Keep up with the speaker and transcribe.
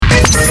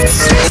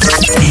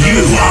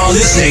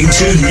listening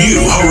to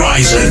New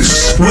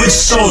Horizons with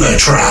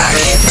SolarTrak.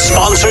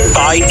 Sponsored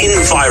by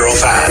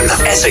Envirovan,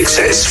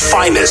 Essex's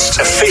finest,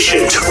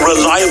 efficient,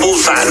 reliable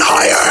van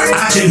hire.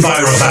 At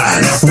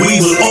Envirovan, we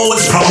will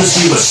always promise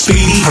you a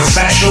speedy,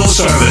 professional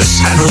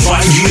service and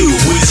provide you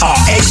with our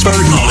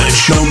expert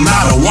knowledge no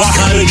matter what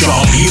kind of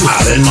job you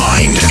have in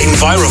mind.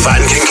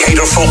 Envirovan can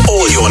cater for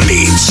all your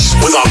needs.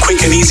 With our quick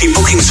and easy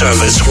booking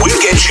service, we'll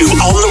get you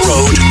on the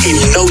road in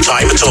no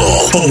time at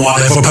all. For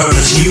whatever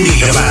purpose you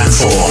need a van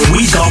for,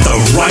 we've got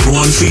the right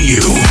one for you.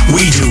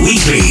 We do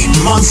weekly,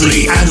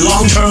 monthly, and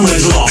long-term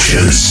rental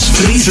options.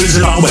 Please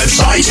visit our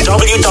website,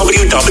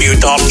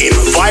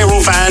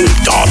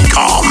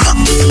 www.envirovan.com.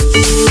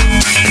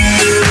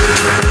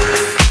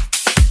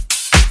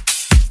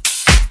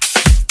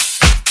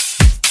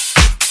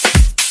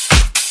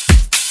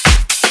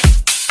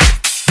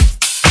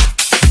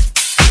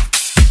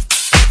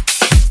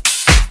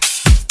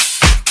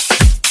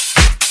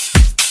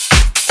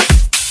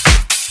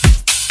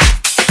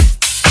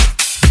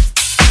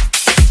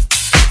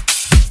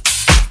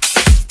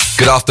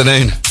 Good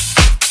afternoon.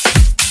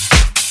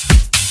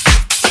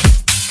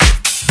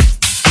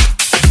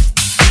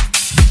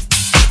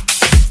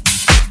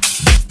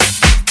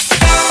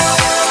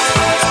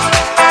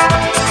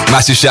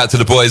 Massive shout to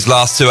the boys.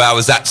 Last 2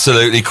 hours,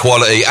 absolutely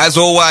quality. As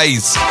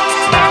always.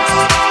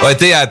 Right,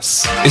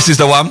 Diabs, this is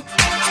the one.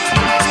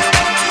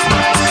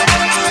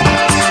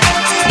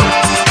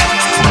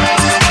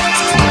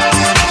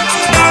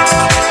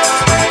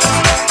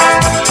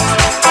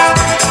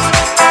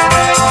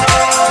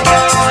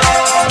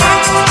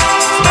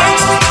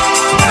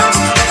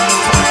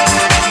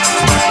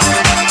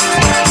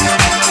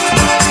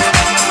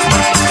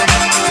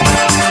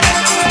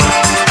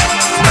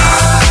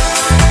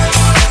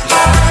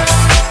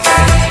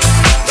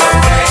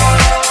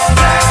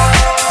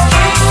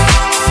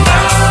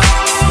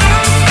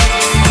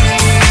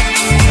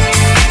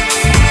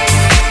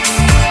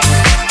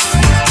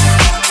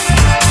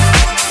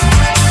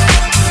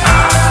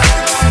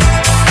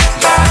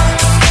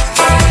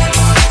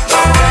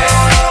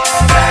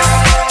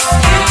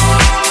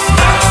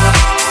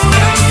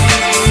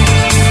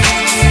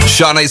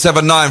 Sean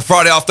 879,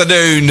 Friday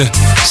afternoon.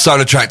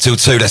 SolarTrak till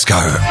 2, let's go.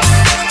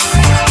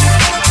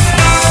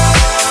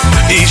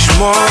 Each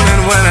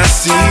morning when I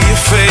see your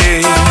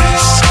face,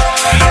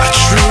 I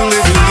truly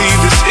believe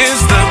this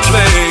is the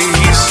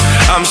place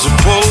I'm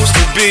supposed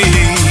to be,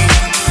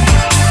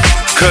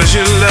 'cause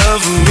you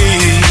love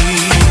me.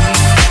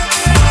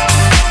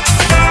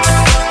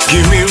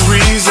 Give me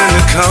reason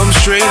to come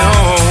straight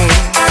home.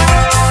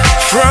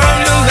 From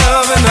your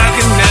love and I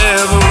can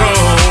never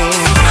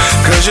roam,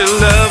 'cause you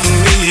love me.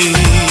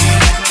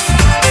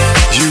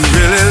 You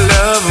really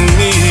love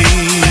me.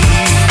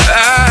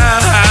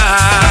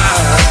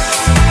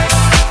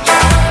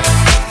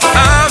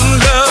 I'm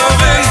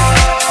loving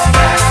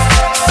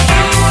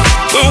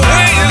the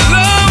way you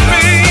love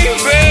me,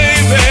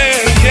 baby.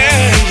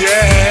 Yeah,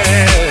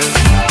 yeah.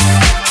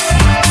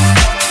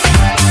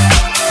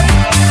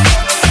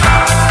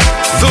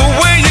 The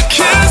way you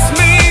kiss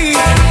me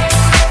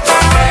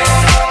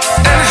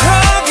and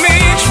hug me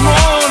each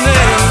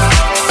morning.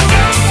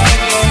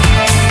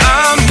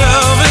 I'm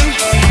loving,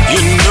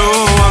 you know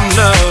I'm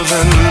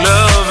loving,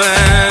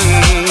 loving.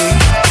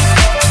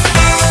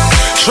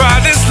 Try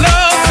this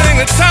love thing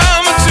a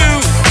time or two.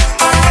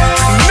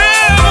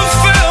 Never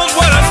felt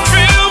what I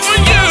feel for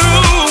you.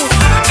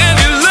 And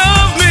you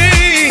love me.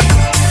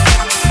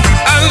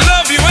 I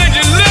love you and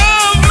you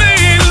love me,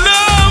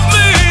 love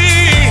me.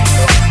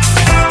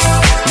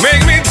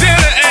 Make me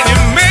dinner and you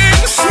make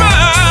me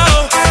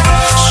smile.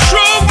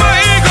 Stroke my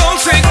ego,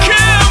 take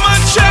care of my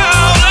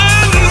child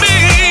and me.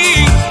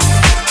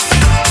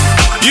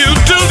 You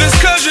do this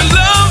 'cause you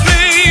love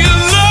me,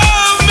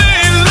 love me,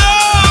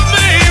 love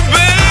me,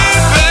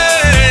 baby.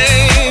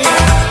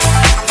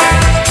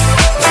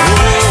 Oh,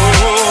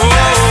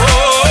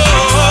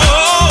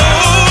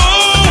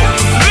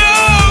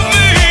 love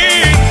me,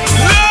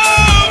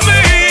 love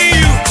me,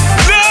 you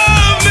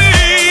love me,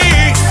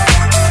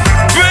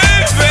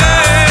 baby.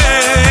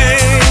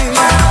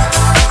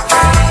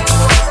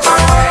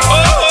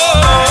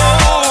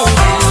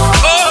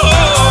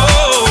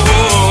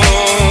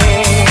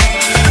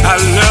 I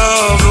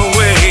love the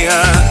way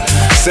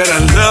said I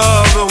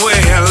love the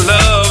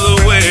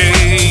way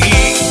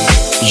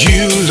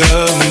you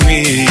love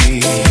me.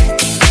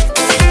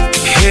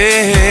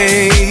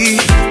 Hey,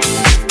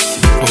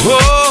 oh,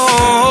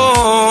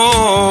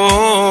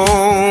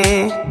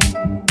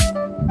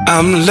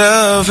 I'm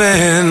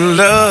loving.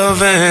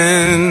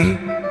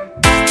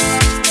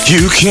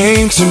 You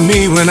came to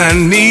me when I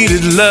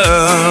needed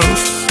love.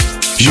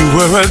 You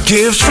were a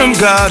gift from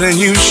God and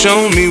you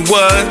showed me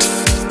what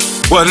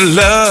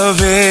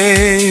love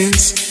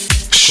is.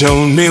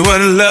 Showed me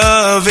what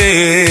love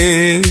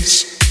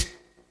is.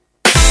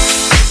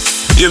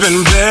 You've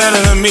been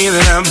better to me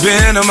than I've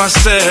been to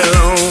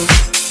myself.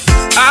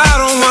 I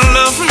don't want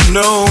love from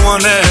no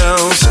one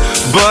else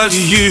but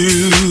you.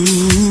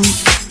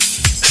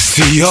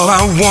 See, all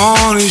I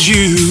want is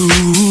you.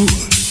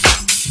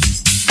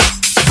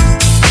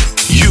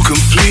 You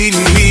complete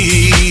me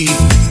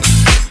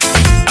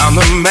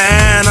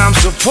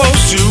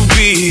supposed to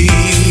be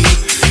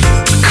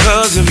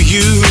because of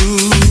you.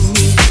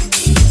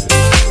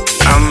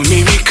 I'm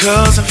me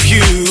because of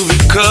you,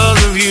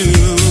 because of you.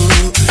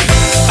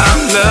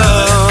 I'm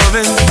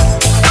loving,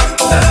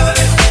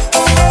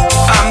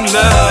 I'm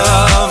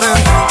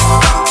loving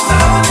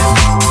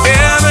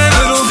every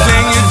little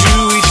thing you do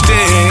each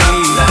day.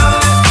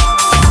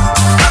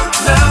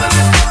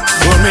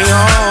 Put me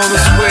all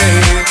this way.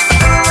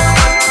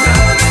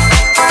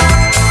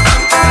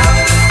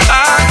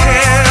 I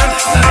can't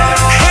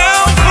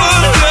help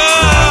but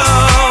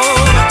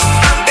love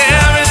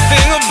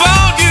everything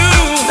about you.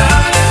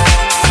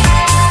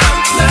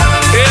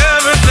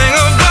 Everything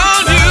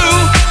about you.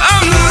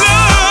 I'm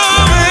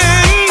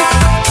loving.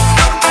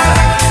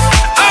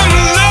 I'm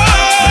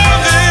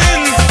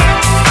loving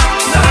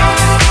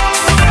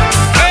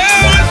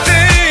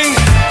everything.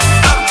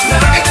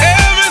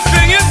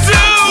 Everything you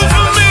do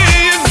for me,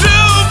 you do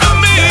for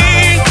me.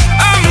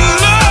 I'm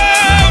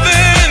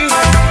loving.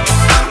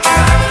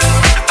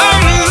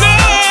 I'm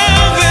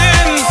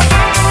loving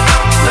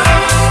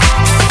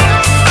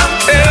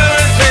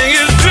everything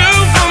you do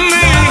for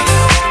me.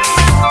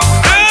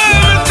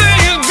 Everything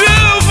you do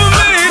for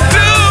me,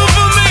 do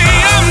for me.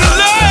 I'm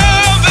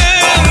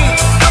loving.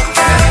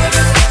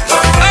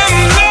 I'm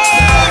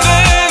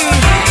loving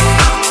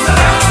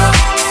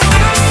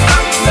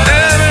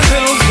every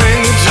little thing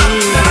you do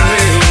for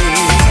me.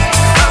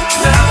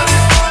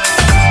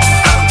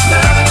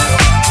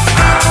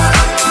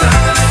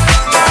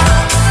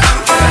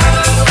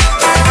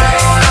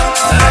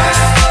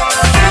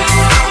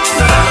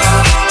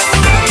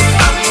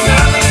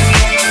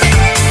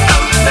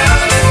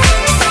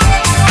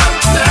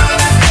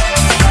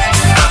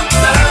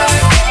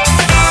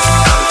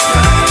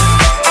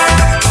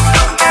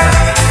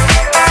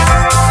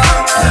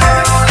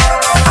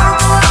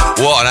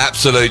 What an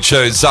absolute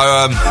tune. So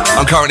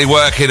I'm currently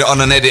working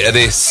on an edit of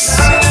this.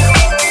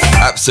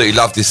 Absolutely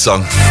love this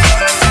song.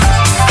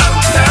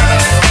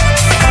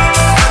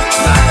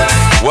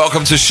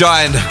 Welcome to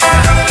Shine.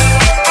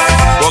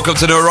 Welcome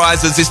to New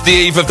Horizons. It's the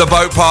eve of the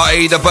boat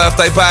party, the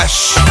birthday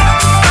bash.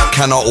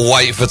 Cannot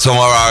wait for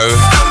tomorrow.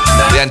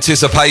 The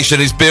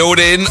anticipation is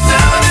building.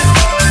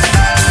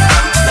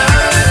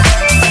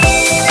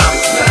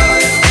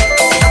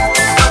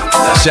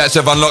 Shouts to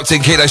everyone locked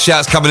in. Keep those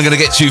shouts coming. I'm going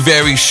to get to you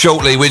very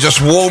shortly. We're just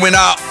warming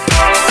up.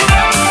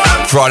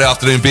 Friday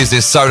afternoon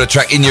business.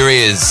 SolarTrak in your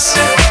ears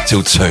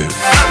till 2.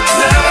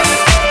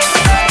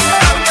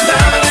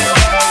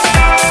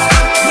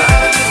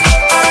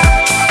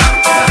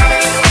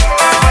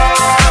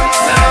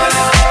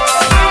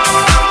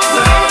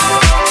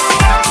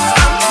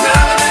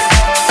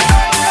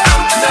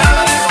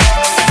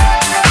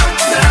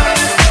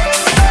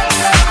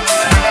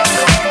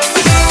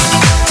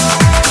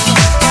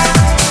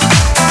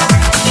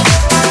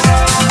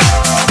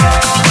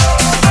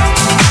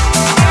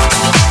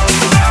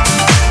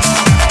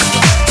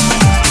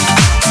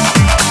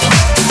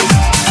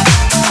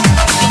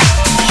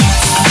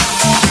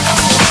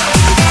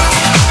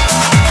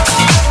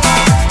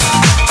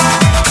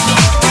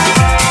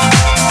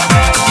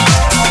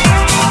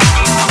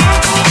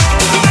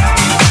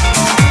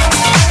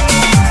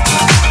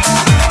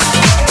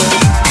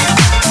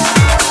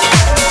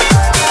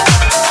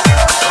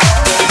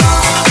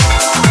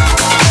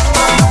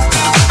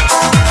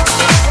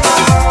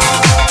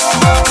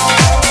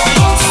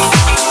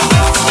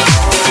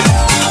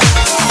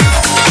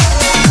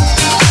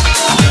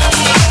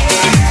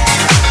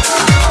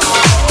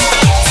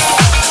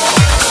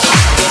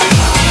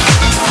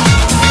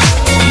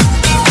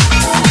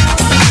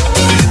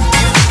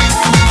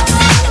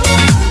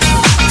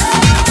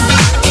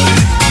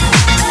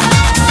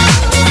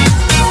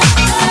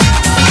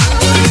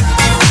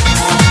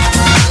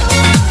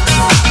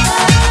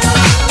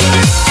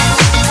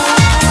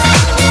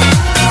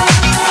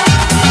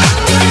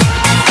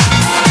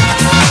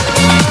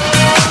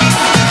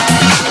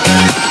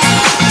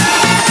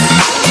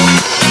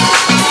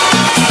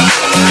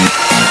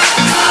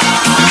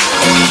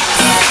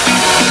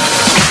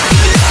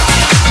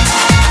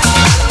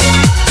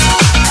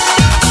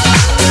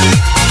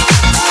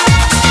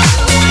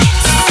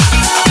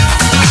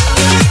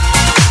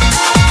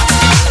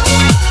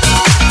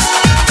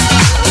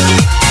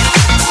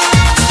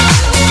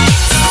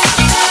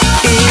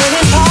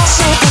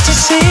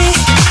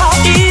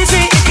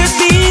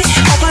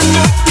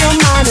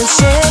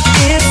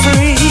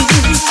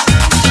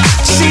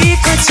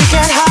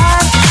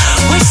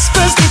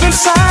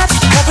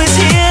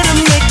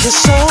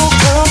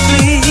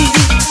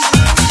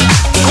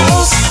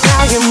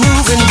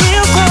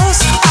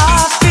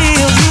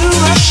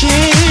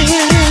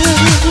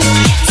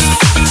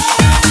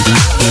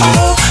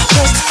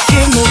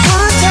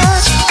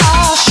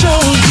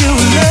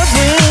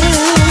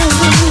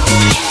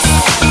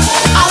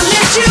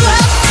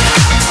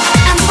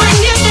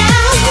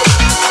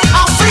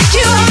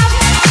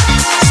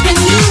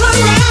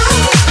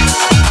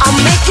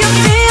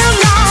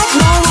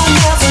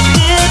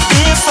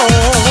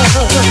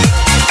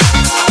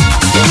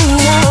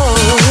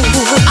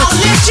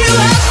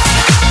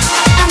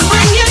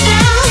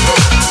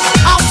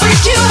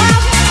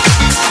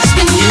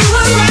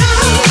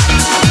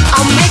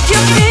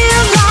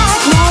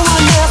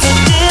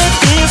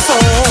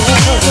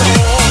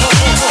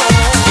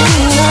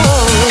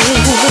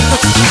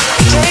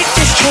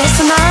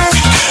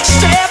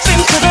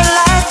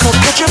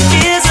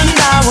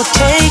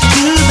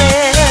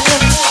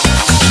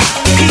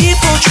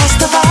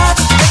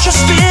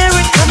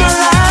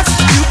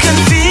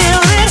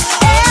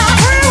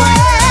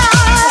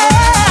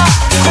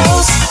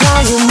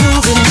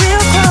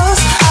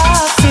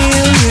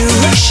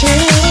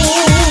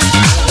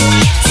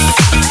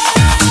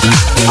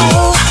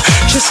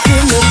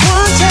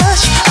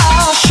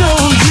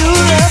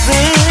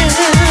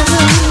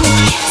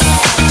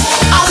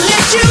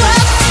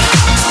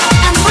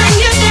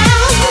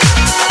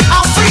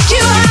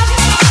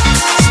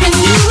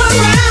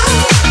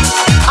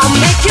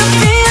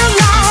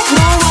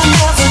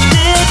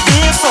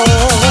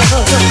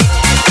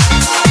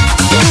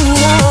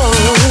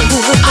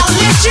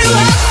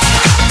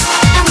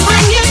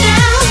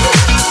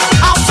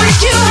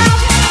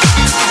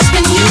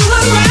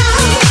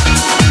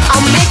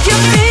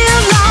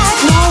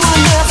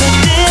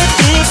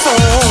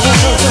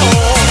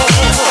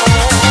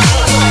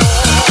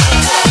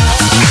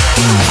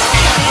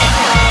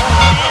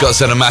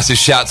 send a massive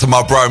shout to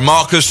my bro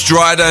Marcus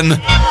Dryden.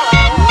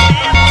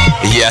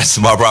 Yes,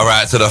 my brother,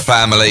 out to the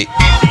family.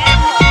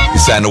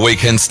 He's saying the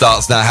weekend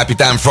starts now. Happy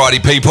damn Friday,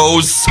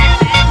 peoples.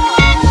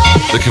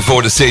 Looking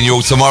forward to seeing you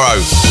all tomorrow.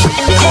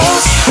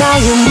 Now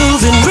you're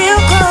moving real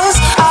close.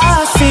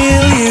 I feel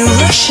you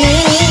rushing.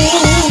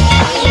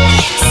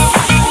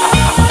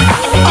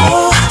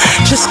 Oh,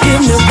 just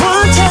give me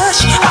one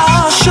touch.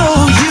 I'll show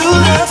you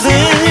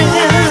loving.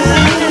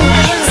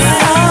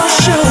 I'll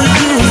show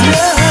you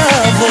loving.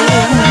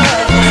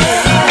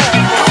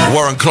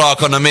 Warren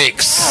Clark on the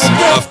mix,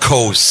 of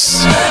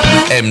course.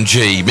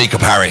 MG, Mika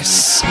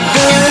Paris.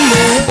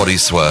 Body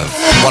Swerve,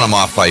 one of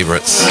my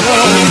favourites.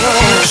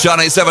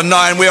 Sean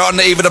 879, we're on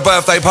the eve of the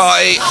birthday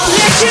party. I'll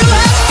lift you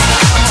up,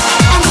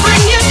 I'll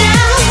bring you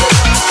down,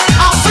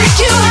 I'll freak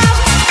you out,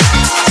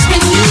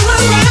 spin you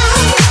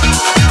around,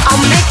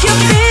 I'll make you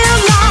feel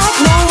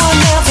like no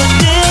one ever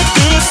did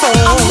before.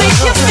 I'll make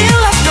you feel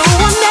like no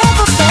one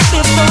ever felt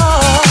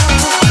before.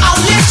 I'll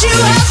lift you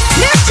up,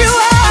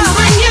 I'll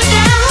bring you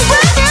down,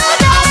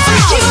 I'll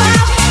freak you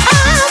out,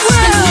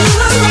 spin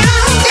you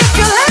around, if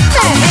you let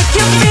me, I'll make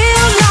you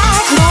feel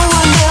like no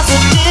one ever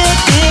did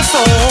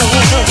before.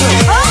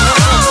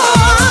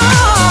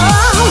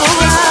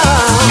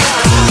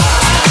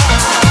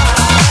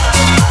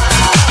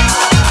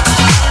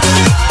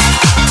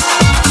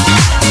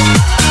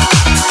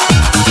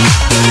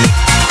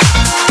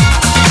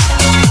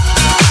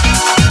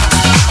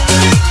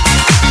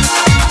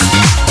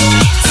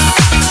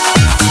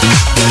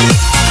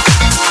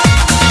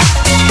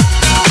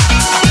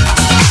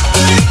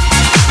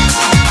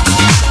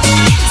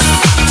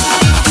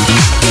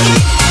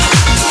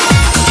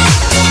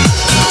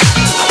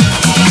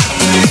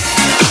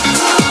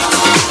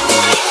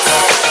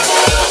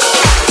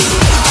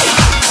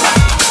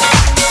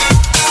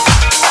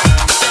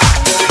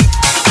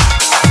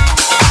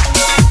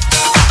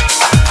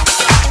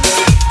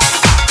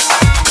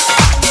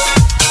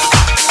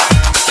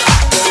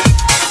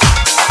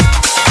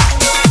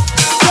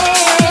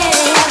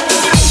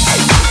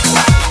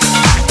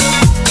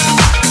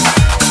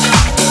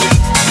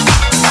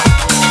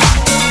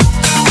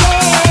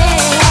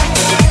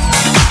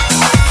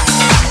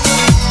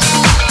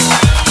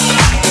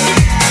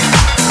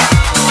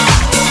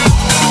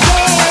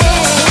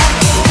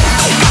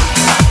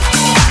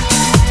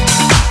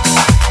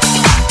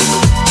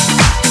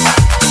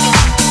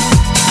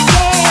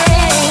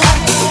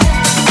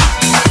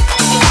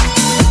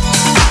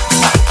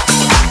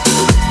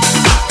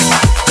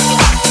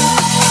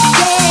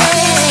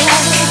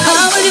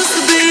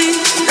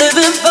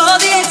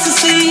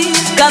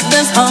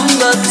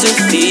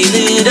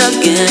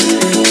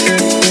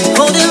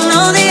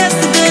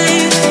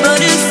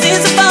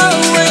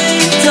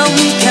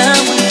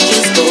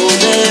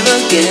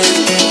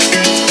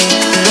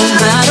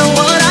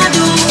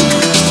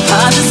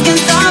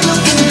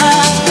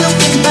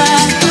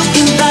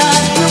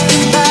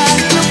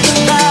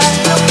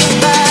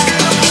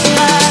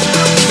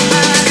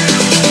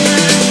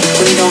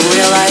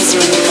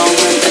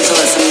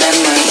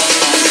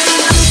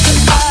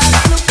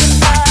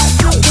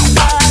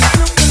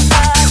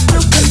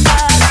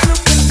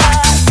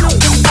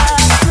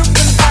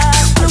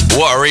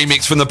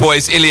 Remix from the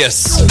boys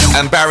Ilias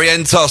and Barry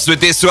Entos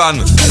with this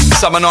one,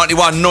 Summer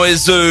 91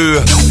 Noizu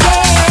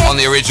on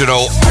the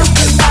original.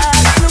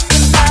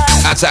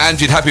 Out to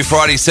Andrew, happy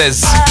Friday,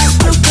 says I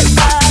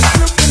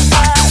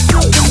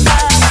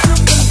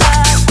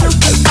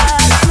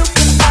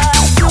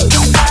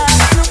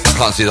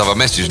can't see the other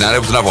message now,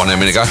 there was another one there a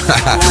minute ago.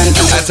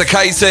 Out to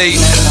Katie,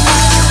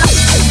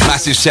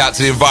 massive shout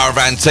to the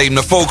Envirovan team,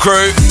 the full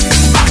crew.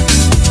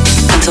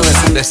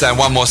 Let's have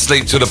one more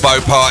sleep to the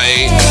boat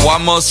party.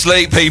 One more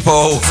sleep,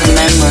 people.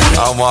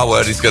 Oh my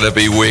word, it's going to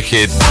be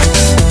wicked.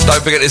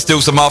 Don't forget there's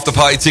still some after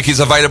party tickets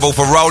available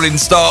for rolling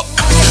stock.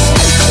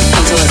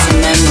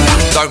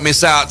 Don't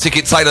miss out,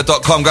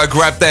 tickettailor.com, go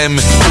grab them.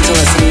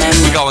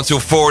 We go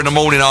until 4 in the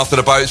morning after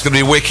the boat, it's going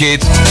to be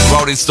wicked.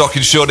 Rolling stock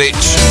in Shoreditch.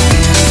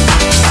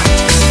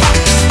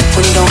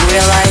 When you don't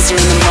realize you're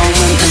in the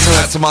moment until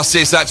out to my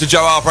sis, out to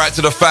Joe Harper, out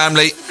to the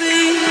family.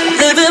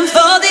 Living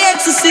for the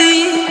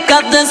ecstasy,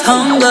 got this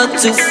hunger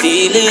to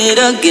feel it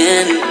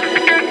again.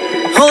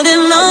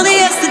 Holding on to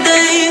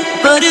yesterday,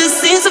 but it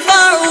seems so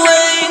far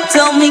away.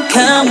 Tell me,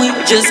 can we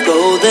just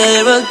go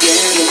there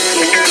again?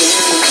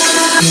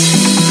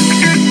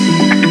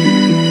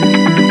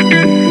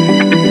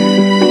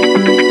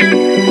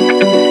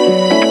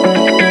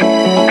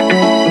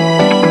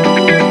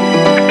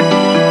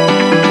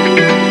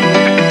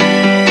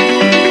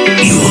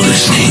 You're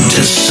listening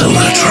to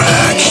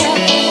SolarTrak.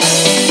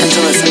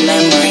 Until it's a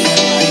memory.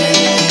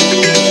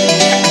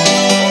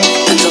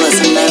 Until it's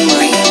a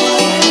memory.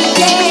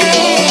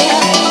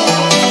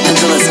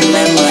 Until it's a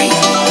memory.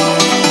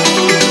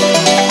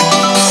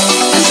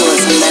 Until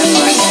it's a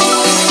memory.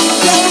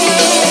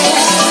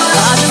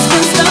 I just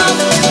can't stop.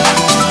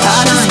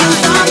 I just can't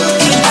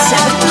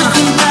stop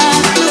looking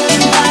back,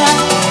 looking back.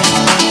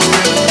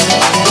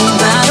 No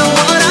matter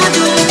what I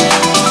do,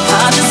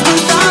 I just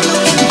can't stop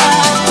looking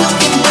back,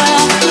 looking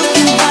back,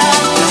 looking back.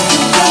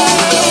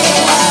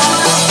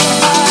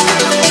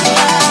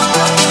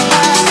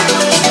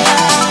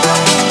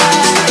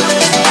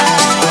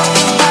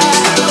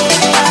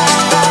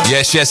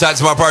 Yes, that's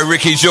to my bro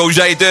Ricky George.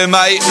 How you doing,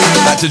 mate?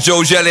 That's to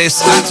George Ellis.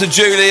 That's to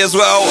Julie as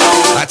well.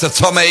 That's to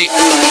Tommy.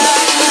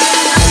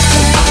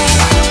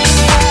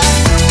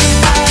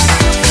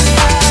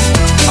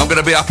 I'm going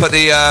to be up at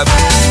the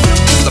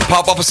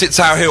pub opposite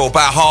Tower Hill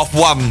about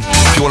 1:30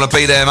 if you want to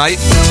be there, mate.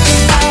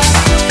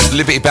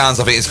 Liberty Bounds,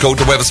 I think it's called,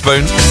 the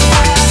Weatherspoon.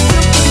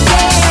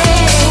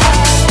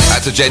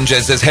 That's to Jen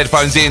says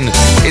headphones in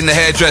the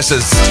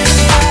hairdressers.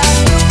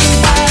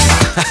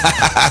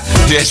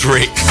 Yes,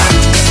 Rick.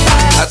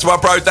 That's my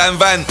bro Dan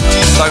Van.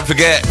 Don't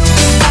forget,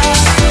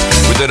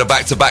 we're doing a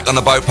back-to-back on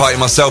the boat party.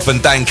 Myself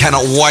and Dan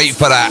cannot wait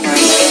for that.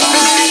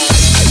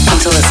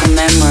 Until it's a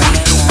memory.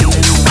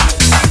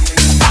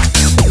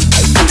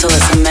 Until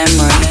it's a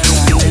memory.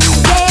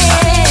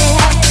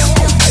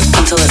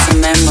 Until it's a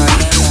memory.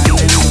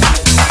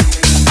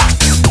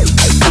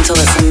 Until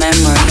it's a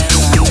memory.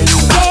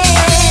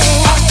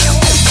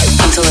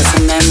 Until it's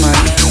a memory.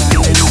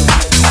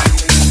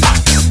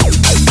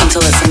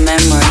 Until it's a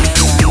memory.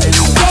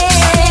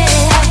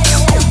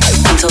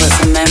 Until it's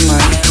a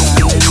memory.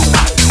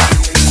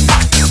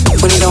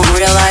 When you don't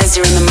realize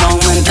you're in the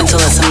moment until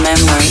it's a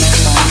memory.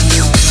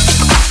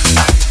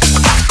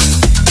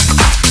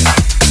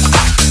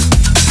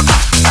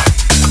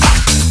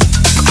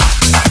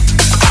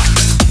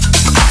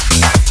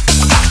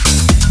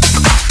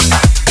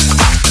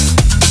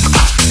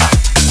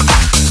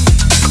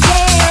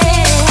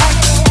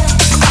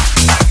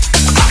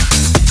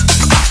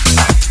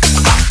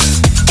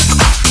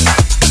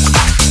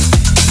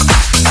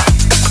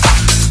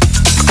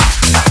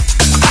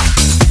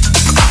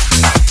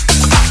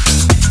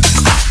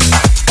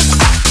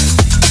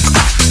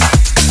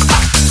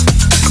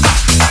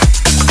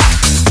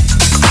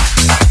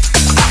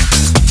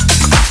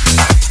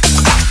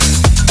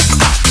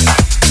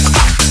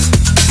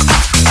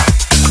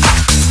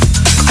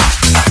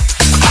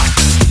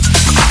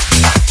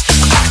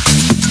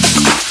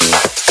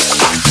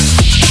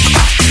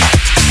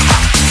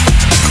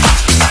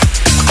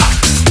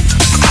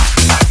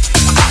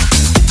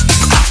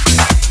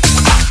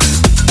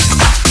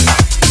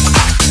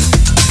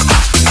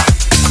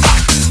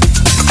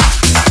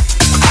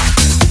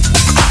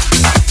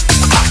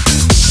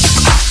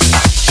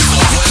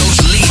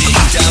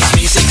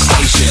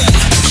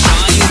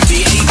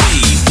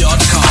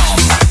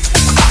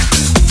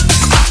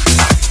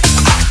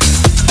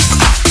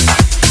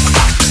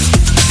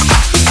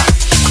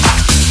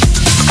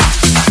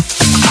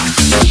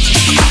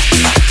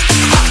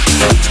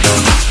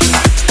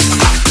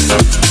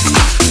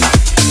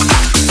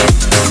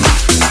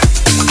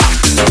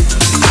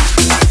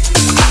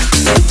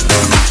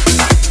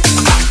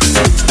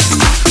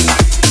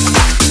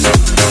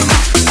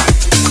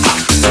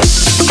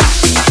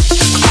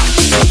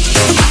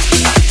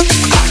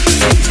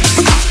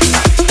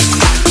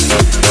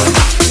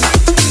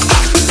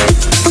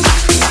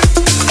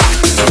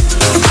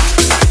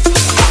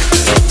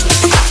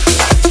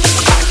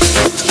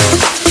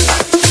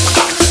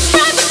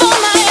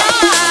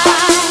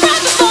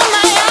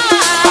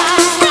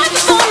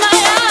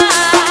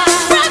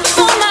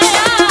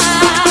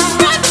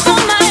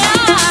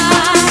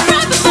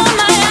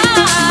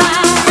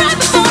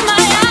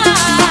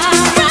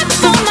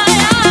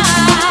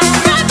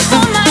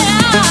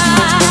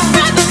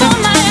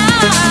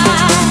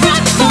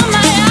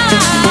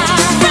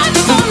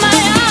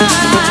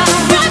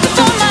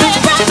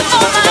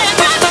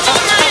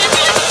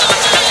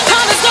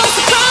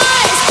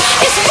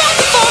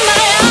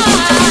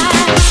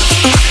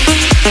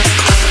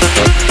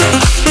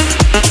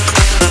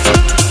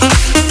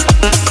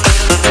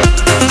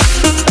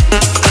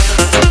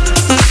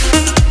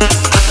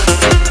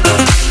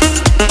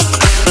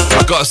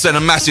 Send a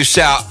massive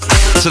shout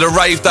to the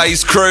Rave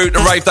Days crew, the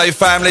Rave Day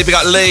family. We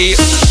got Lee,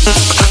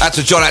 out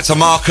to John, out to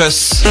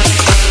Marcus.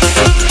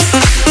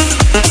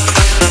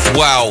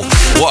 Wow,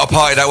 what a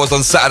party that was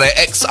on Saturday.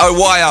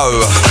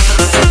 XOYO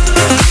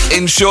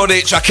in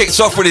Shoreditch. I kicked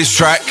off with his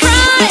track.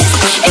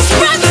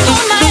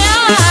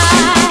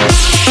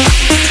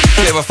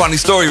 Bit of a funny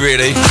story,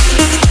 really.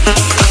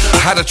 I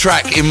had a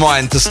track in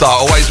mind to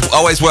start.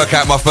 Always work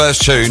out my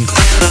first tune.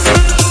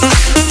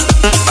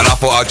 And I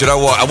thought, oh, do you know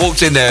what? I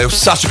walked in there, it was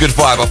such a good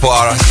vibe. I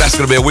thought, oh, that's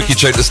going to be a wicked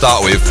tune to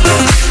start with.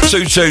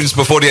 2 tunes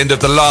before the end of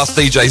the last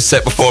DJ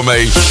set before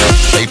me,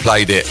 he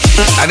played it.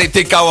 And it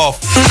did go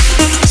off.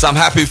 So I'm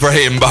happy for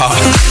him, but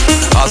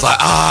I was like,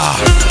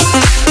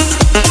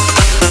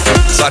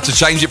 So I had to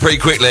change it pretty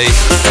quickly.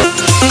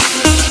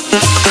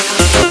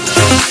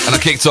 And I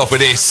kicked off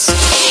with this.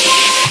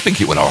 I think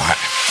it went all right.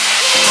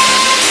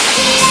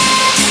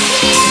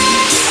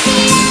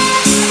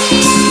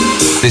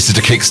 This is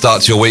the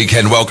kickstart to your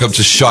weekend. Welcome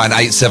to Shine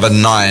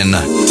 879.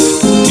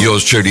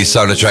 Yours truly,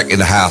 SolarTrak in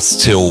the house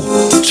till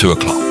 2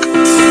 o'clock.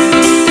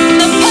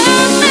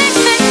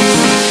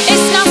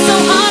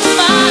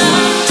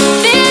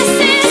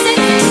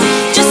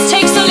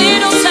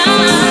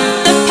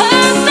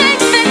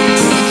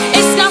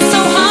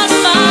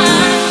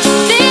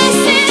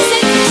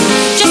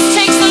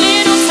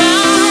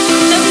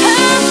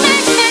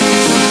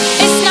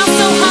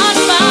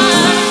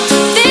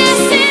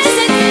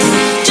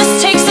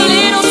 Just take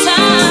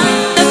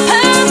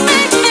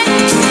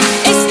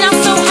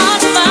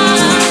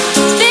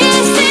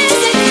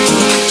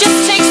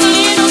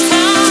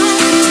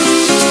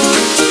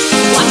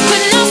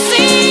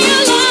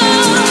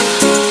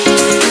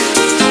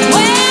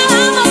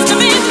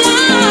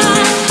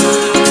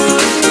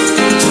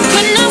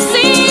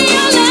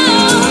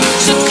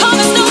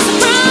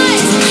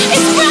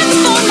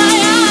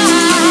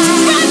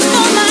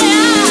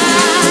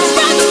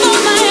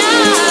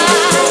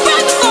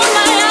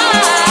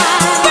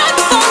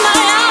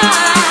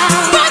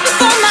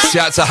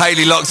Shout out to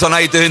Hayley Locks on. How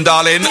you doing,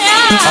 darling?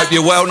 Hope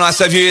you're well. Nice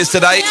to have you here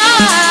today.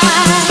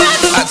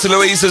 Out to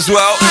Louise as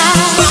well.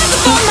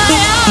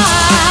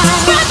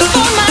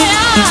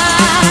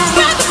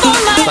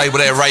 They were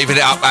there raving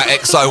it up at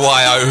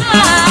XOYO.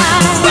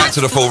 Back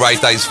to the full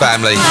Raid Days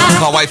family.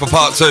 Can't wait for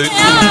part 2.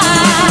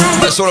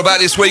 That's all about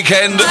this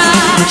weekend.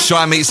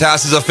 Shine Meets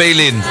House is a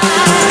feeling.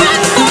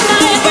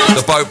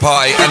 The boat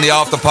party and the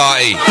after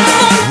party.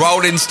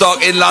 Rolling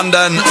Stock in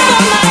London.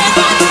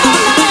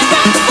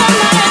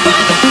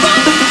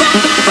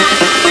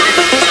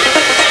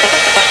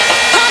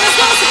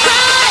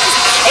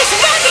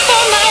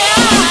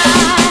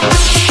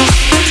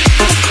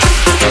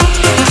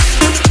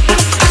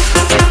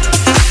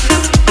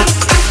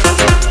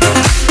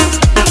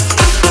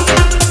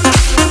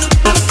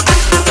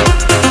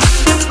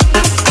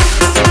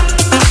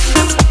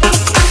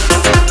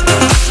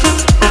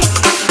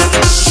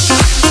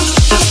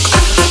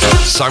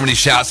 So many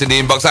shouts in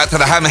the inbox. Out to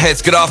the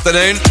Hammerheads, good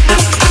afternoon.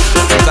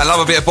 I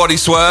love a bit of body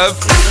swerve.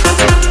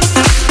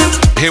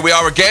 Here we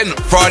are again.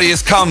 Friday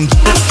has come.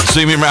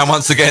 Zooming round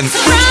once again.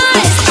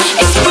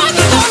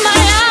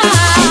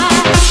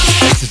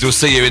 We'll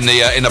see you in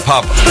the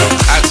pub.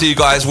 Out to you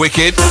guys,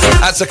 wicked.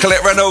 Out to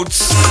Colette Reynolds.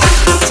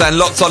 Saying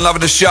locked on, loving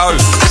the show.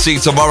 See you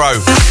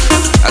tomorrow.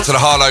 Out to the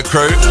Harlow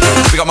crew.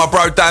 We got my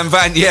bro Dan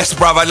Van. Yes,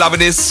 brother, loving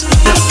this.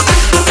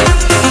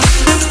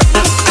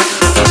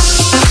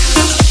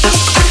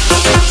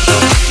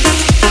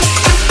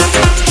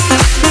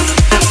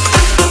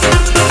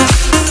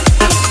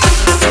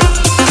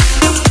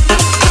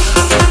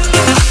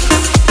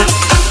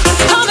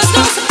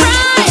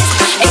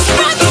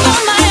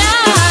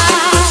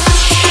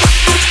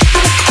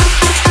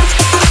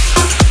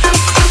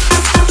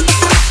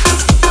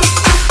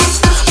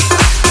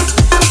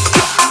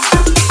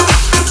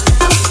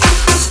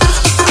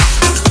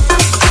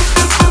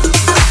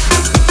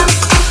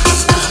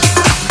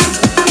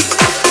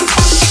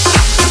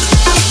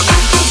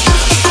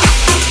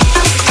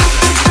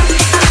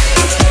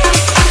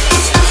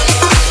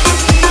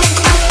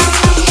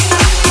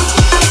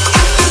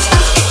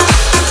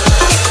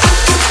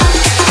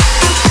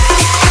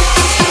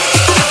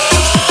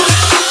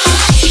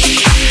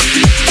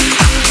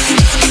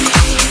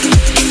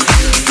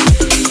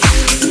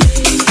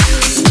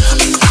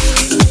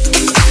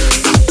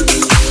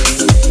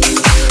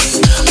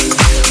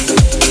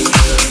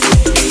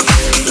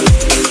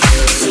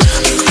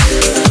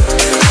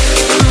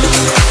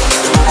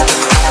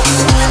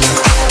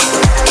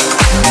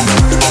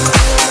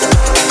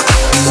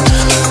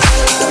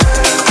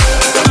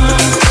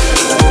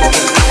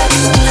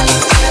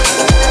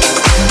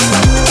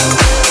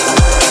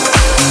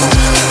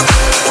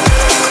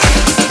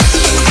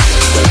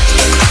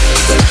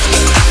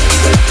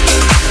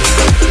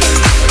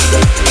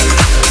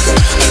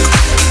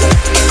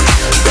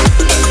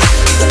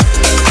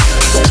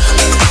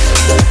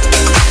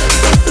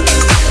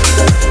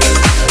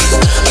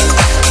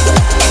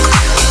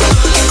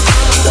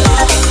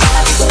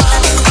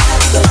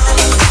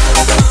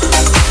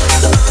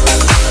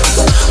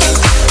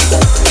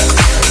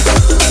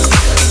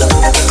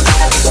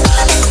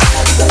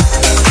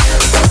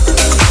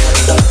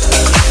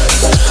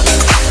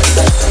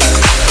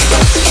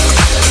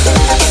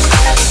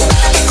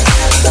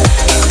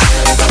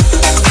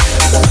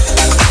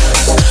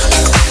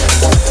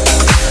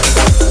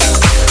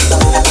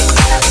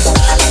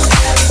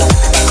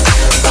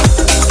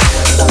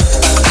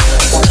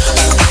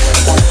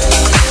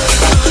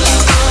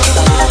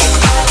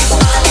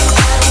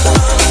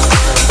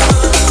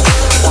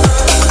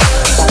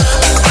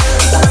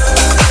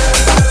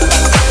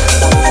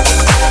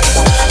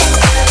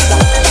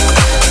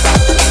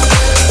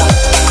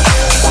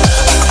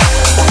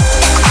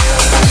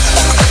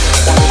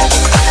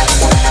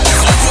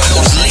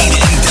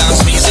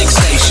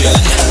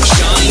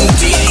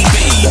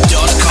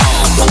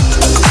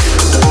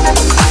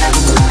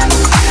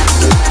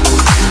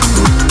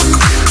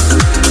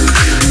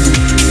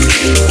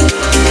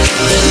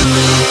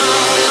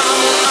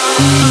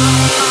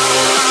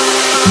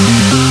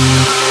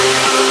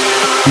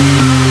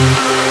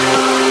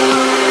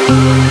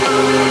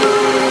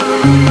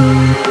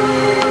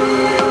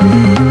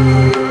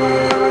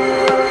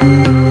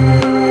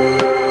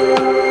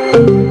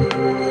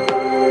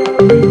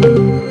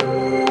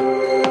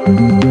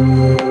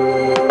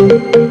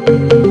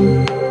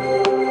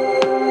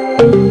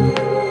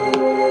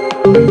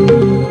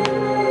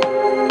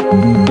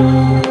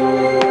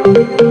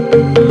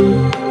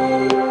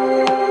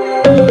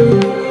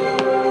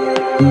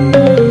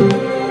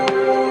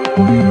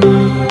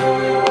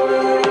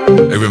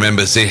 Who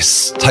remembers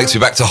this? Takes me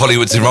back to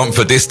Hollywood's in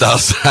Romford, this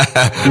does.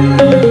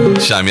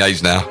 Showing me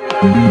age now.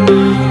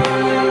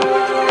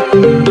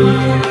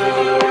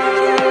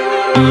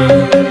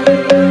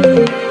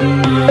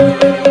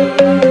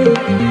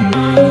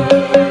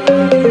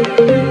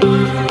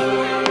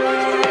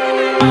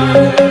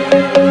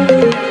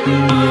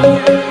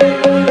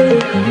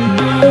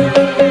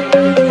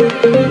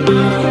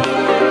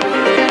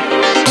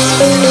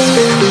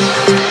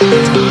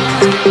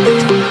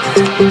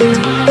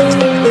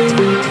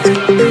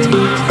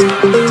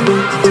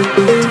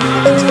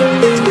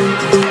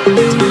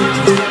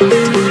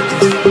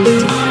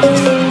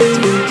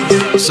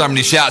 So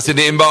many shouts in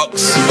the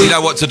inbox. You know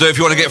what to do if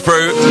you want to get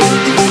through.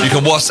 You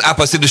can WhatsApp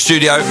us in the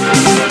studio.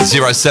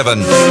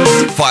 07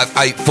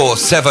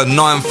 5847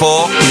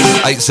 794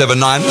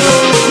 879.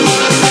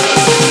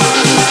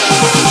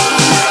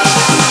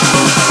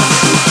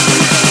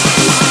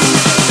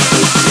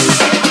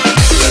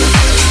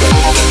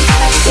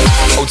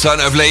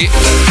 Alternatively,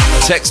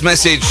 text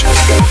message.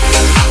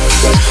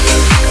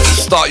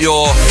 Start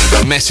your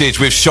message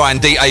with Shine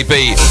DAB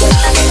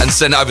and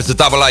send it over to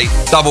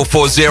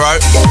 88440.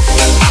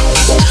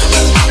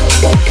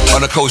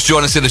 And of course,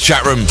 join us in the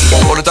chat room.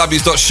 All the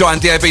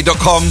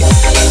w's.shinedab.com.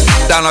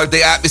 Download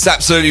the app. It's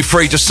absolutely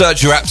free. Just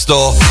search your app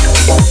store.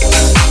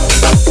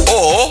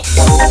 Or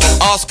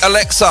ask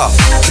Alexa.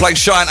 Play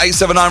Shine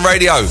 879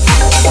 Radio.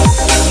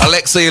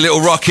 Alexa, you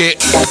little rocket.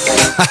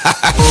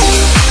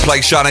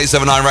 Play Shine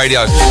 879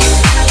 Radio.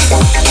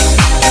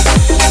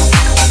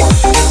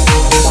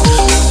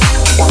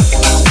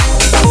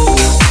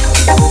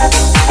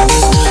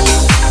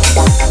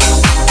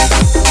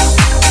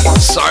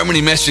 So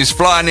many messages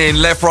flying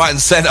in left, right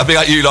and centre. Big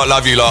up you lot,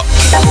 love you lot.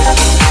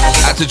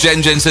 Out to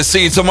Jen says,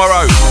 see you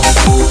tomorrow.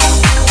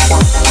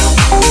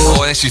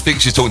 Oh, and she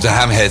thinks she's talking to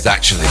Hamheads,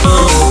 actually.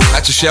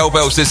 Out to Shell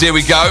Bell says, here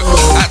we go.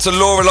 Out to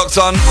Laura locked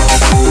on.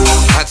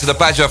 Out to the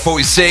Badger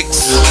 46.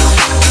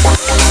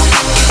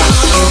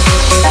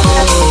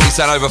 He's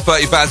had over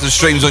 30,000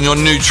 streams on your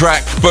new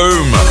track.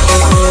 Boom.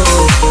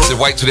 So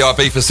wait till the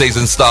Ibiza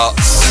season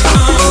starts.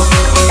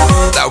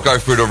 That'll go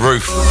through the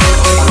roof.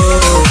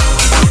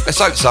 Let's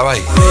hope so,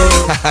 eh?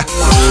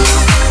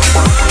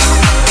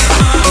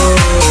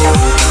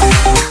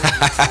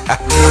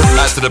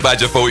 That's to the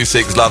Badger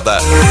 46, love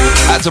that.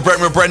 That's to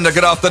Brentwood Brenda,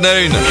 good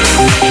afternoon.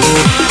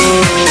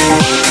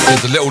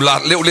 There's a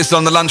little listen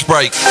on the lunch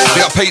break.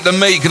 We got Pete and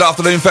me, good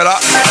afternoon, fella.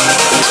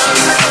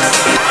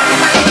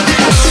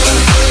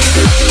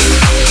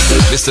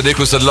 Mr.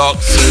 Nicholson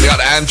locked. We got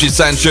Amjad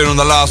Sanchun on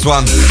the last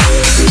one.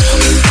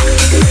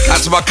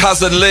 That's my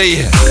cousin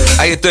Lee.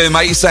 How you doing,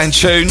 mate?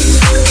 Sanchun.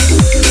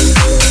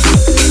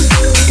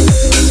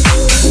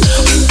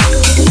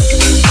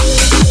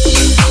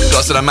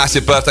 Got a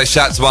massive birthday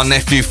shout to my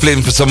nephew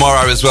Flynn for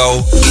tomorrow as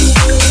well.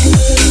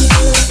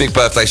 Big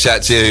birthday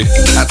shout to you.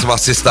 Out to my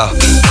sister.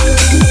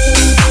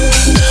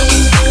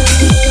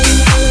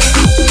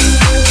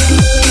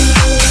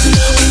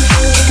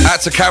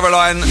 Out to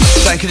Caroline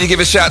saying, can you give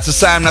a shout to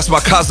Sam, that's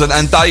my cousin,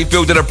 and Dave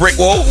building a brick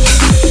wall?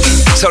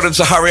 Tell them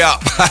to hurry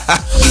up.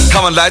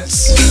 Come on,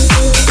 lads.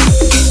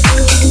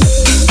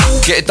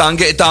 Get it done,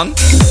 get it done.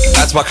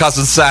 That's my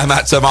cousin Sam,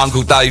 out to my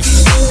uncle Dave.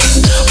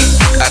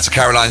 Out to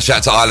Caroline,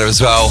 shout to Isla as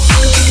well.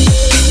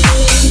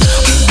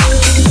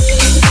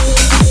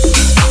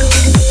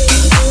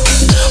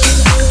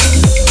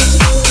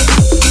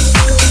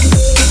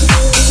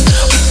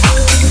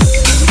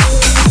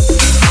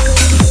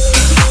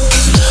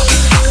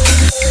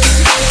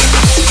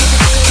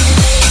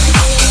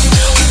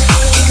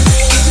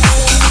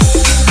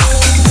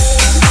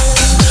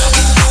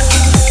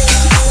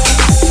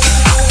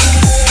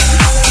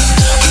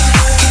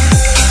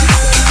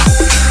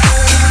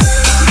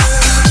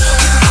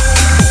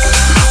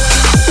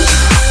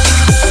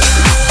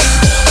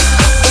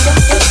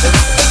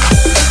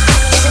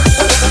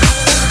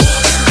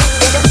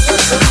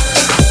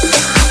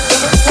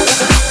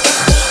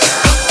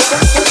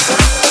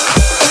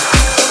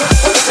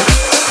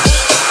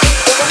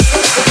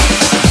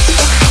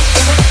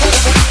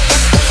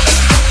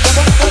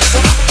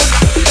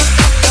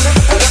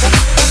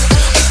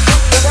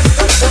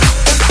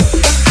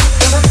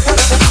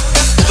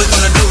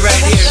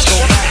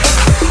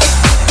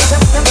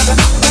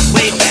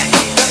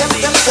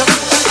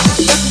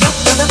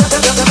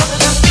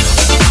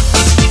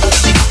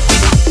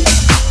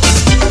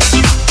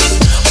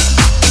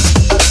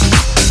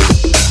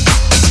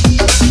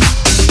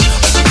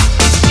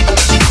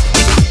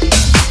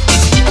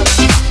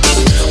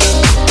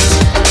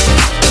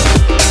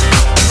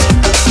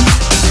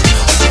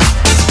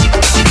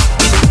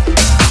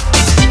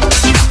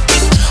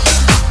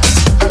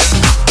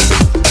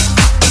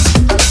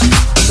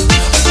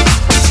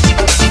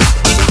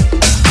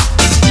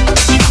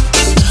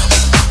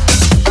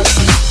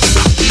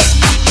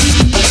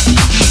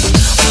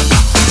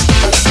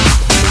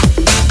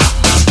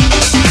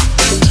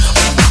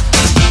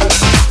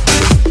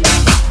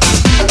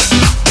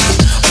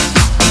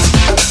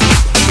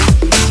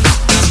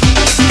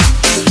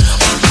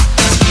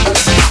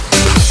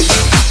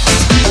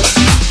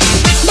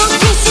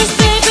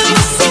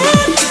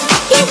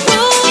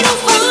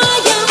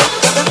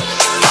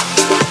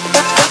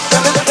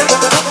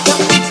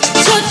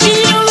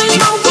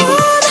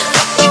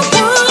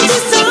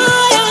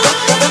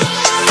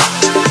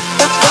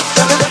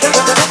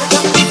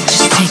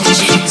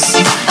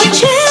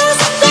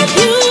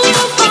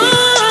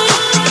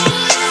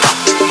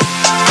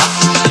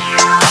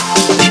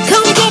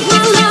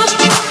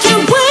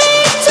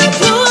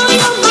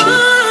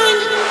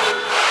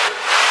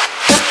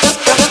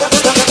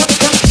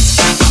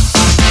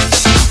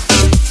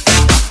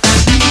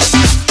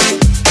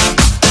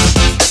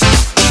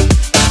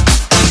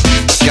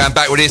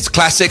 Back with this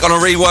classic on a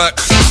rework.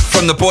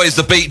 From the boys,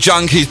 the Beat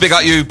Junkies. Big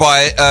up you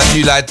by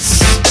you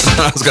lads.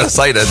 I was going to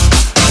say that.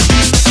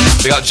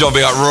 Big up John,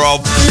 big up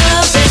Rob.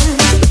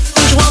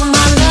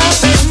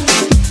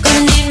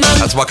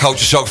 That's my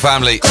Culture Shock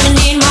family.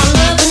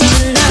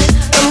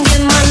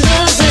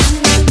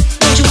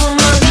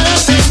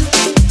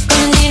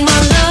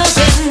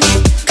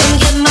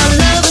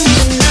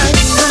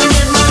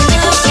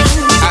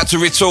 Out to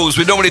Rittles.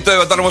 We normally do.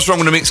 I don't know what's wrong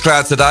with the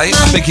Mixcloud today.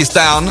 I think it's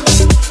down.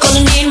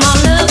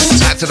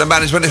 Out to the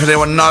management if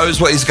anyone knows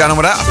what is going on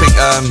with that. I think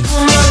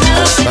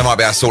they might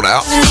be able to sort it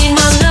out.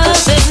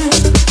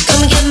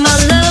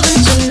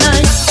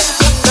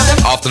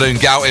 Afternoon,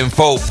 Gout in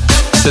full.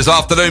 Says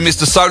afternoon,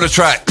 Mr.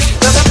 SolarTrak.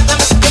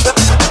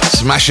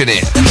 Smashing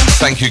it.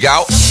 Thank you,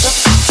 Gout.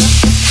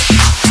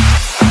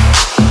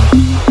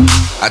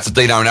 Out to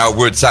Dino and Al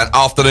Wood saying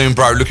afternoon,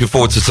 bro. Looking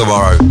forward to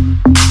tomorrow.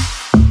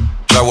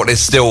 You know what?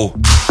 There's still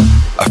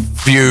a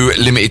few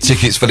limited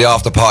tickets for the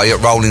after party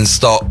at Rolling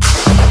Stock.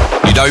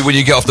 You know when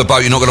you get off the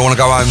boat, you're not going to want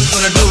to go home.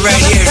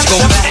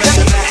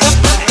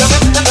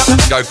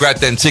 Go grab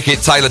them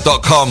tickets,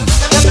 taylor.com.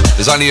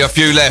 There's only a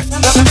few left.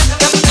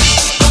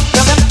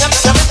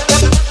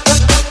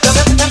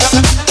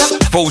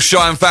 Full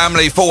Shine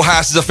family, Full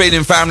House is a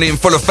feeling family in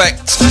full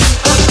effect.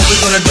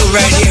 We're gonna do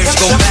right here is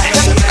go back.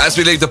 As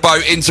we leave the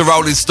boat into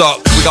Rolling Stock,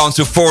 we go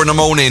until 4 in the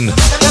morning.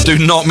 Do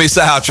not miss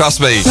out, trust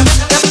me.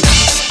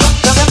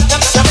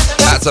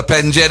 That's a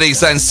Pen Jenny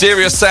saying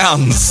serious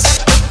sounds.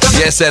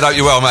 Yes, Ed, hope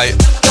you well, mate.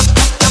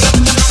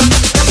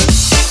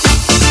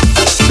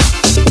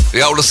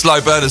 The older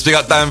slow burners, big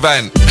up Dan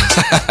Van.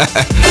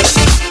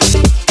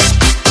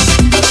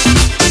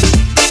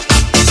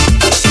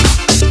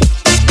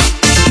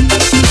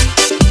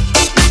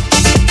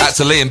 Out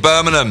to Lee in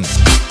Birmingham.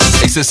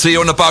 He says, see you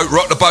on the boat,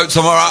 rock the boat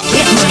tomorrow.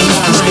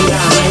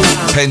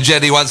 Pen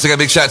Jenny, once again,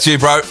 big shout to you,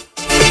 bro.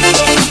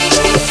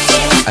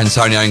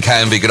 Antonio and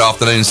Canby, good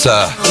afternoon,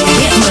 sir.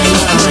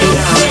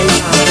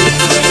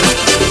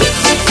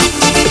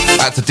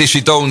 Out to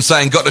Dishy Dawn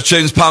saying, got the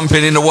tunes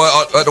pumping in the work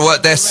at the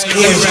work desk.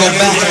 Let's go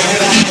back.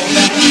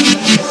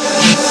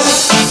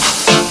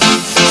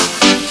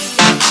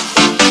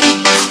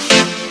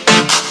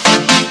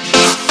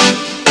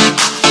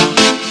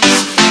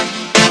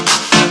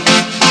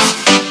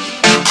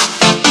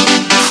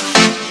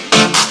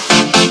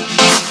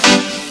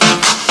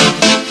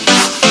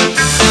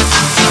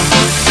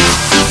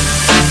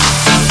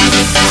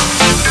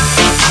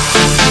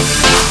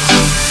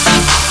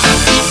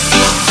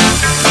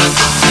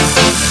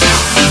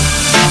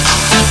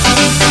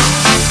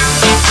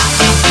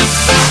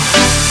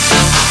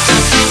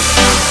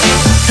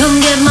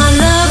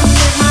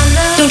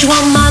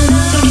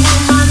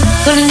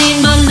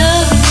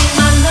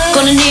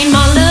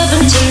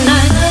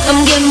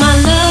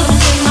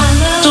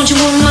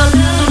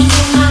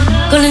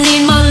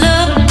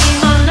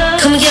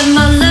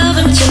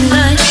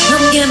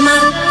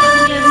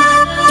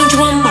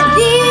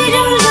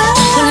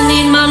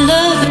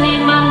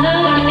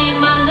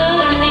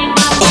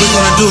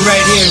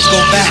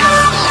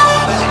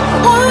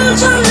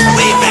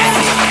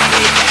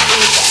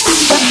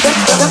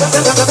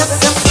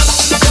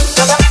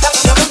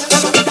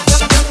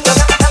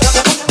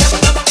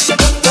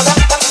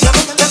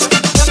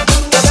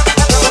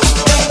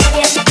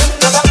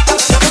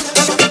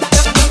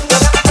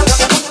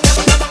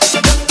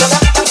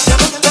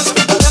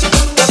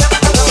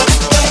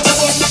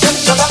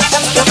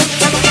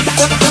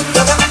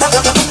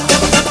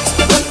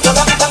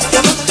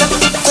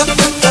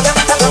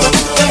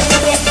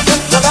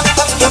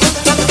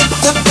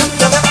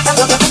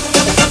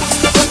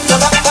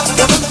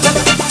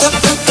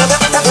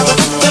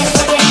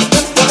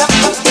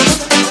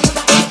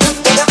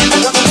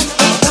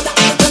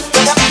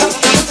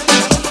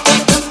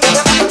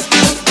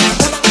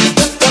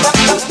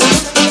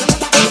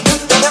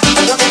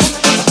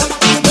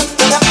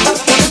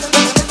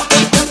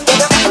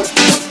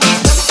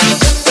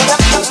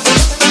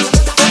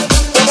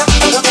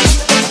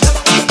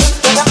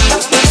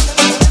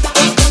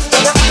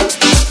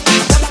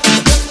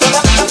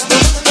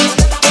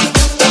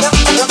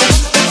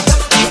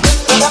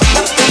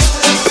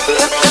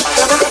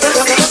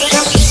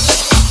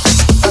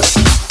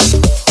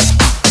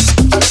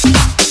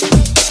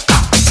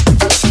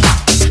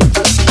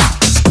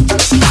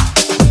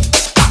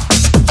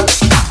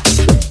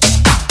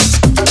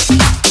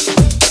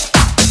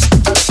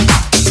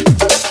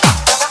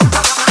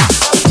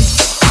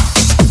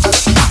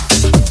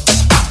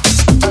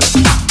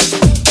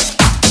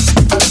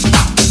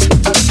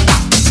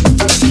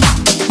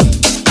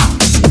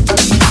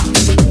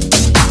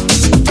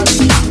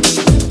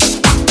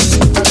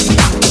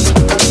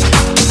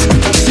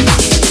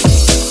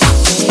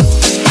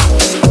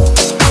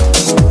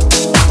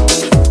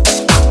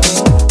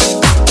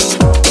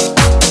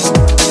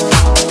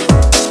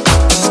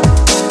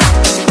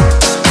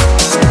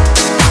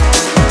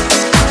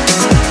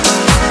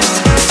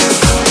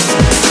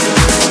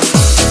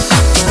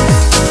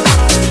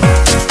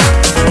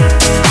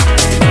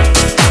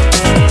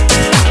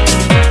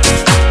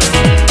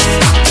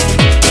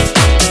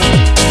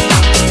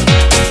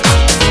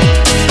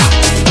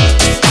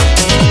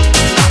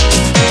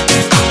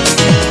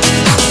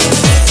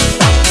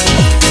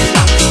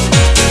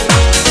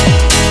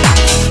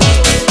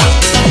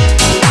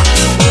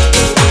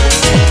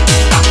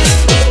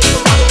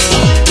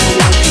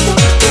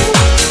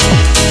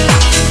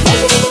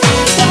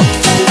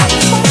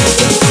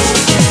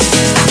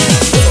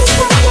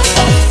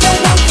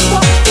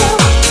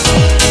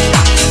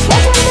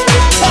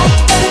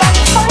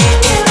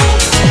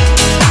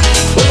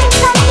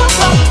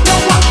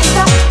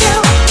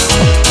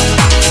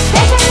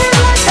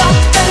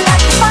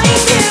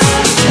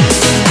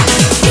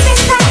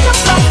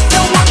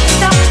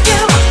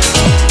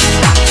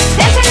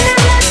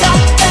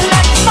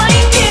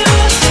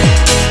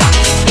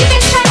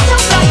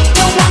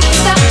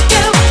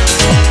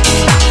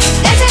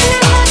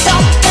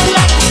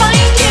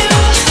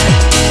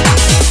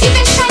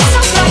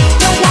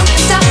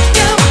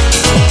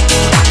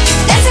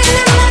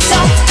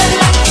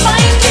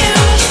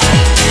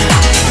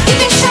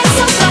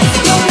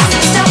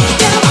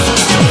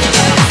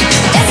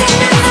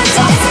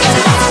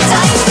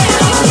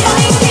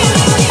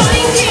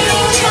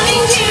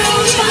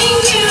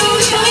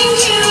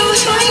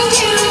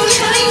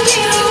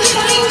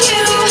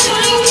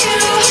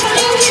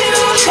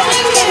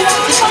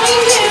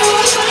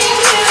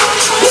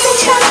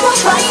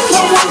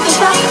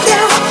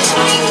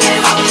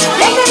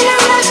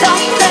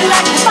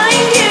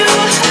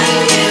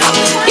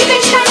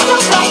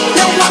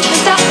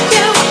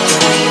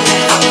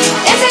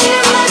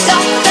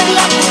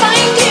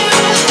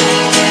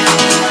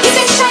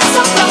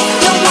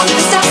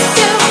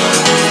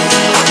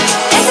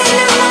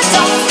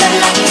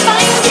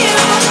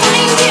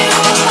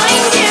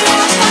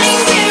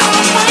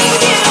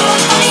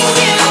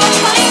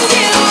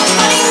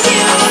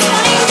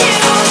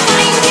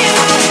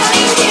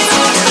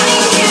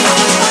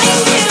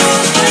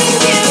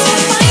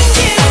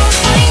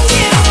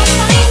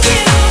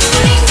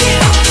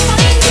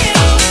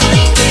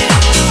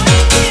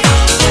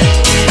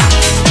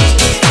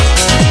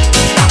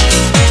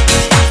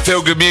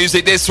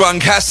 music, this one,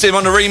 Cassim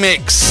on the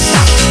remix.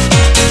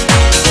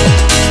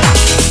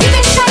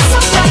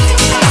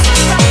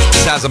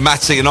 Sounds of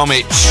Matty and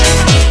Homage.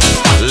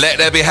 Let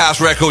There Be House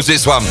Records,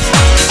 this one.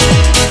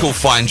 It's called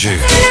Find You.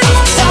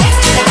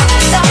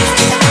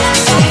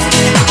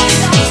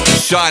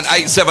 Shine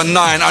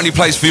 879, only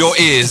place for your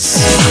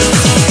ears.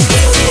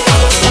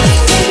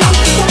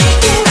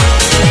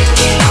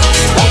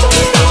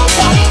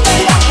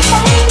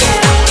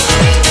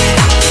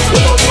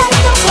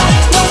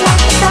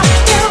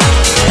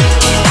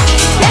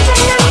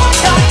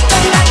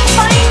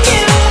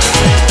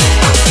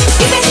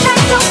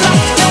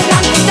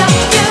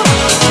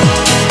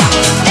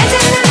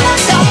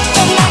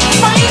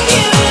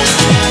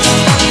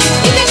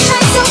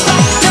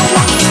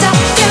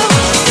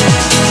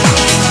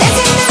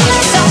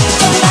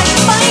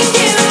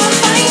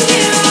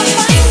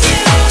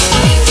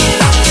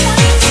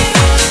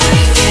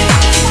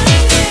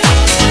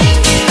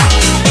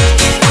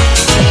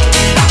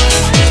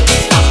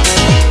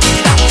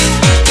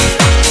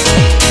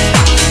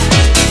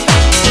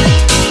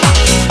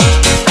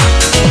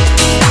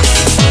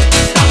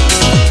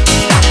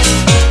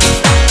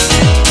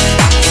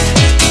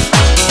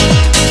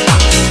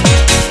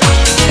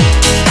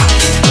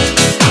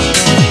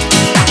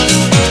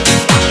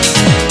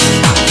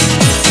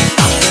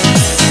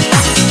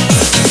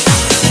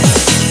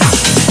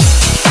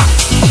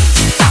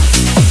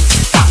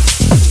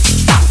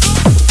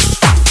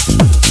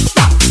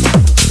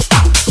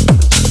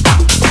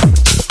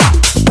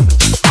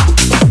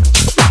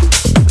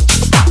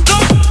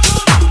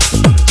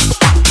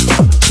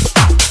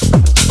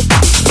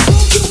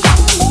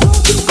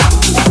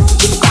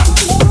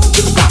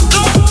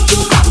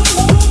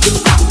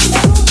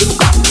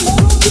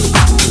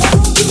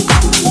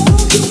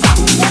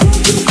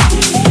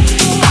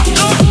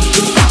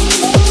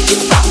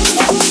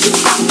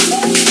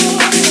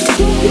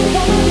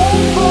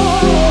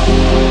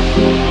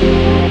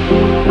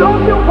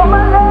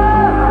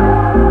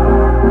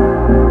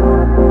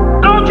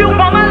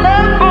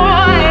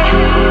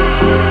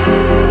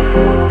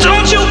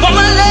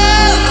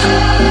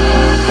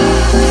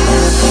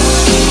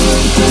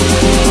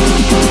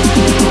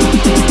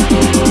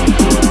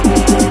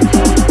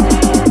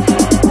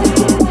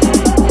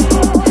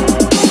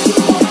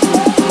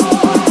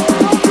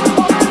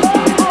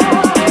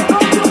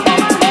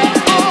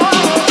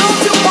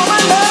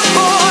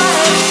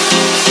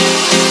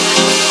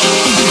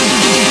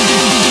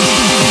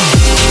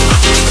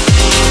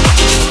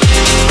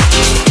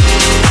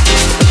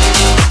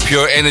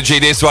 Pure energy,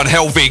 this one,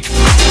 Helvig.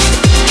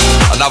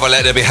 Another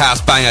Let There Be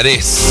House banger,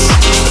 this.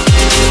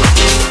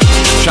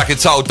 Track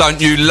entitled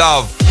Don't You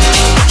Love.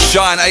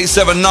 Shine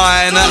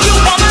 879.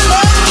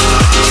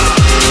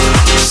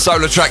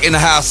 SolarTrak in the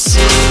house.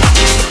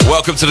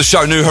 Welcome to the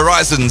show, New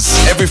Horizons.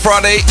 Every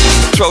Friday,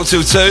 12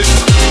 till 2.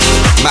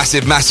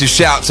 Massive, massive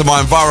shout to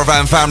my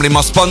EnviroVan family,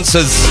 my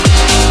sponsors.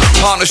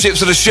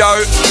 Partnerships of the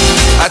show.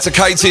 Out to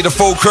KT, the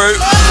full crew.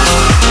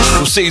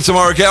 We'll see you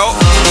tomorrow, girl.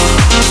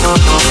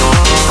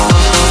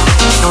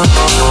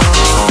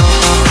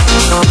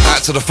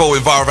 Out to the full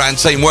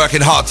EnviroVan team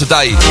working hard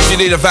today. If you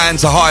need a van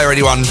to hire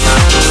anyone,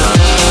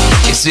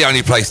 it's the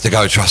only place to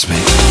go, trust me.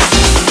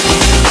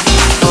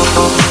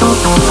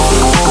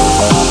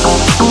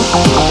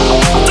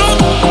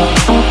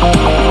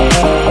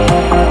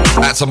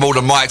 Out to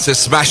Malden Mike, says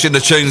smashing the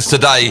tunes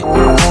today.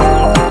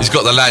 He's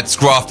got the lads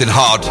grafting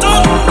hard.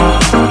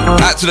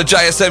 Out to the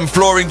JSM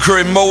flooring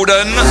crew in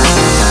Malden.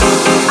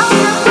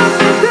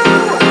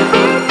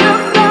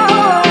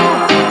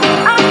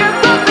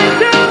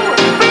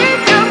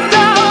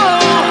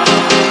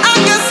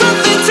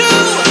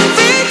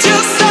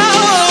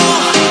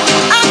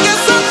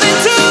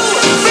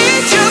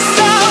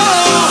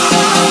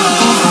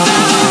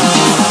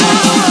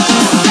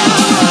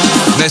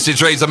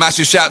 Message reads, a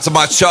massive shout to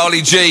my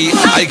Charlie G,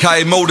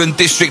 aka Malden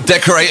District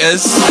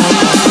Decorators.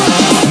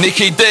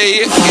 Nikki D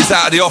is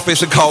out of the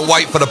office and can't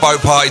wait for the boat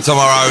party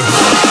tomorrow.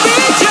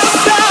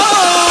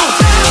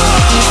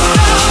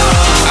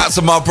 Out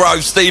to my bro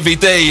Stevie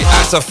D,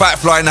 out to Fat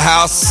Fly in the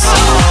house.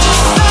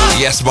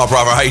 Yes, my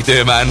brother, how you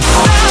doing, man?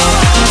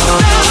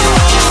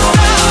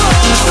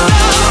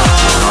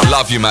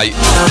 Love you, mate.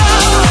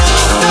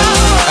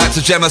 Out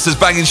to Gemma, says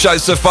banging show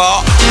so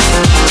far.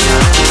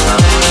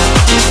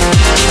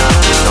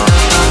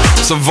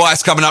 Some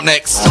Vice coming up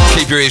next.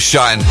 Keep your ears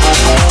shine.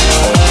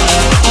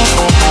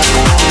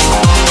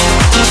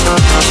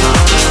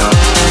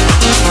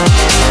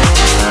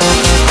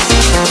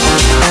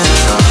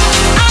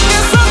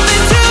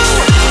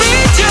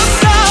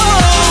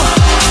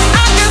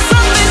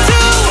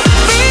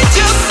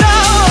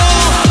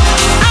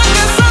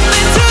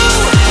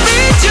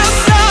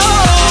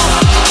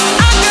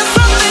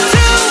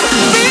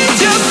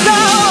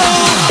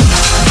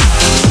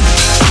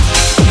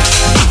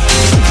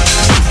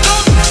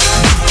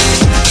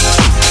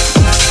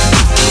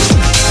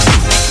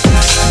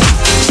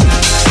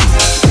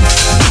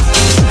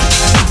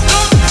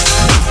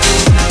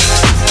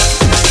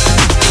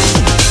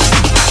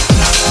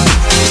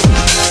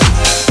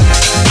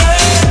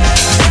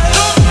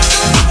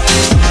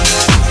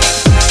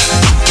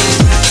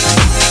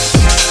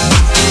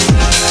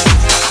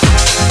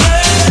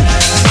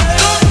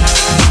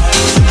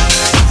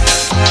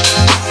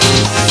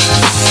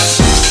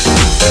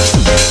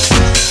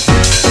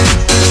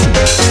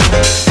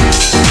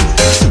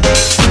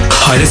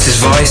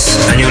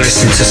 Vice, and you're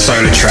listening to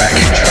SolarTrak.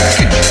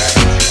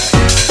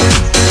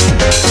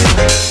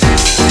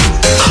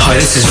 Hi,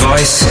 this is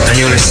Vice, and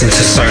you're listening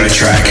to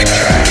SolarTrak.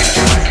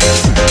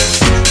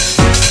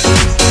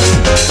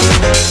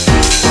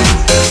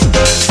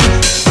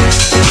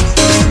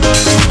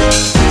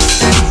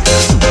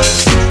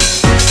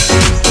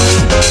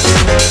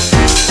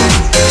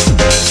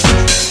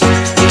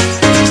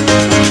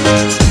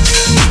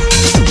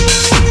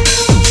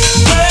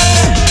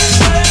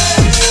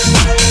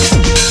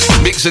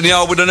 In the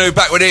old with the new,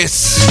 back with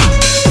this.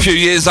 A few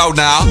years old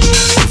now.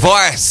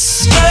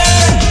 Vice.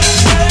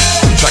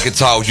 Track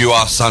entitled You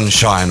Are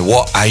Sunshine.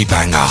 What a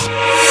banger.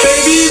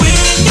 Baby, when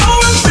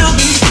you're around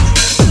me,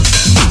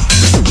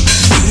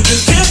 you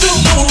just can't do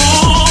no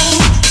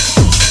wrong.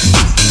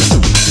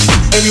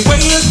 Every way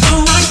is the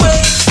right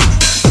way.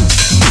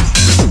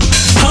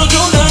 'Cause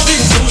your love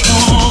is so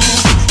strong.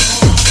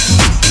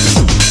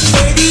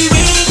 Baby,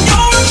 when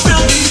you're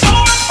around me,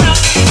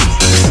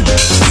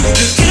 you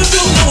just can't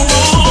do no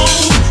wrong.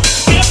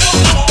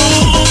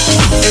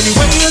 Every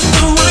way is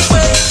the right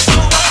way.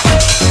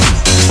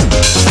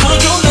 'Cause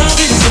your love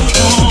is so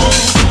strong.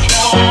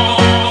 You are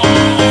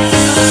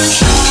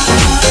sunshine.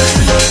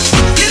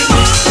 You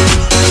are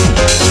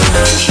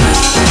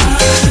sunshine.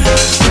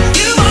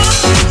 You are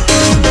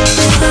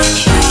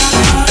sunshine.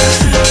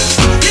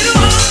 You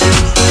are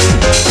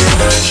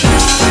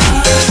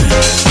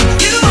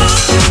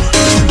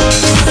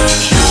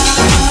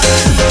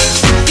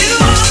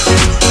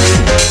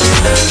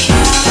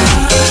sunshine.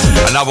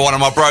 Another one of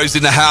my bros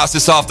in the house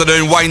this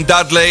afternoon, Wayne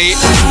Dudley.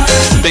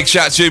 Big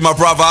shout to you, my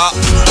brother.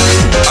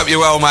 Hope you're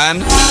well,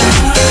 man.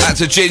 Out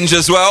to Ginge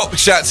as well. Big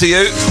shout to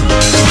you.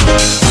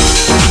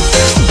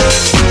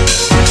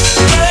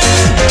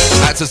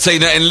 Out to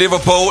Tina in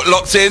Liverpool,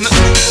 locked in.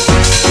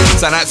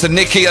 And out to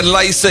Nikki and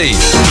Lacey.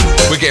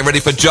 We're getting ready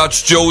for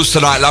Judge Jules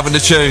tonight, loving the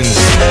tunes.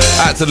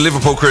 Out to the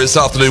Liverpool crew this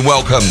afternoon,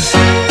 welcome.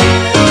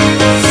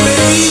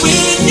 Baby,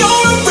 when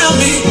you're around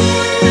me,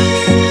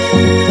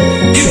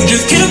 you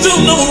just can't do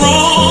no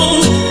wrong.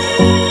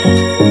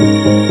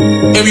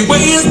 Every way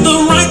is the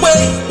right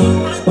way.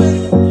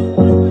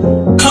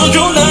 'Cause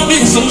your love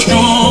is so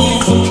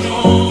strong.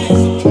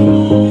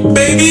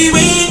 Baby,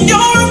 when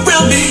you're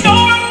around me,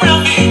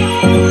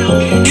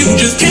 you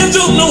just can't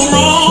do no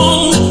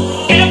wrong.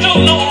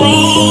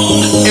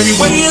 Every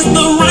way is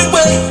the right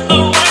way.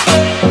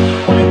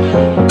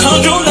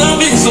 'Cause your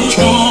love is so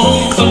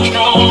strong.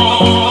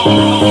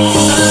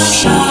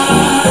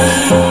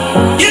 Sunshine.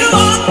 You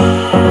are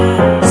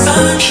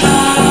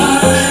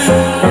sunshine.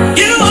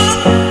 You are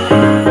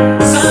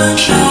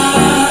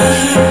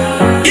sunshine.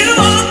 You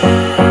are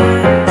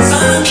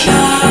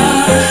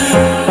sunshine.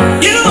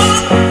 You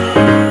are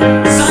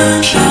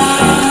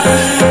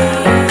sunshine.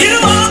 You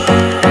are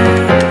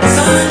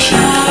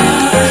sunshine.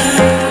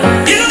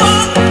 You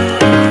are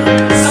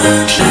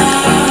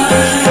sunshine.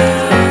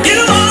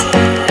 You are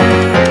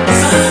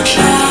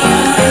sunshine.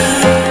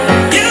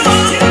 You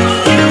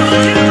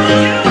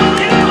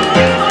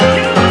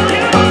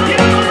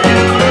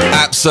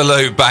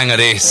Absolute banger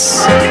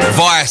this.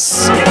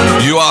 Vice,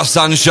 You Are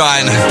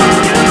Sunshine.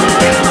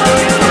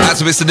 Out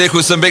to Mr.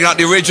 Nicholson, big up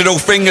the original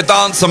finger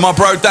dancer, my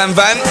bro Dan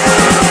Van.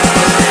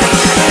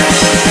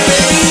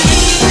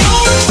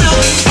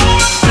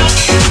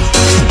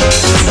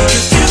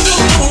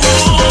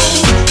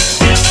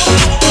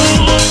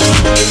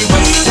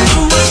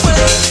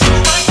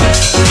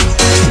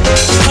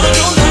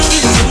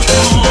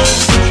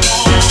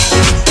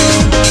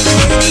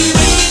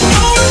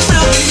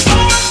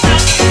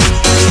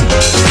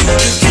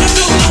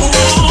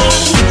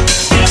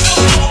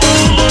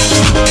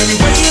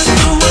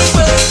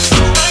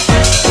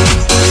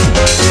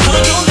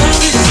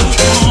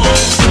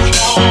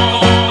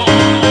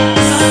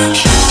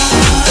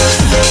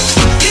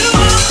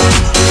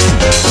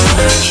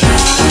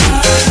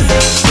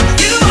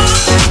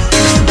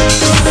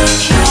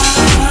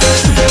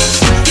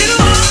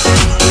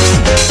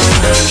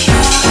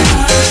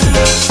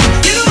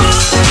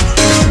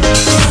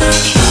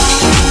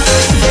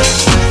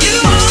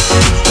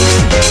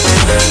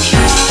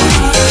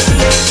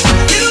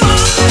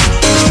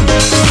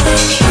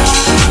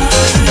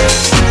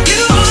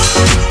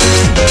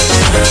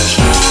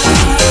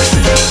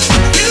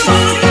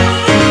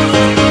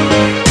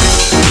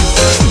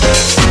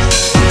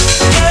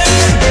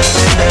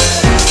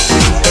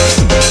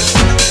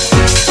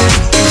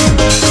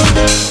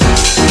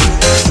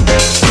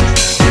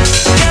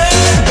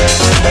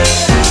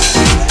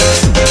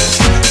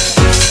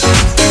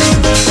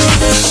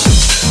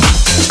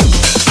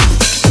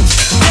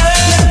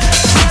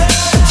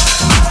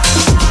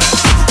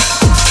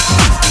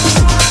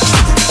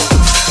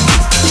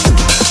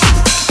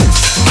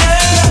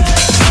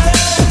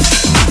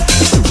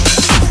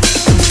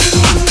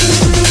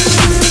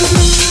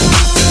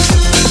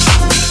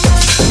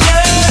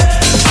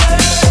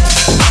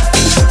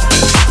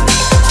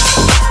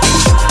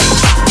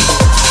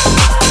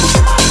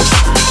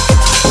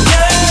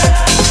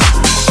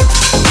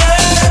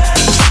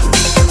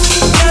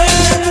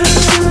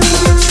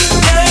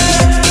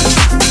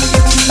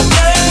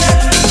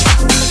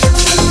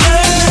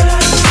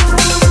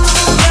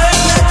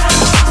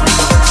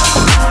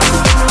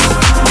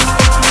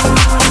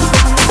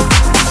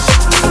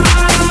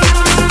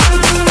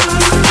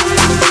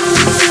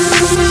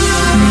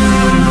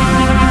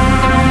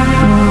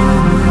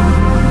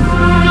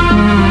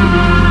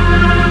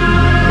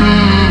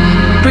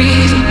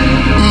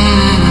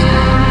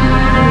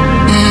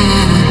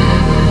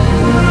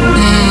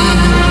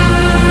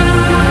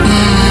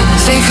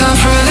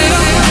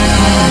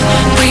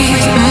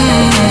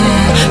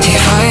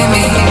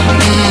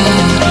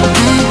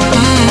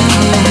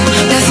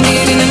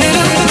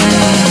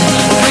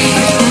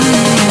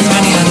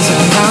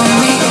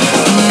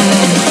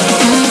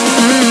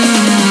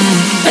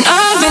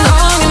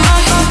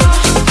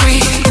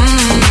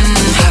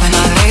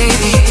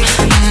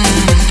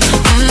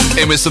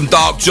 with some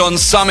Dark John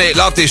Summit.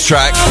 Love this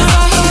track.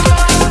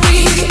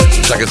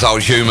 Track is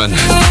old Human.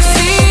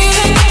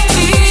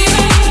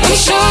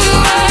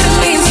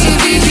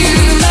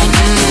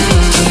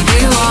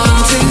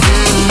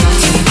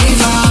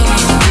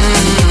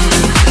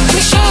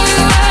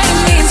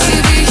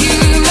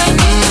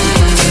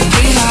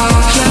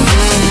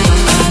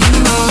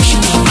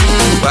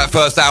 That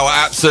first hour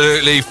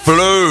absolutely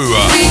flew.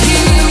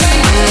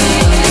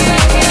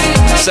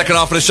 Second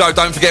half of the show,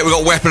 don't forget we've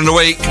got Weapon of the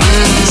Week.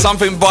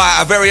 Something by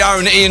our very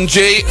own Ian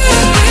G.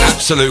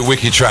 Absolute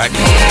wicked track.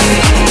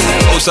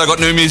 Also got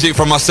new music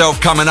from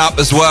myself coming up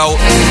as well.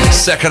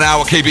 Second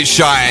hour, keep it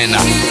shine.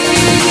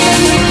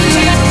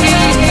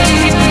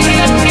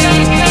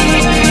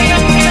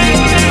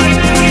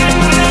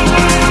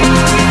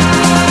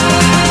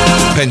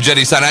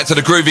 Penjetty saying out to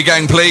the Groovy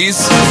Gang, please.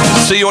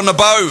 See you on the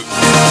boat.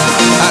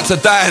 Out to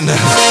Dan.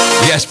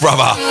 Yes,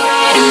 brother.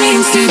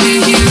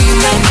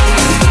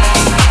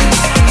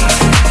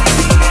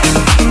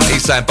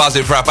 He's saying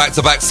buzzing for our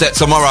back-to-back set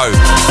tomorrow.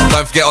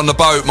 Don't forget on the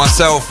boat,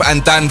 myself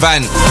and Dan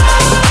Van.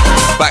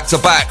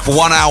 Back-to-back for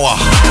 1 hour.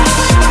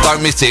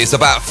 Don't miss it. It's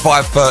about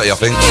 5:30, I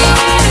think.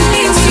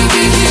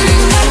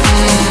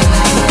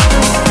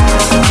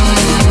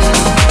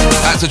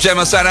 Out to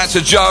Gemma, saying out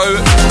to Joe.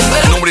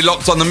 Normally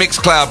locked on the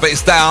Mixcloud, but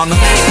it's down.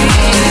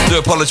 Do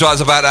apologise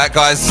about that,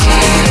 guys.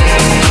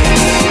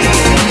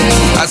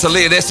 Out to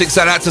Lee and Essex,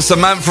 saying out to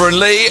Samantha and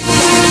Lee.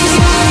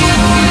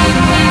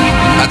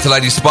 Out to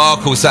Lady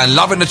Sparkle, saying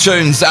loving the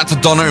tunes. Out to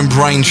Donna and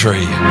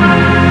Braintree.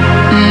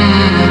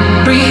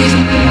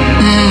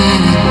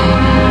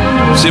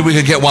 See if we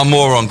can get one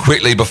more on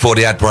quickly before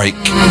the ad break.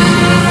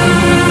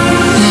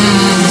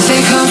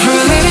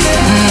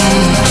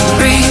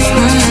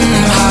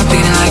 Heart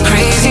beating like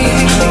crazy.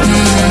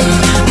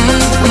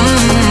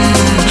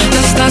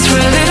 Let's dance for a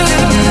little.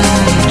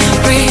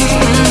 Breathe.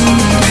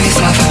 Breathe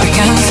life up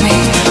against me.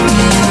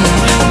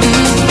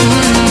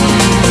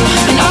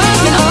 And I've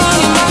been on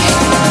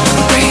your mind.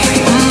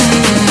 Breathe.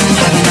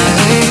 Having that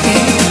baby.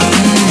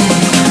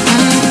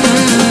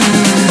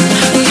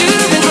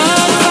 You've been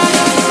running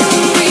fire.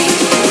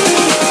 Breathe.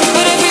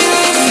 Whatever you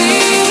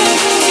feel.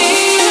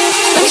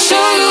 Let me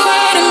show you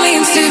what it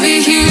means to be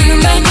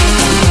human.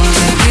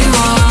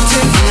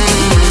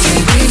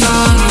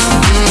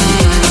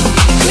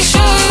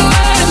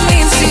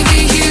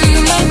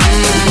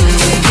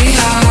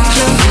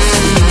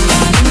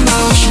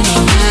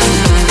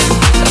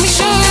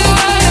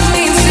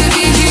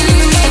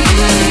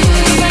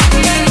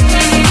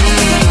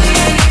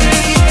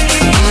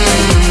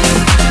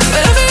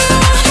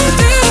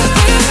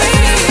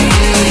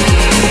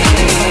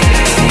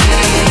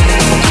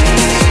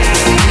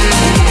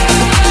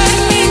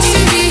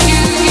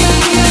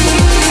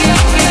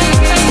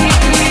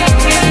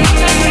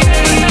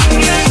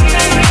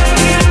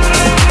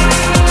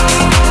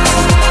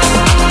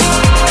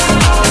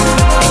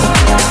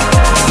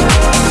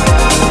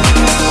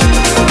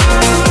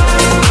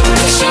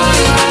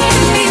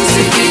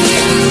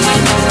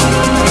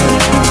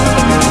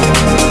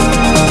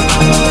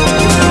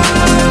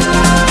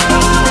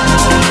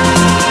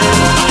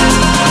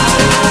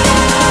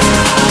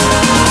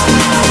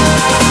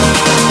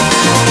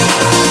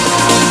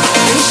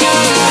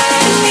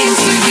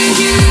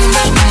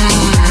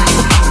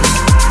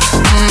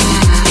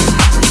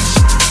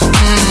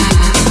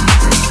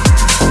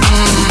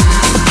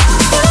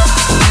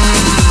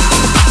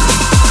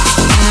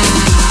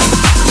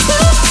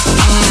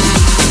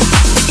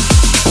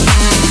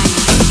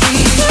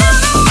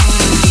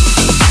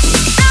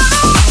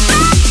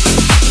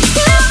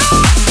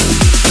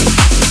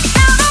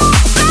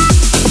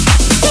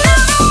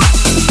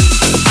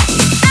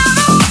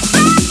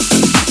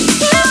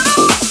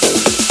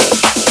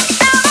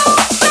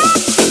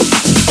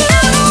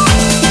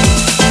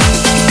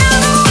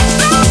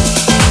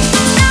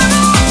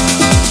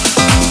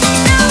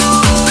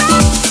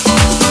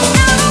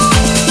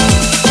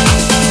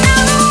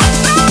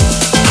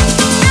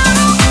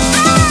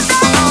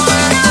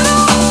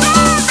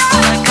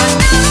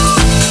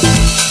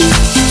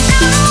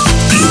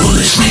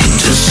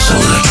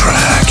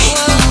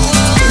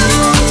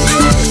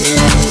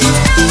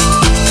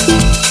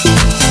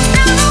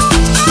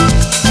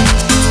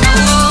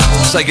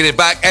 Taking it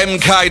back,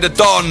 MK the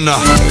Don.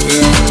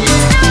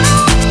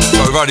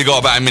 But we've only got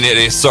about a minute of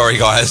this, sorry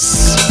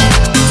guys.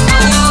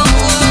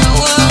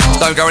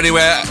 Don't go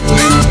anywhere,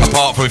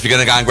 apart from if you're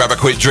going to go and grab a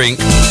quick drink.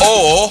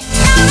 Or,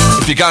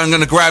 if you're going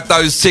to grab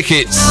those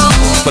tickets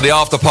for the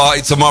after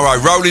party tomorrow.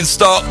 Rolling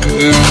stock.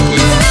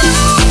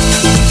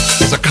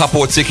 There's a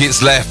couple of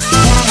tickets left.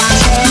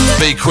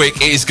 Be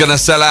quick, it is going to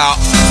sell out.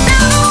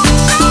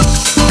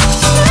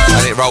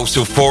 And it rolls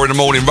till 4 in the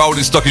morning.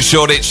 Rolling stock in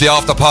Shoreditch, the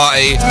after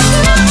party.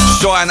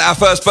 Shine, our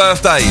first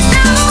birthday.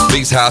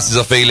 These houses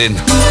are feeling.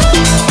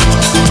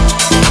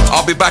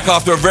 I'll be back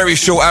after a very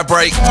short ad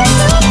break.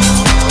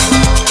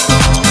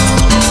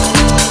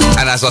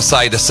 And as I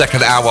say, the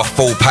second hour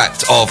full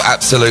packed of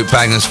absolute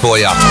bangers for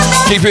you.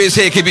 Keep your ears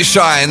here, keep it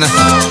shine.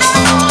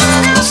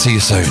 See you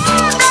soon.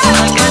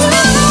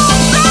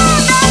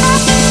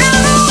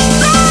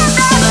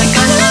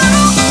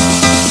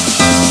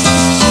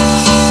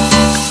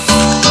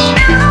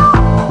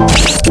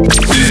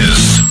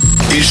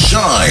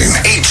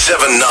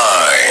 1079.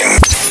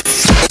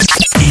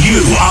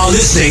 You are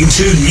listening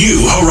to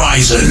New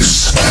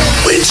Horizons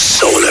with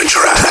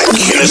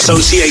SolarTrak in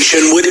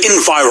association with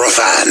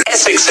Envirofan,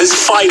 Essex's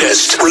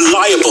finest,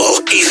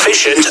 reliable,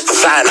 efficient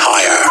van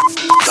hire.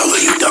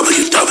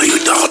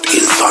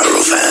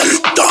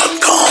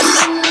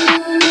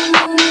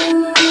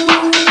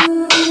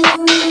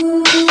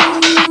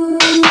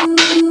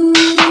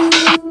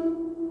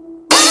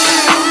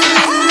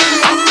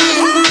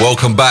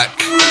 Welcome back.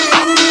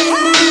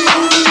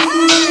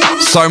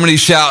 So many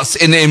shouts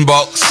in the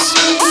inbox.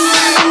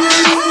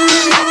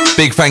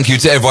 Big thank you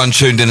to everyone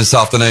tuned in this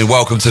afternoon.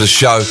 Welcome to the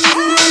show.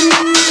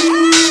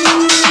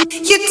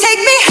 You take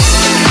me.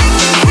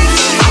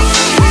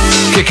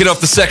 Kicking off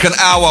the second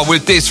hour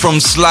with this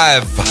from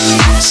Slav.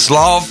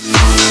 Slav?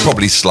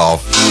 Probably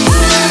Slav.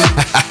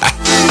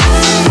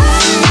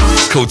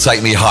 It's called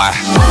Take Me High.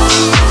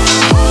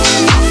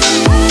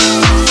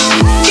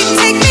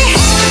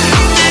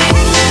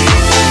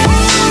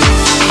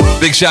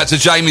 Big shout to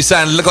Jamie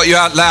saying, look got you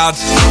out loud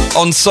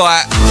on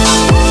site.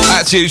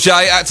 Out to you,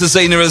 Jay. Out to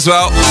Zena as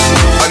well.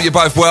 Hope you're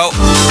both well.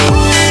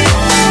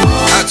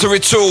 Out to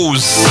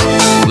Rituals.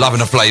 Loving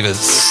the flavours.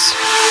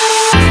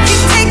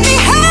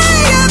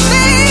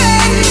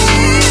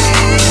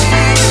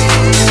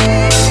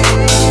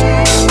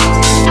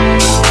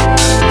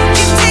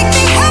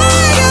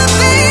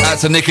 Out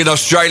to Nick in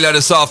Australia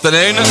this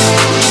afternoon.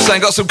 Saying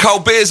got some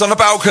cold beers on the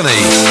balcony.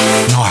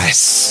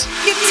 Nice.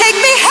 You take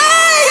me higher.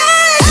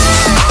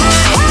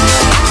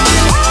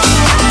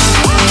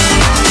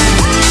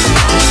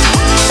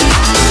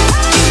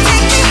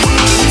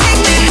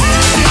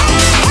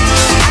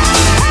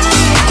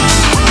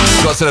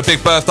 Got to the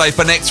big birthday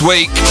for next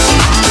week.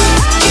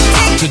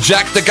 To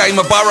Jack the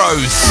Gamer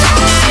Burrows.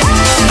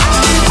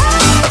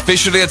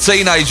 Officially a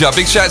teenager.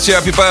 Big shout to you,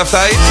 happy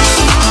birthday.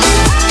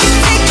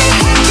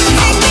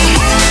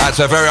 That's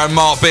our very own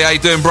Mark B. How you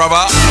doing,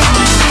 brother?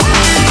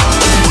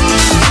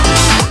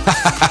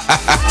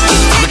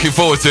 Looking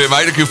forward to it,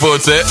 mate. Looking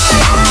forward to it.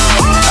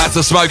 That's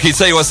a Smokey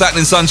T. What's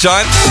happening,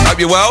 sunshine? Hope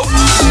you're well.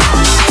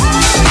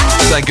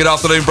 Saying good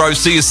afternoon, bro.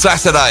 See you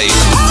Saturday.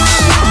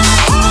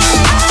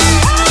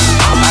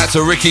 Out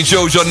to Ricky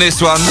George on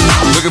this one.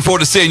 Looking forward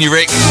to seeing you,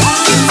 Rick.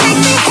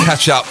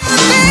 Catch up.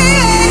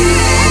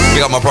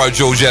 Big up my bro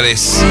George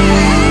Ellis.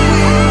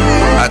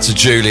 Out to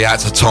Julie. Out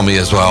to Tommy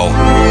as well.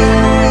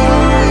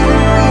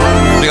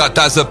 Big up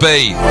Dazza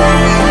B.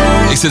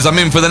 He says, I'm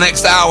in for the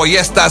next hour.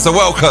 Yes, Dazza,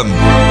 welcome.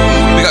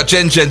 We got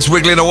Jen's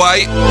wiggling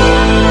away.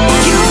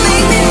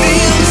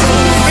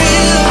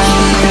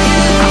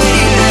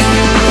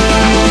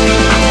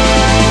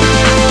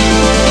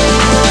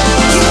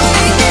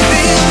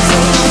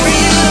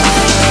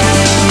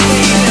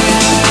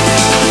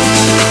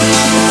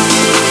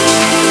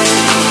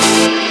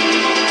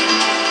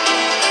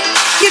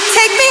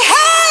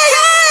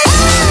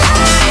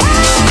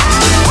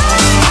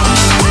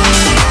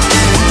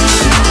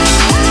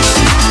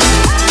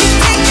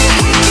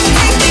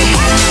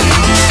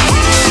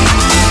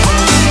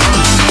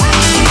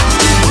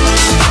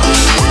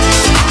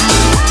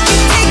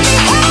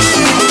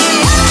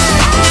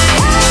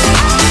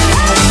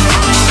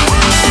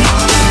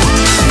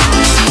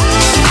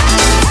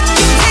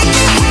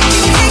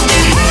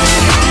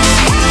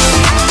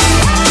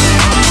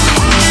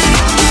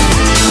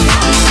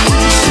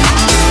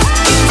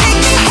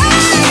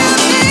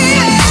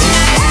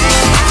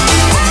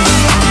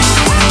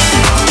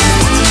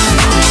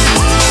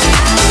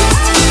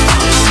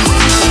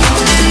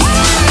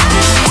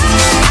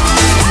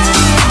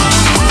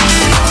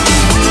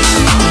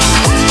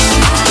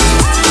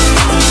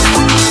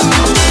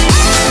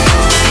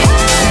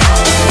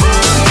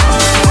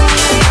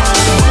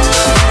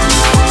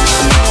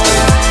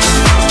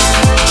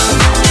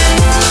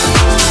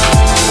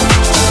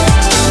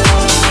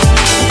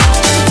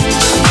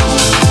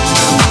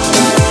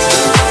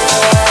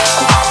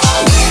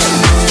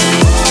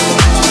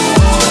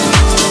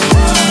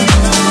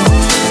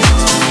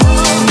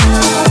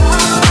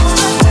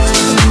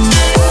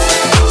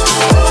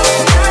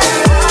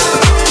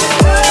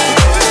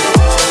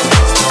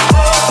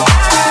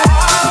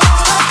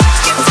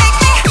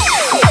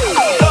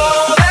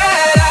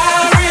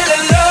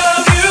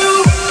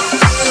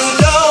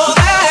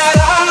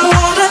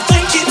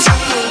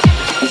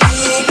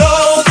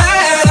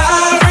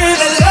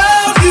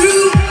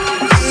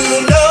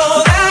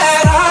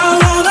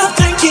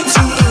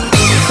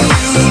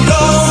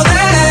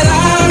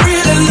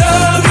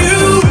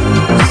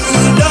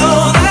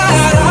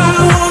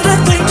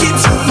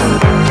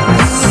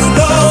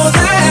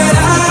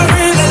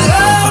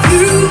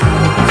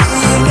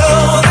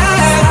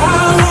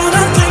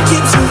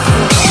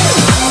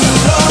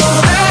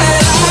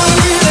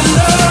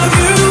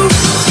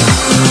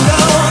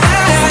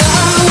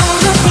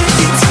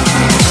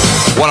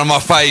 My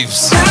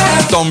faves,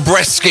 Don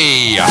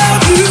Bresky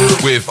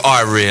with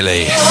I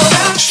Really.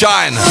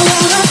 Shine.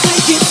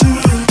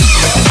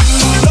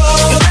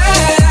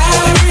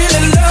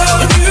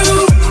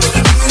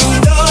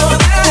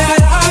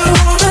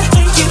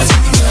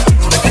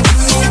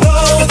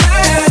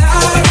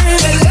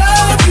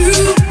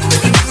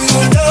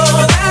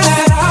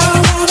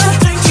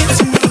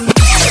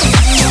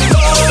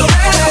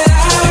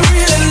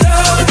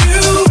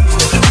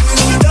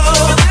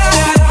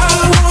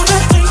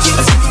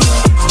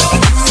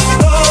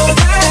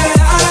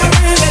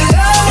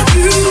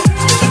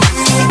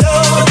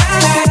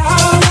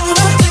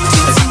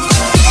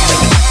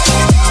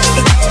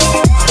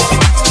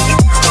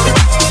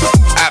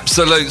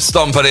 Absolute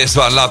stomper this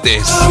one. Love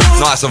this.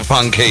 Nice and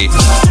funky.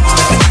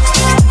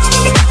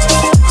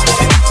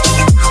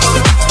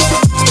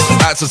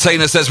 At to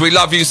Tina says, we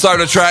love you,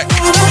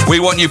 SolarTrak. We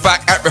want you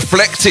back at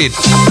Reflected.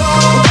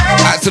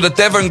 At to the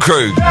Devon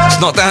crew.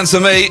 It's not down to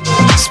me.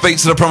 Speak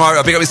to the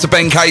promoter. Big up Mr.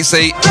 Ben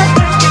Casey.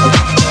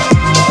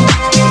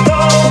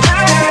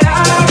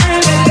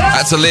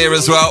 At to Leah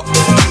as well.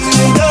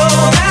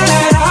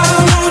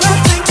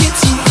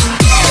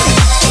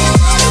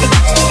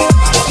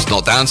 It's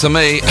not down to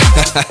me.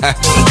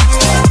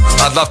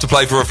 I'd love to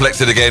play for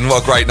Reflected again.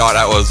 What a great night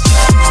that was.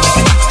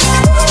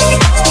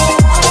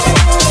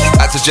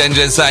 That's a Jen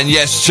saying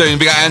yes, tune.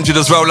 Big up Andrew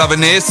as well, loving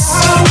this.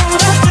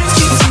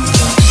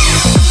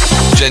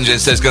 Jen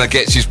says gonna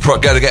get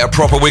a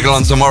proper wiggle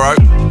on tomorrow.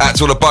 Out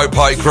to all the boat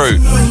party crew.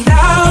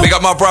 Big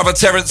up my brother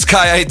Terence K.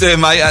 How you doing,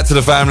 mate? Out to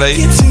the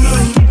family.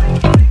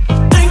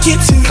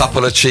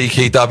 Couple of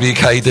cheeky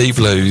WKD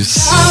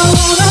blues.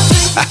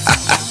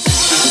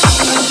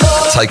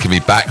 Taking me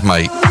back,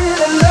 mate.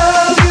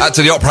 Out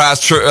to the Opera House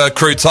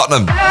crew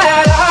Tottenham. Big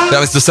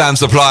up Mr. Sam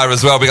Supplier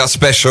as well. Big up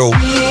Special.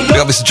 Big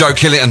up Mr. Joe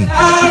Killington,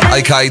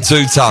 aka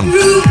 2 Ton.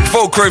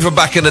 Full crew from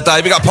back in the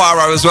day. Big up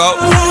Pyro as well.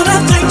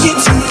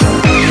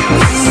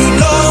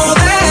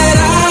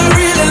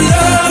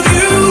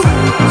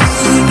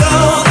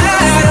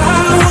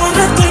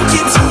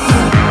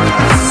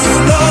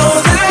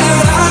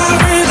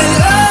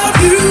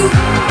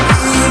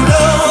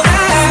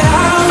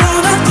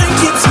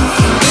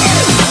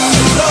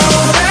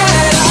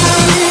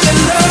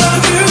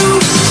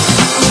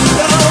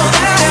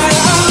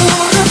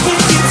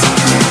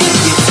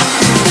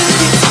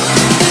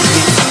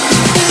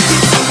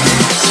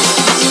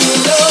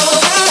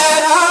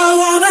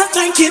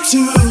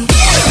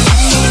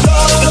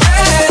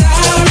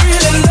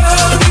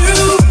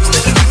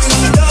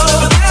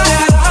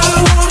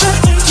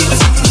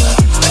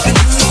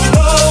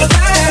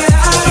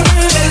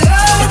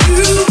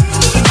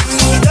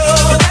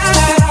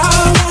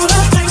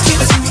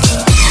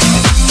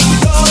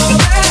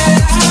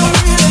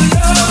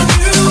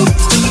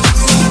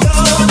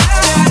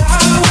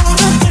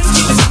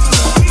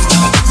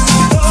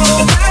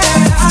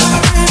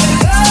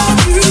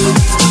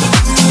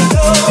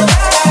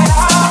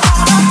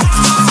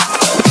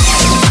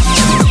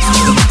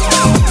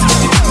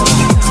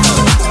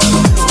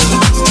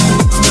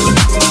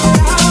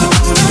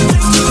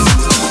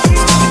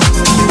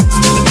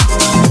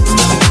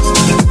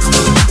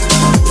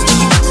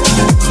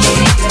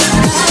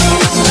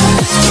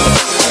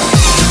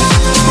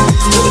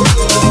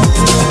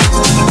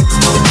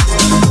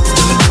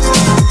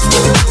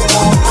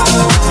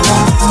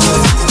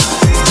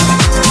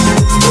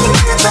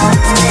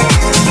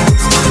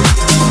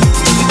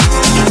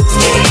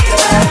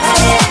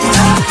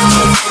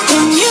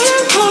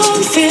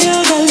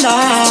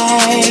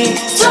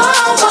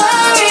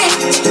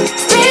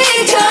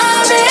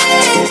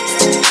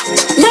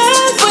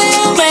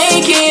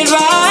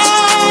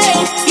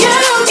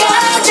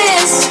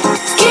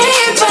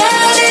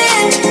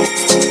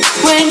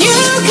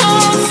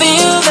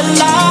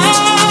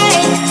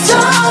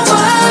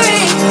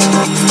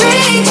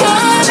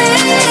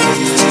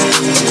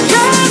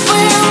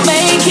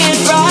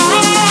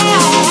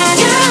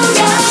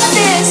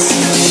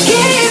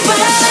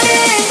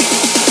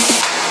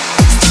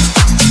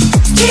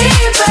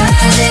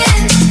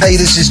 Hey,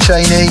 this is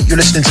Cheney. You're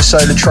listening to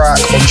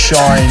SolarTrak on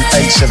Shine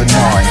 879.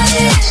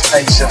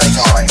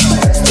 879.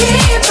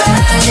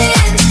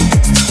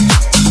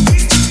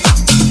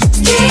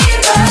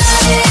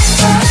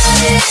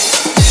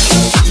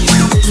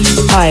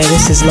 Hi,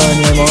 this is Lauren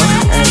Yomar,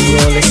 and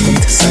you're listening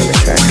to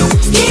SolarTrak.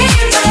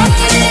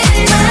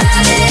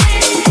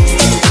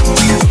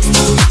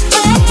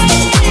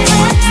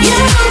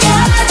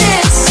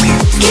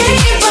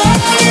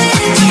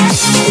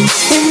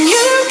 When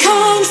you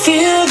can't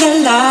feel the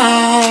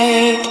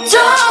light,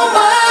 don't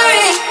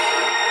worry,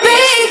 be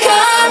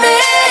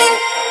coming.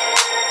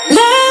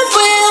 Love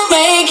will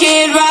make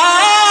it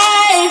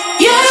right.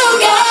 You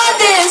got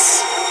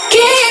this,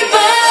 keep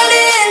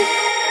burning.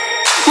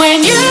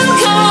 When you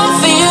can't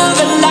feel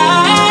the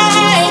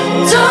light,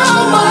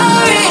 don't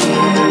worry,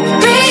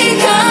 be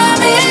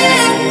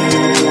coming.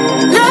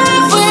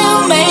 Love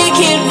will make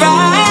it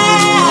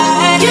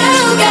right.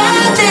 You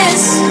got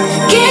this,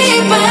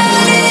 keep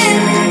burning,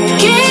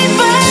 keep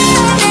burning.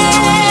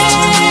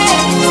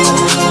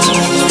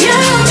 You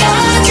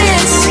got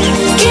this,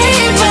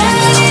 keep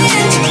burning.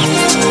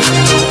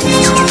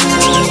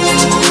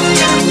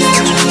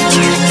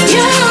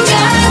 You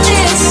got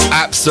this.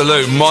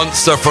 Absolute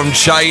monster from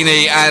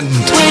Cheney and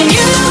When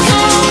you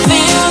can't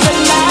feel the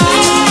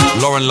light,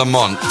 Lauren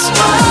Lamont.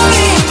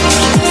 worry,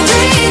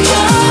 be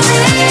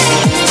coming.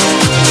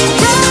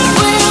 Love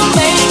will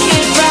make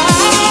it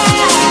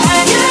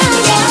right. You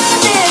got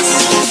this,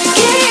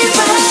 keep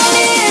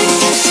burning.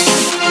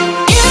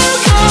 You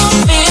can't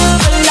feel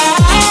the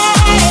light,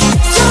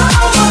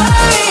 don't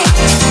worry,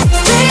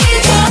 be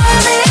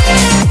coming.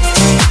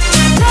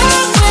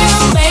 Love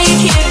will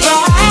make it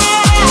right.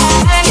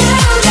 You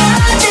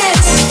got this,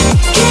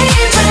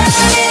 keep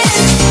burning,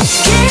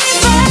 keep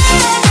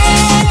burning.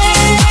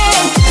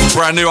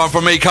 brand new one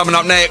from me coming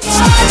up next.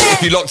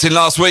 If you locked in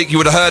last week, you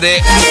would have heard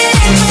it.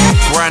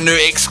 Brand new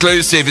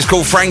exclusive. It's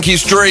called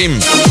Frankie's Dream.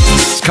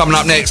 It's coming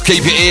up next.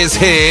 Keep your ears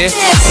here.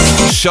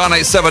 Shine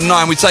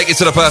 879. We take you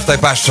to the birthday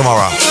bash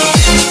tomorrow.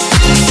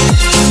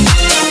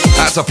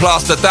 That's a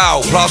Plaster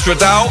Dow. Plaster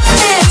Dow.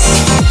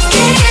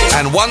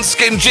 And One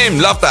Skin Jim.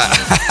 Love that.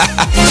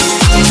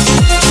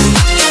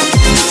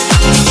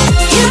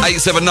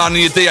 879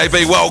 in your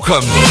DAB.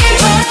 Welcome.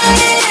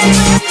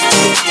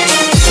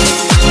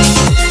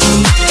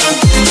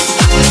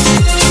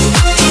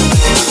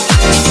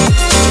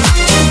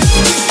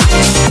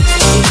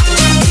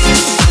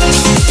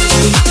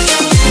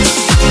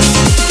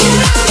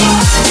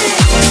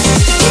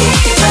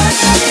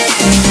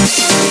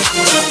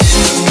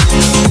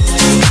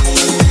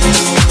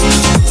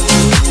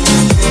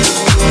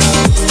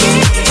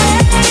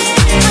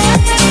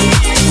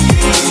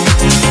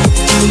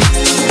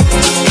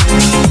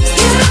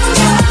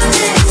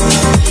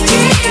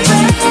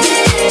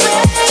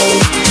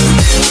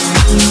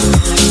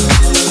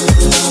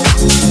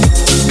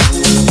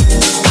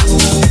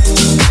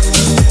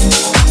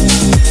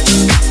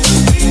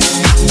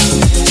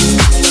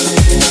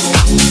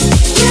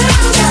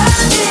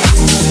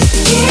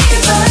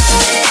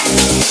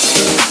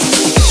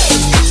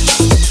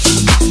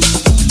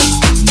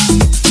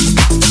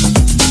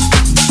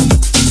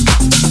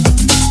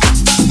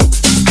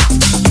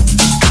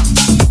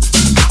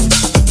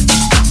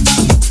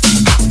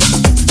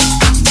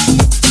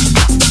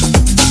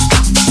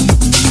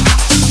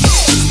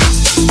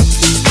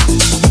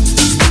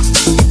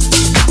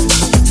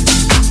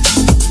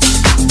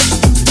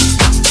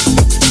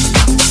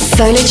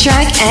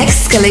 SolarTrak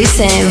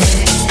exclusive.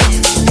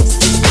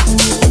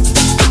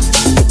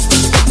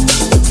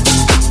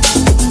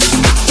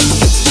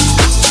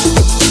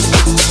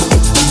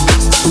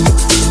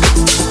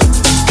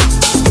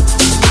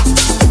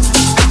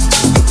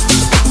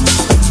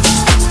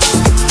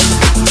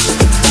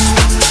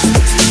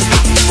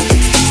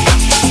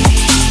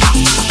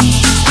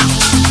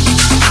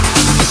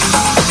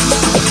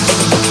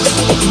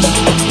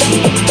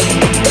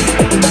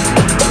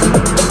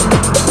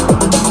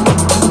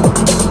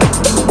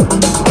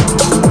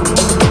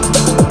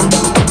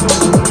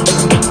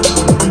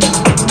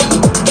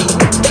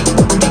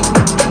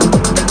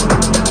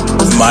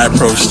 My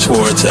approach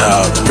towards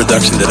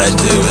production that I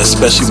do,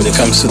 especially when it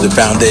comes to the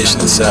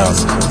foundation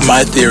itself.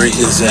 My theory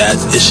is that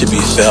it should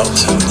be felt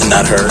and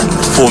not heard.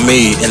 For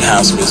me,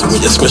 in-house music,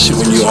 especially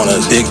when you're on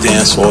a big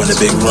dance floor in a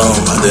big room,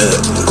 the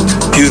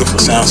beautiful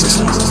sound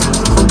system.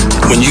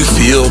 When you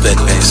feel that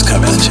bass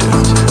come at you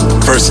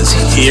versus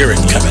hear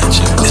it come at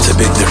you, it's a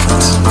big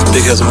difference.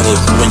 Because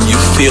when you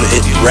feel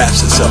it, it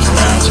wraps itself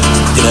around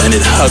you, and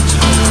it hugs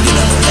you,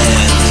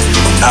 and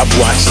I've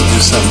watched you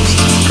do some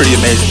pretty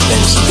amazing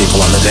things to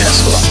people on the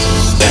dance floor.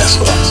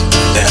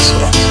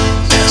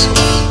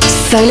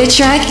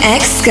 SolarTrak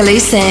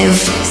exclusive.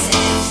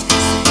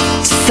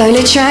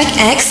 SolarTrak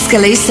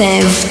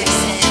exclusive.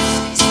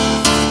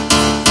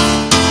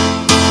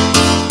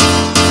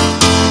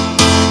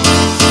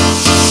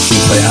 We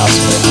play house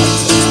music.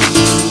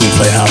 We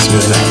play house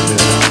music.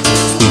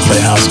 We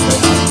play house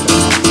music.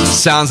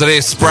 Sounds of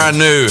this, brand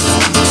new. We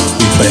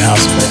play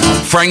house music.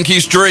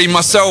 Frankie's Dream,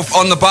 myself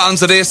on the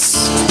buttons of this.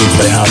 We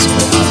play house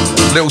music.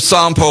 Little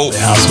sample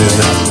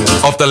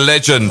of the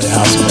legend. Play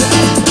house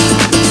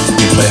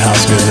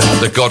music.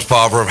 The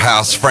godfather of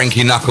house,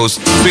 Frankie Knuckles.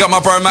 We got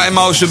my bro Matt in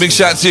Motion. Big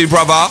shout out to you,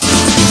 brother. We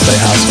play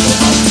house music.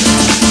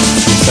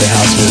 We play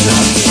house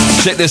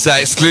music. Check this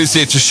out,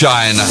 exclusive to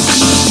Shine.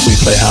 We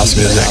play house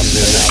music.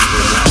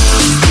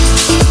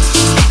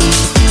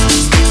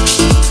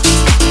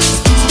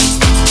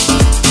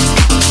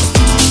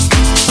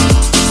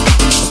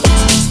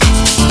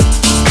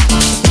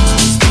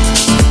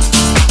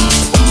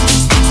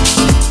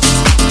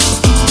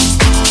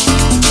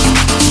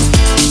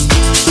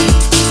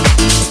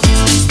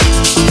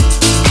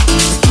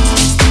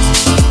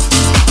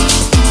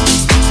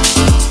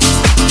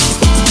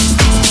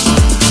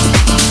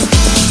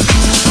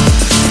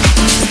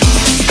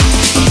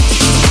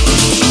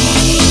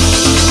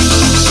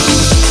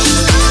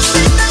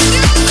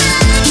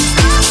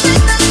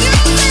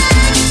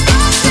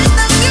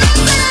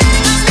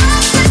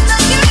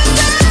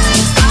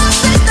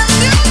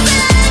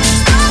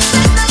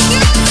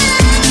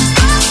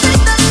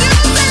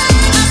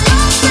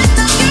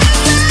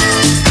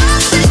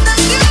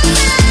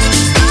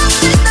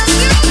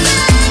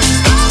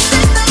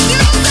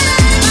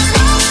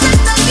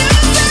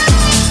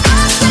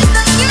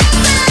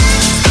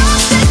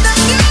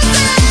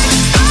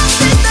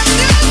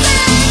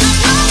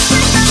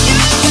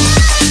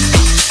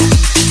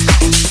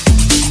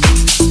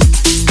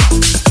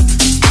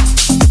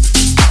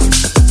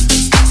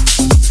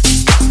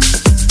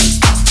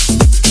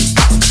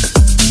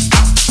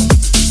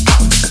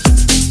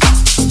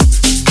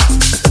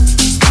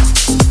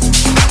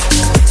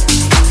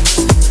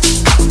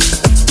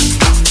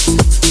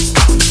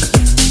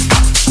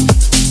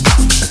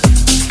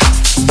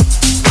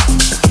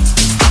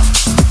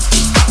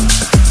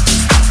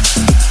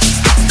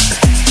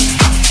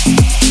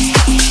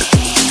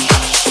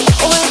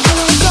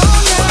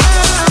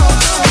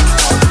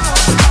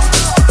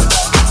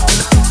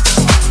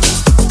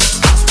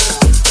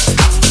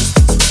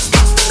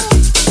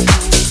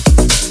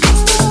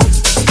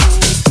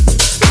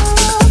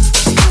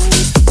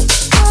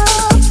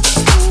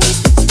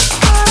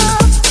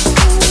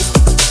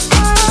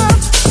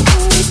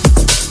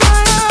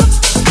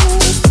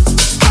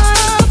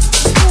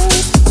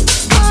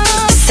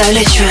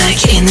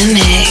 SolarTrak in the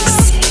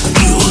mix.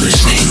 You're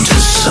listening to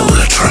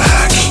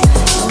SolarTrak.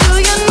 Do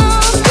you know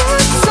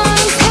good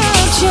times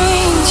have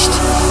changed?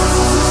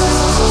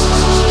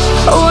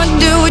 What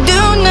do we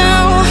do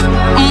now?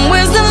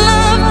 Where's the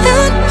love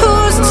that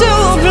who's to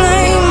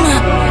blame?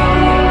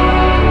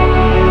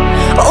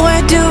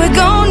 Where do we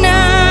go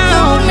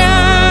now?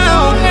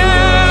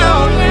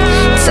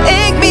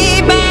 Take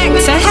me back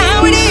to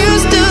how it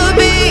used to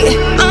be.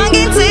 I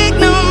can't take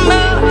no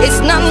more, it's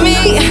not me.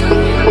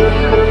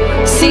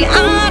 See,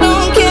 I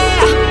don't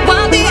care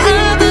what the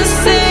others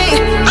say.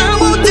 I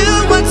will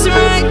do what's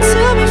right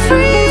to be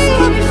free.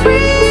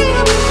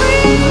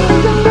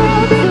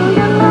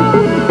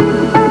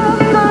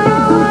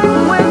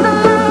 Where's the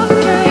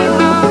love came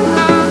from? Where's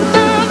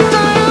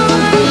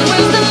the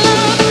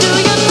love? Do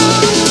you know?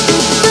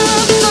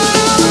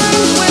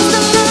 Where's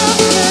the love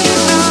came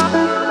from?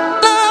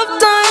 Love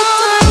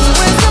time.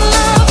 Where's the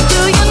love?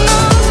 Do you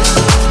know?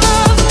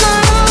 Love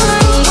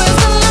time. Where's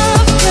the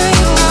love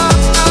came from?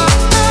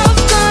 Love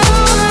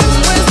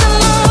time. Where's the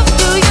love?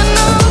 Do you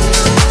know?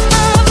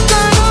 Love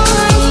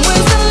time.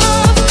 Where's the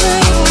love came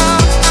from?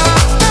 Love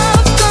time.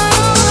 Where's the love?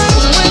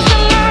 Do you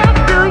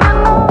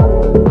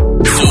know?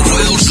 The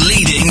world's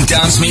leading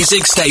dance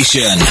music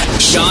station,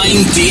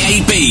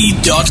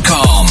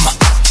 ShineDAB.com.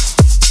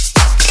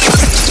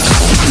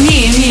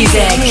 New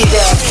music.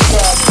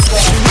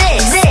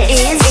 This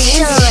is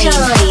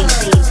Shine.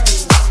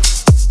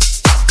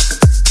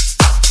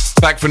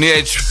 Back from the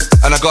edge,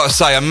 and I gotta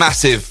say a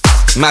massive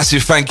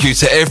thank you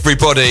to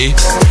everybody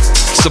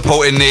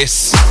supporting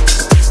this.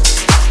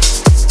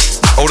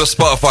 All the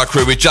Spotify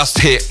crew, we just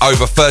hit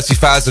over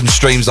 30,000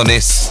 streams on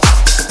this,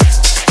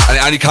 and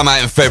it only come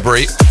out in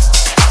February.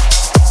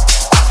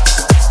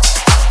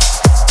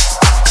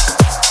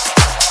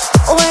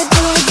 Where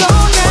do we go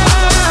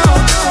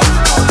now?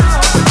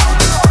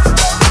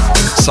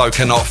 So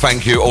cannot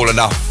thank you all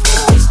enough.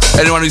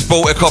 Anyone who's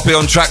bought a copy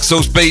on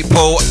Traxsource,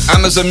 Beatport,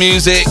 Amazon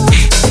Music,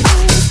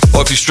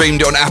 or if you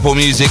streamed it on Apple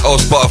Music or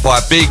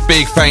Spotify,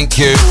 big thank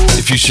you.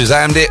 If you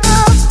Shazammed it.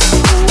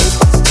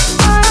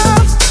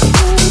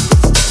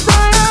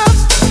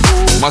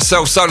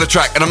 Myself,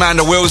 SolarTrak, and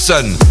Amanda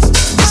Wilson.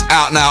 It's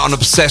out now on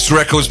Obsessed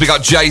Records. We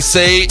got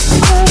JC.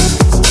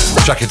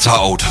 Track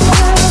entitled,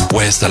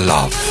 Where's the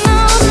Love?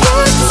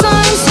 Good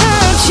times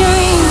have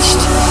changed.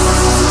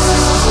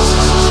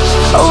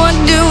 What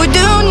do we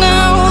do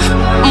now?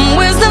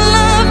 Where's the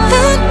love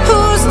that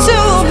who's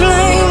to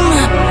blame?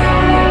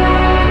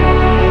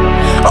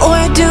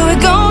 Where do we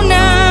go now?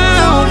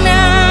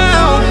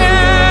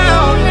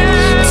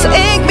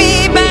 Take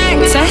me back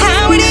to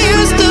how it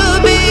used to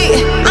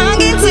be. I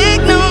can't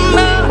take no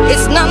more,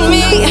 it's not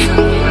me.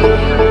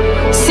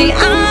 See,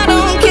 I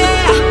don't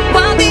care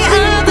what the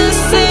others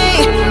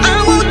say.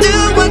 I will do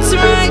what's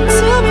right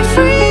to be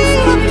free.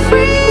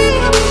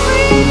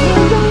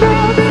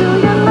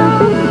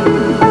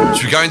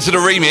 Should we go into the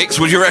remix?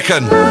 What do you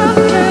reckon?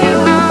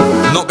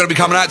 Not going to be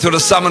coming out till the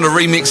summer, the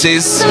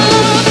remixes.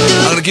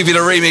 I'm going to give you the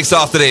remix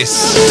after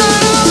this.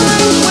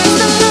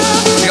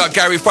 We got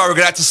Gary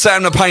Farragut out to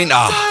Sam the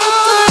Painter.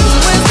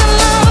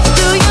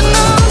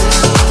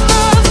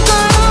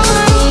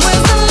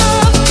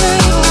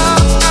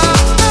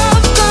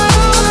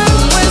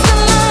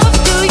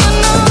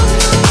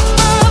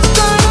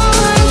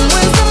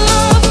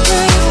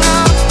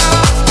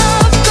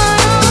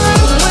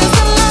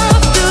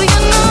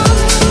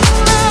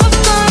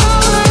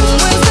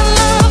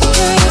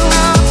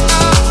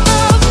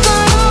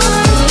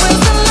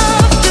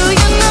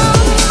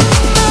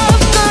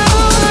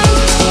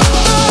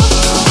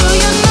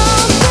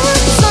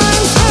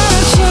 Times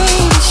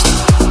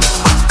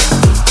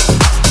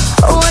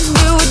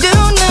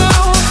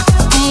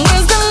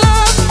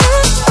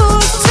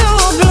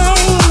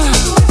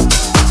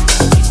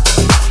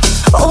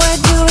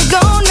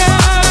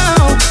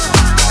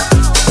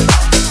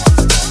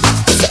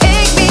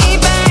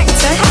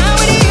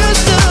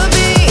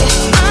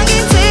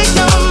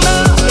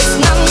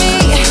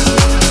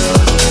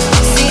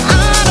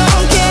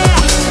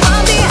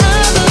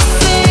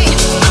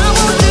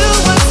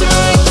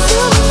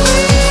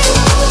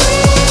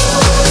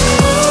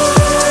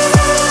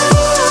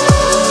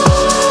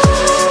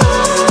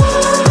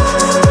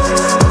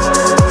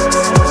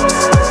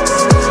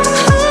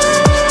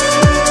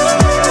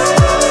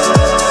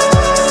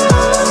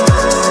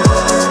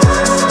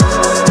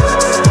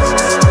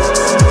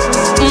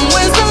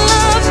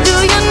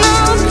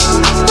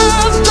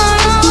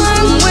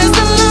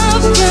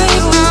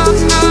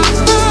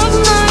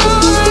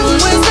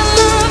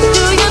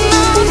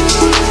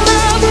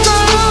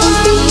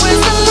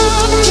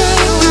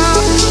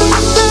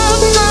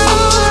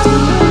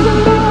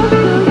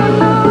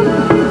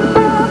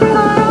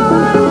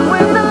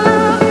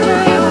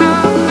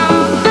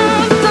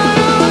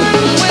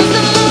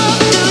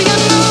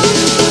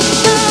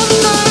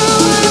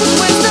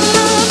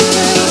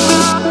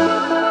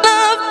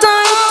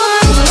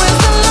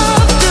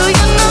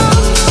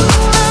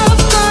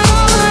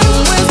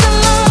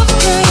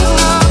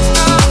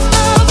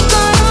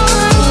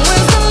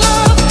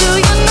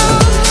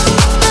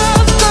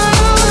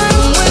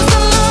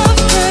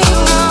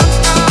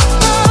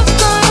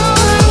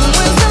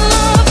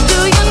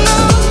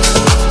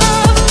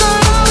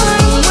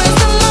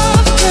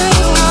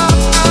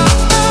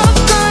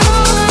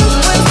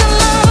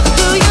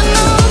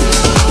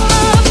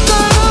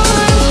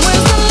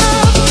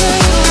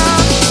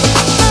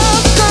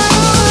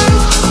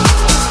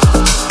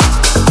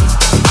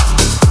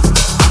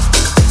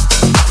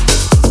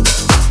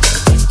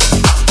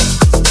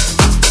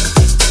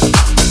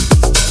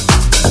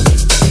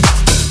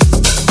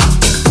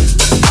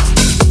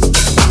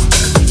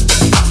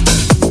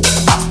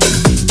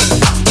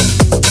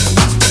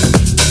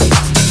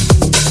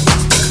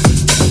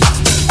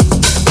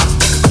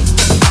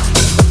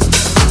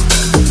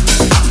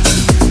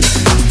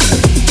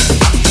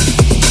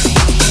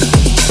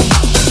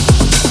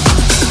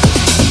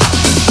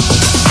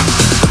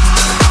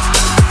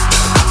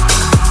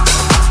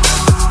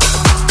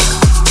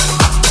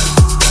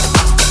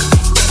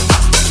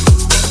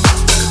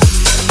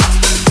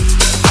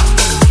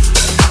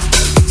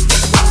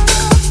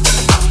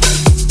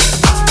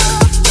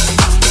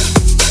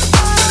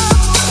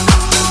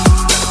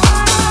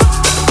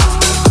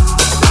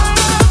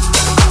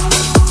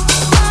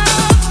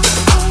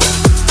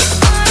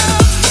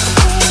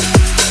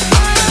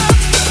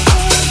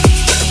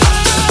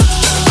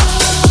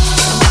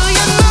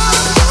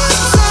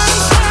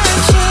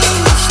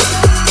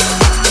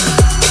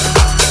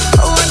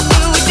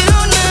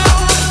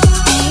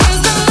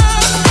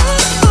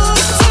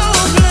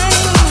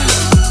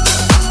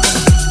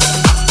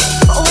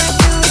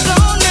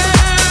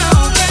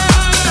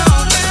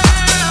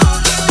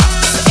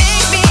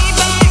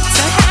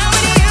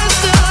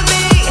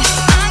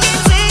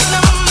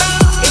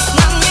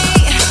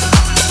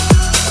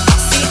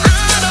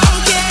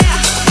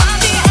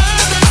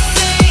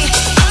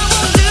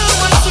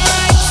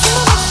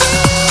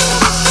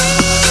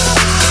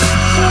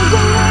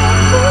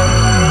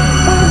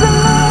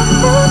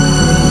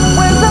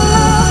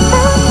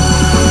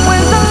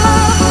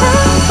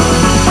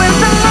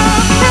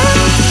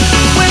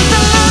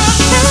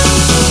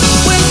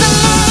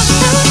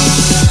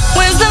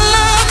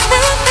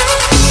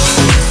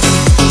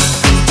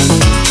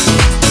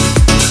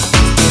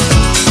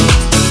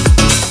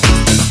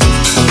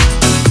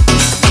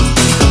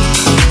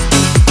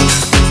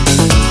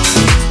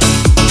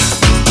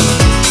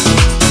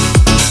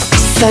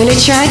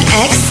SolarTrak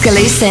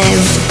exclusive.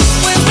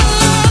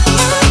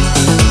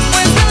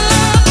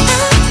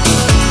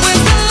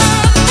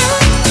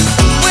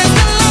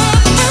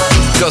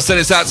 Got to send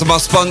this out to my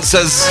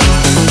sponsors,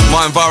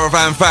 my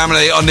EnviroVan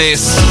family on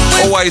this.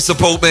 Always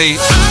support me.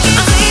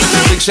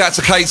 Big shout out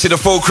to Katie, the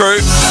full crew.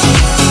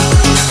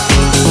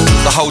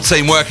 The whole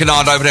team working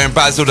hard over there in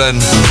Basildon.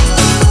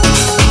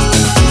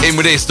 In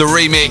with this, the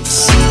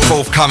remix,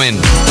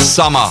 forthcoming,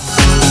 Summer.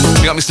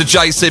 Big up Mr.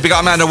 JC, big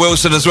up Amanda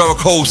Wilson as well, of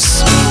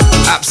course.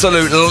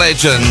 Absolute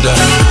legend.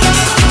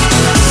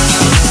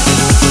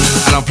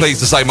 And I'm pleased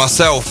to say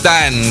myself,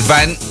 Dan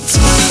Vant,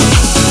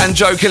 and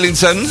Joe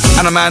Killington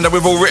and Amanda,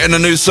 we've all written a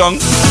new song.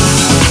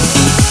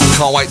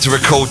 Can't wait to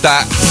record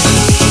that.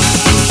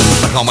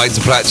 I can't wait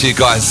to play it to you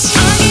guys.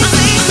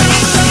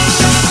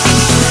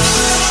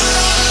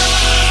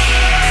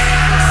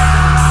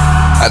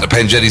 At the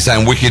Pen Jetty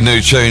saying wicked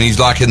new tune. He's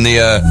liking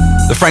the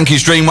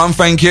Frankie's Dream one,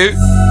 thank you.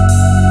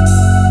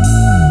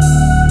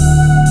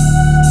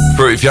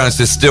 Fruity Fiona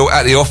says still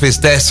at the office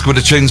desk with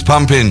the tunes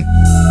pumping.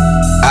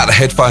 Out the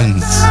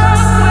headphones.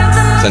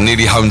 So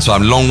nearly home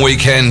time, long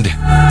weekend.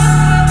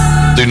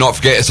 Do not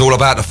forget, it's all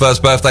about the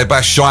first birthday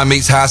bash. Shine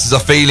Meets Houses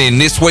are feeling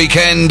this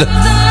weekend.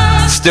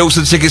 Still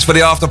some tickets for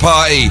the after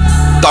party.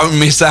 Don't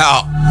miss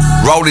out.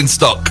 Rolling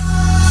stock.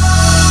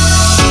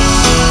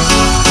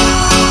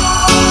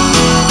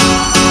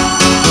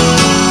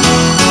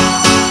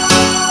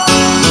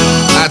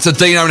 Out to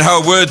Dino and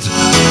Howard.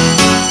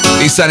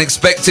 He's saying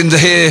expecting to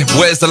hear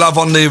Where's the Love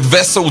on the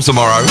Vessel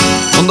tomorrow.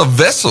 On the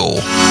Vessel?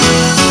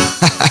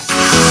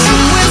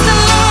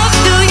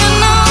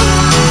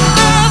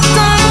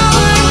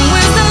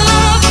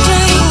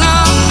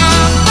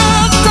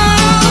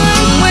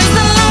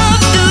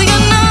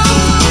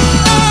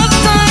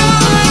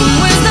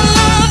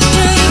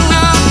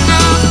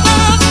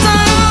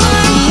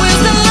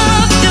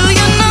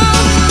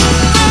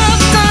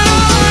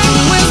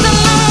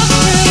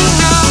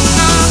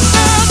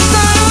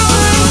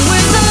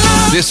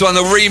 This one,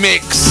 the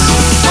remix.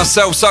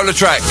 Myself,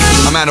 SolarTrak.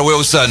 Amanda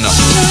Wilson.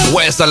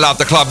 Where's the Love,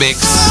 the club mix.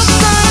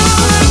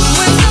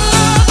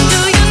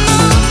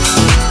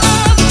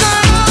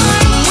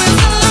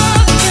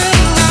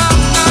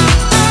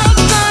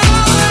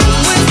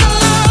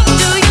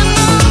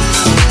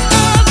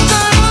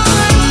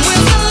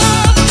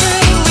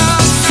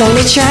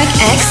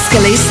 SolarTrak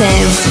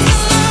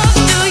exclusive.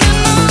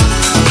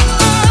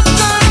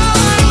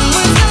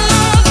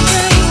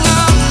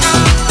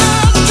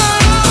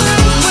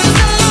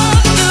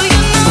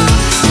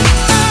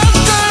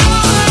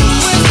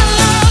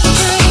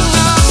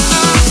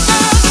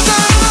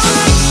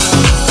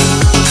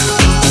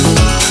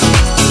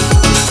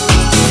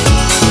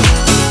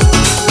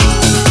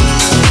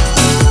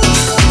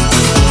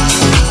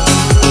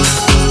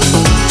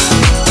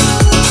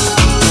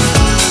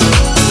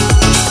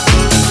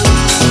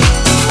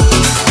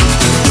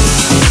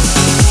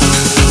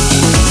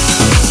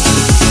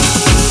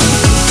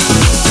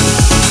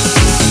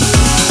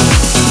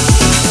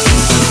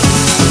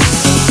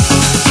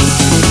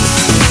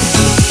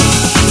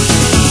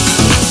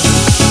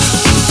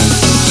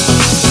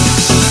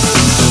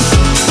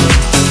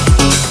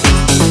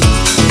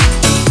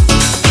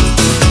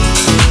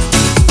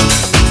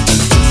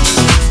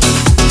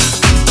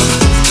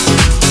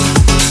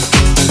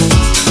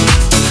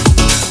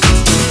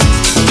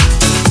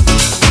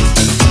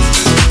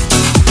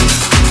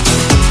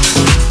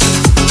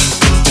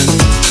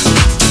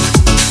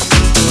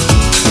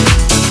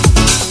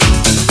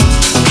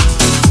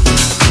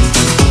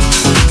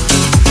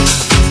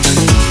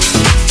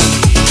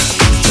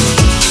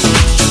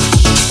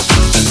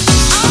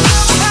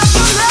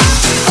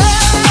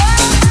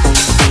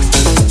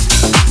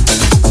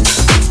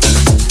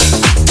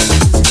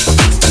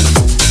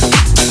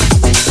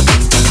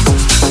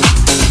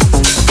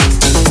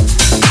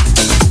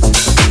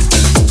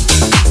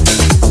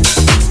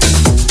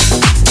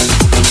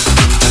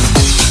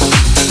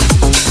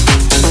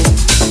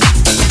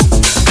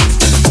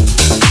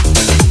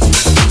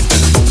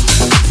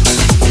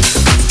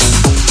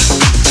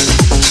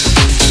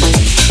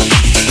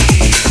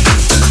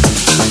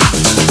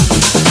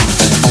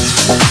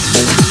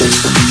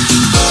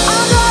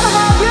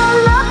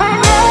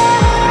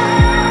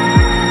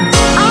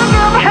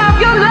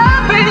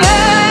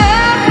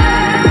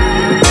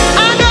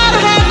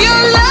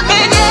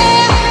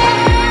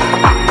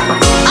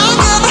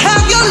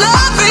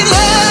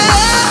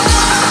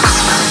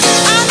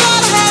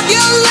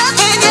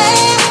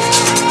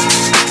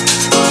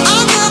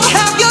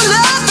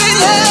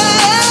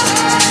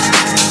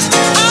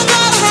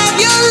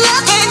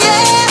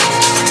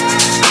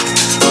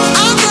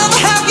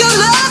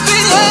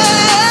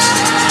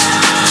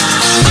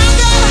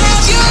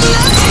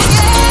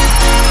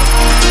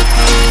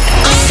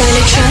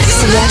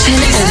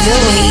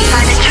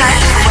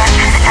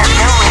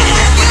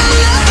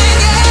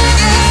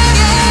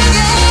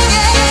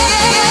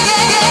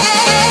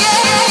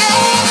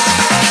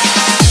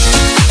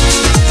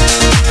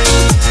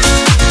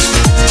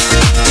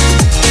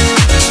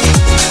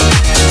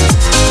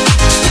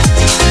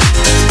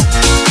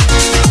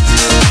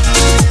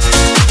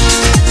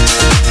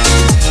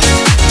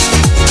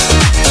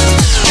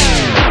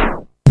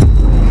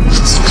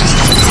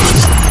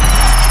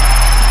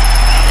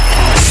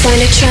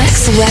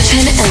 Trak's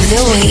Weapon of the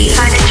Week.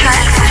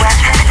 SolarTrak's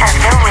Weapon of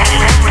the Week.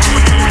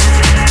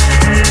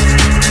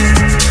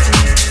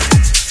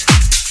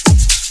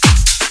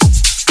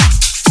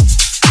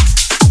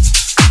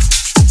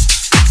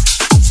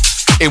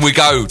 In we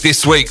go.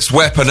 This week's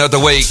Weapon of the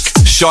Week.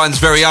 Shine's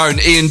very own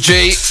Ian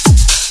G.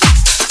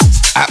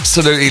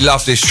 Absolutely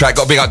love this track.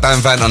 Got a big up Dan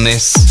Vant on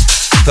this.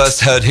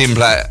 First heard him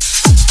play it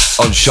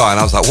on Shine.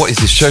 I was like, what is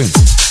this tune?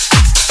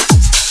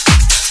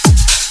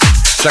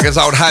 Track is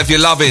old Have Your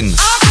Lovin'.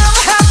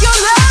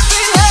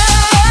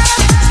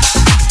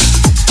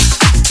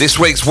 This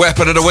week's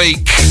Weapon of the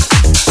Week.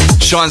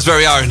 Shine's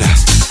very own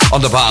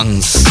on the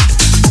buttons.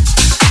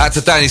 Out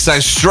to Danny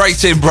saying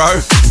straight in,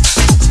 bro.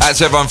 Out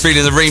to everyone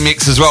feeling the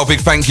remix as well. Big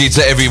thank you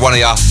to every one of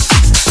ya.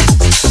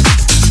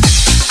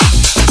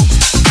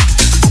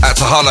 Out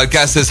to Harlow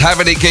Gaz says,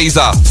 having it,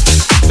 geezer.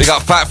 Big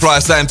up Fat Fly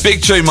saying,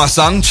 big tune, my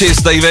son. Cheers,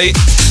 Stevie.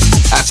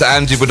 Out to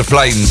Andy with the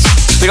flames.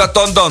 Big up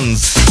Don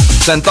Dons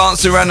saying,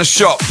 dancing around the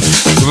shop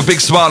with a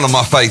big smile on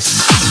my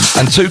face.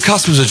 And 2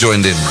 customers are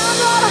joined in.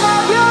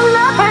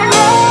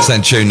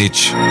 Saying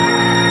tunage.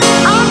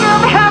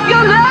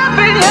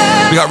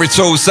 Big up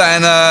Ritual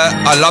saying,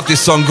 I love this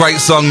song, great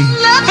song.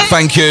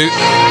 Thank you.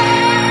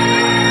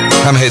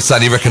 Hammerhead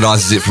saying he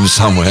recognises it from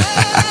somewhere.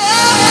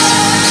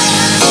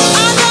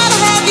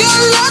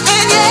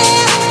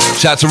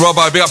 Shout out to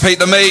Robbo, big up Pete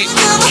the Meat.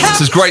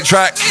 This is a great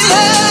track.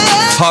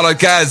 Harlow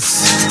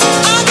Gaz.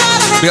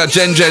 Big up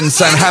Jen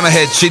saying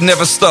Hammerhead, she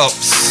never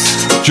stops.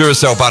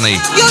 Duracell Bunny.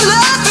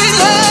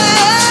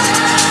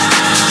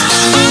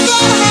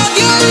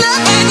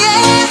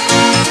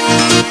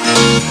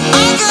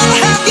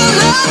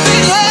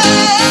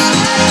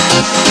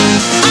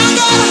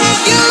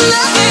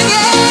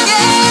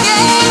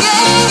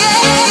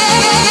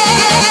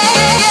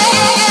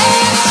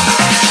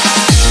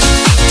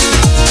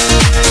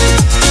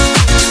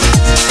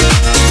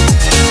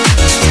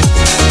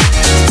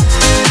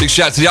 Big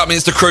shout out to the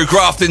Upminster crew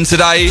grafting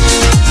today.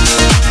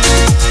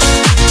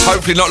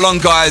 Hopefully not long,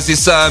 guys.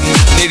 It's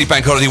nearly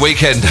bank holiday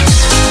weekend.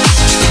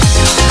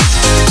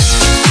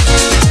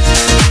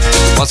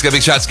 Once again,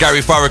 big shout out to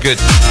Gary Thorogood.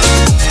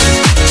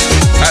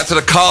 Out to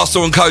the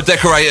Castle and Co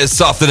decorators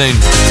this afternoon.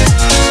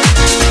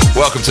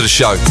 Welcome to the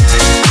show.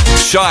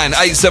 Shine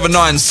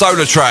 879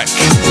 SolarTrak.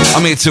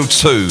 I'm here till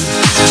 2.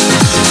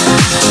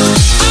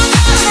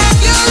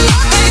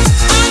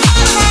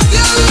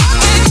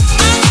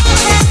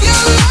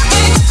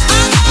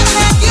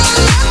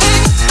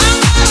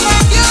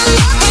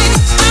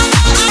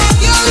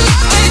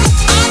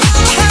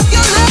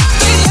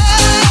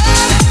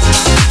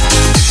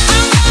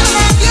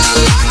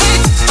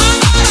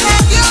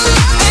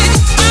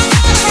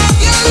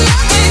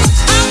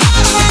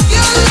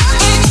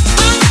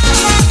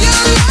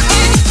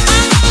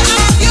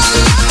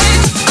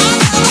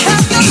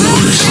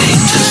 You're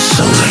listening to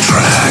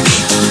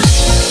SolarTrak.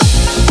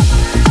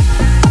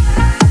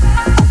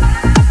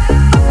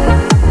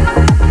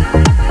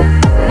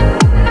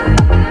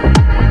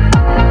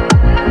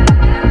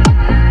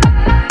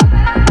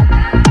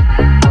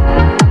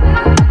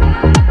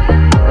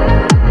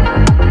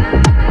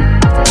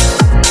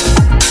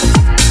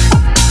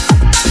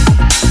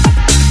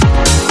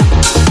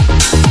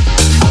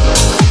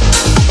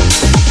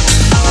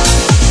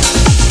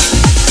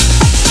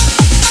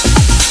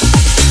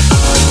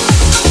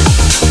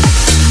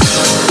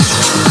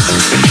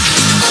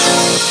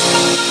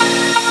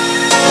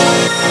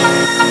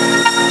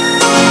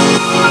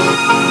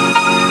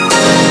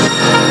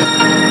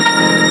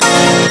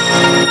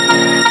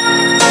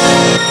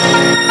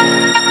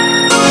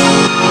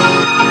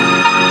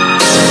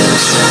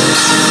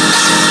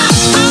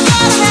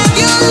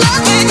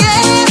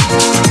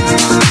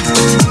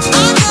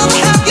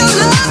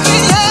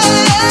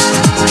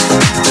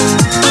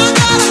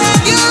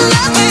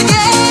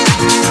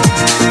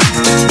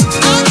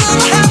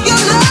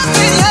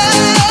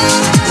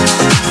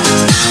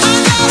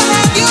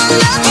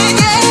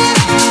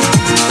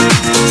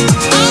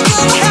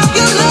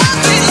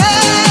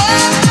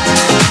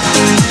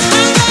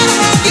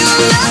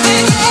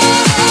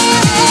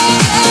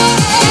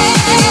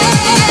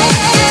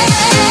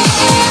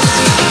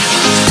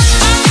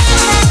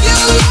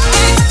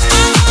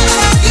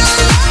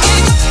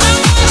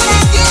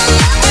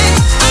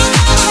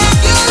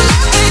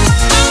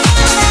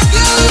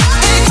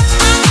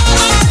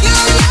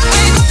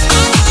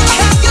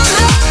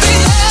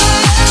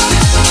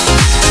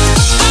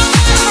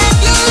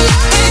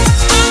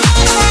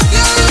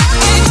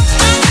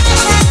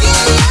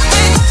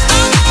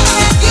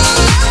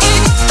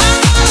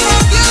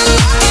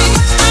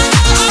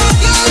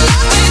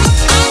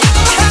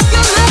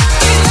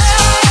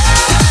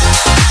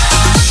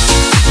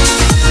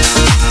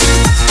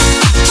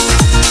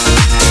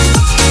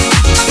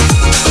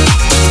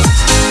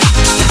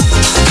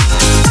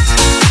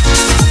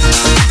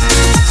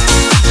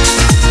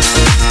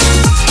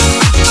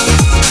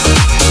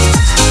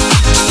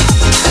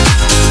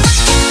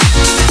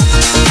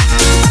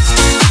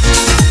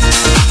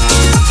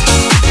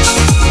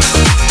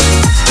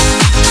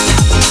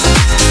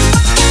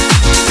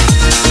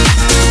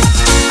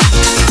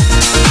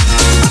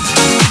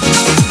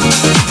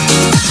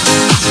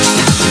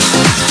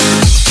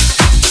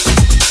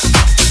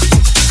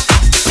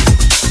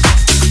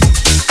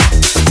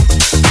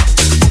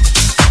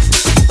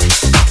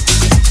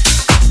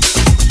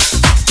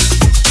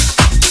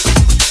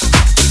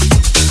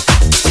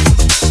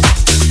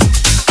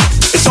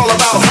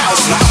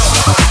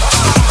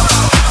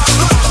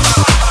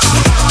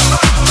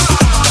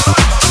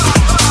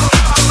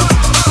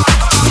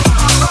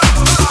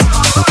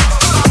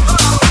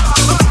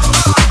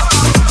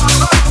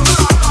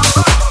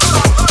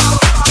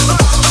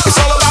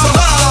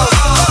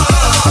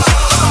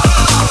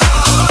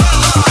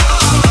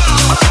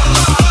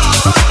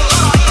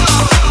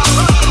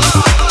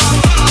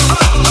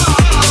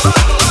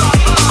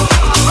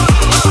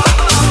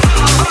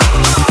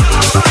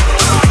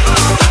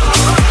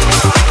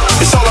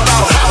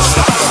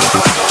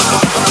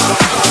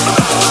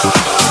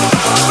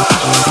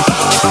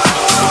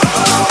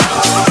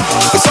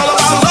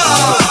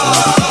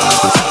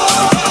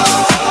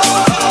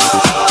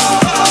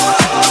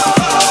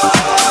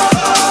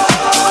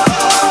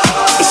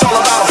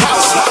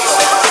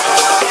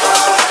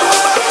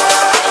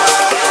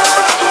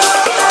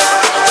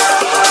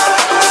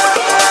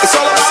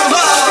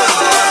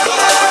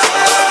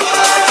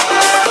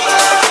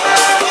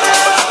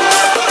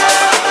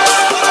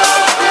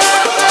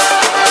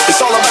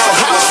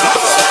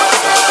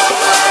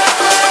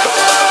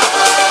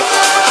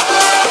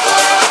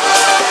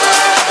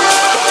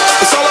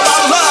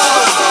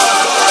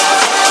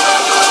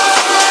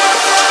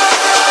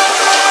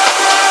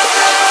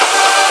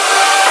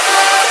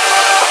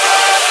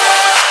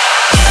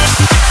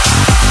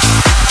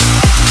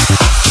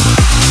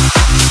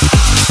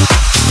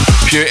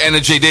 Pure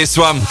energy, this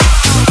one.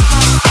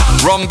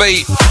 Ron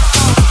beat.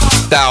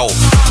 Dow.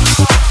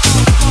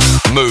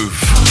 Move.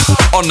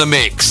 On the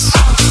mix.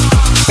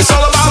 It's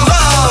all about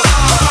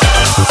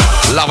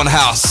love. Love and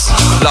house.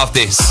 Love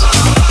this.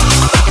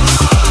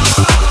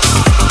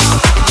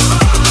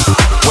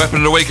 Weapon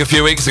of the week a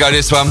few weeks ago,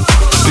 this one.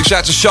 Big shout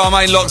out to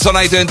Charmaine Locks on.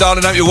 How you doing,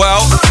 darling? Hope you're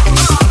well.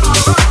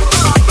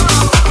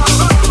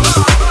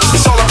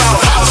 It's all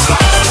about house.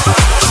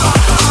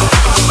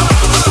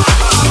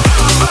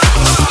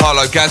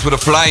 Harlow Gaz with the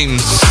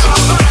flames.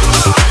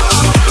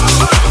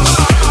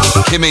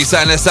 Kimmy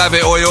saying let's have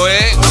it, oi oi.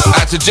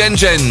 Out to Jen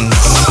Jens.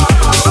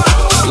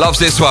 Loves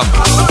this one.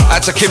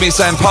 Out to Kimmy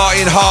saying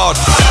partying hard.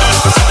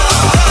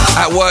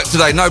 At work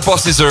today, no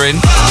bosses are in.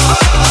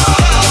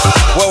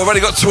 Well, we've only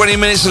got 20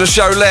 minutes of the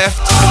show left.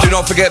 Do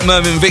not forget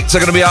Mervyn Victor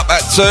going to be up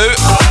at 2.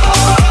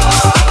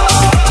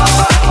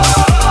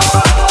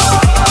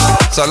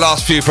 So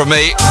last few from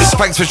me.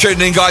 Thanks for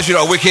tuning in, guys. You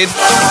know, wicked.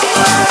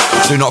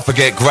 Do not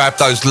forget, grab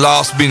those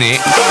last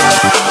minute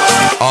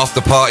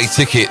after party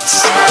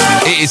tickets.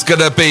 It is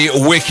going to be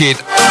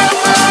wicked.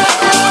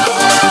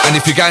 And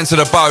if you're going to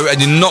the boat and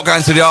you're not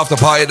going to the after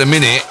party at the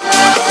minute,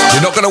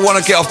 you're not going to want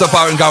to get off the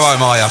boat and go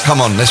home, are you?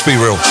 Come on, let's be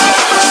real.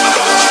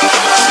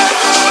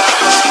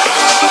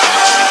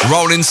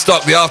 Rolling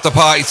stock, the after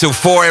party till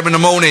 4 a.m. in the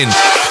morning.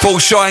 Full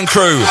Shine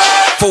crew,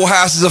 full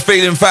houses of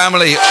feeling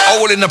family,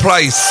 all in the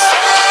place.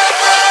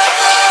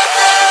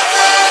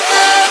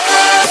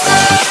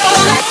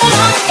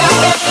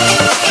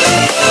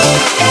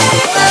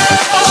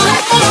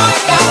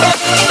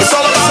 It's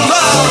all about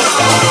love.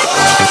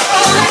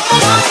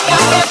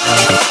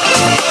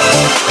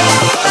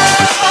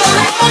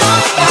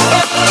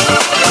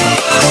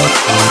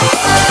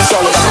 It's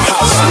all about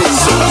house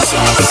music.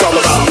 It's all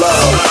about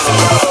love.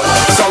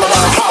 It's all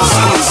about house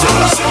music.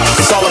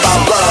 It's all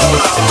about love.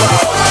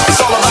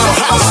 It's all about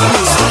house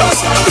music.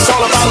 It's all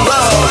about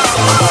love.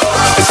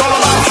 It's all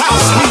about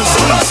house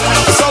music.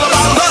 It's all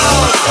about love.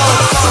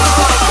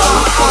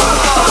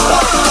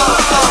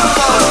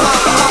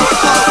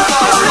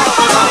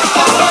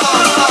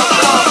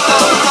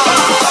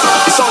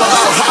 It's all about house music. It's all about love. It's all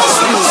about house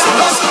music.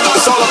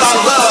 It's all about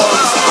love.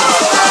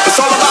 It's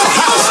all about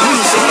house.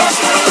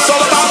 It's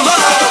all about love.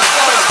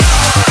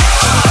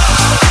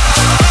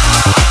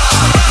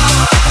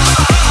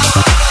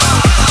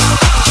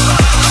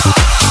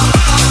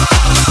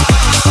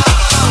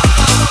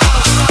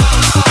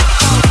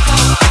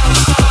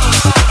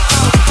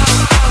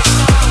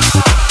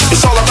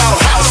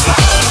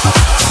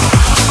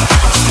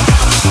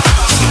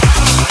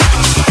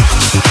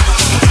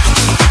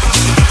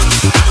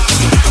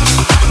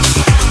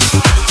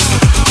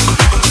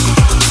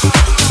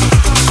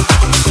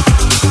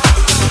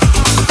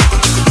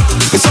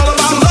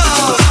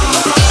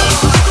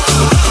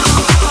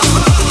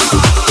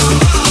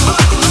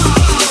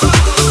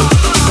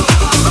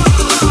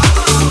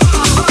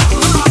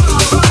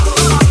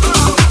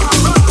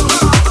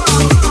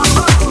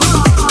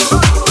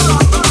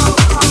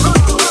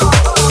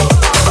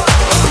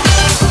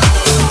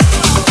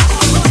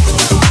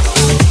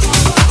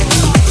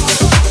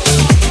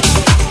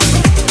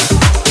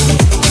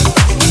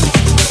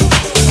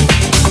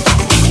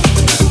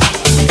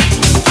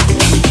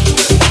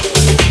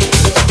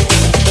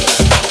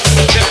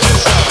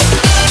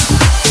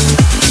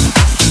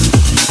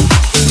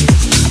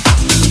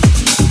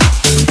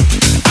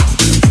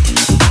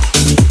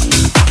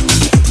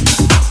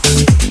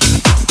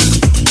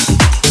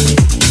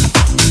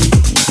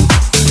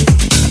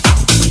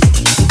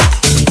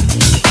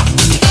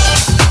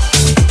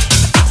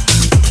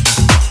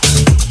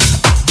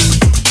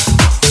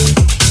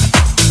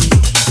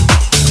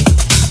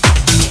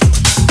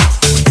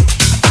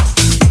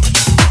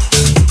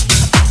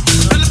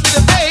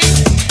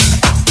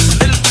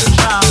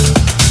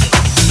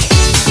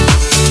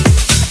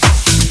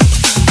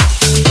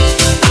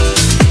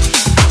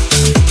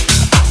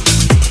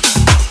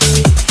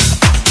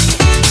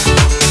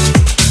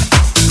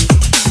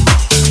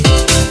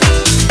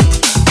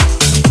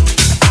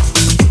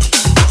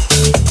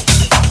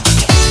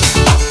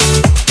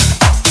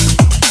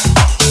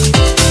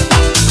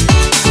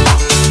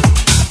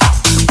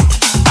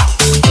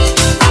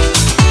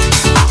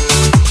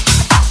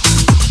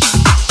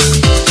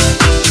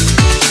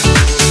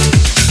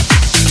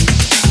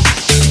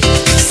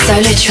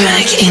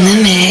 SolarTrak in the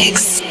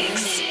mix.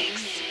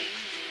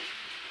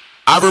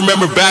 I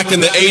remember back in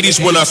the 80s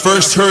when I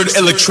first heard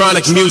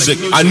electronic music.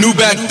 I knew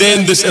back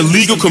then this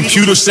illegal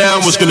computer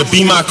sound was gonna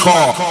be my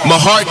call. My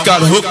heart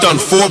got hooked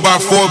on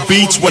 4x4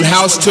 beats when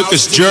house took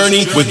its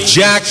journey with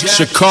Jack,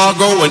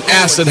 Chicago, and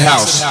Acid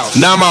House.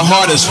 Now my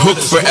heart is hooked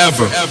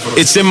forever.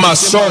 It's in my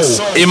soul,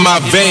 in my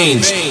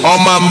veins,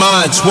 on my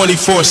mind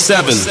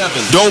 24/7.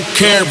 Don't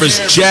care if it's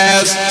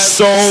jazz,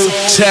 soul,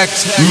 tech,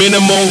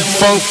 minimal,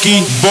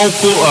 funky,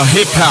 vocal, or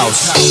hip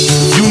house.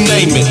 You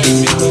name it.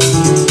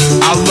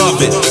 I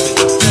love it.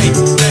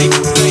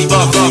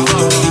 Love it.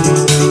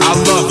 I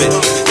love it.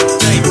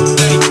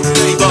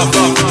 Love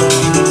it.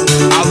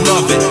 I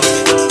love it.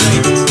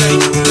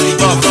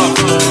 Love it.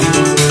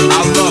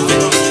 I love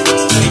it.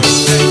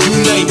 You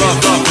name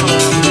it.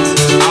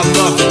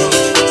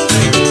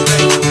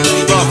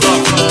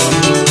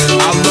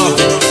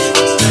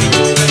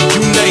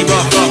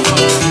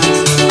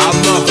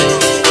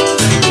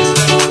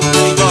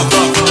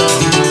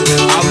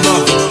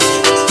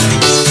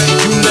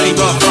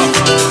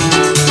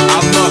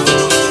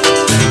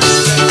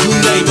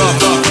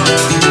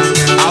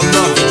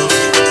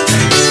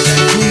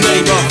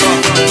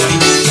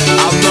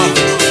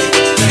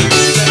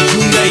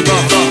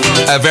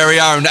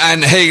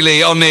 Anne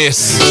Healy on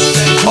this.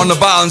 On the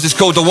buttons, it's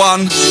called The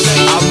One.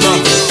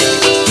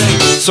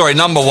 Sorry,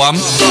 number one.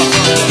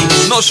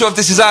 Not sure if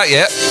this is out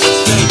yet.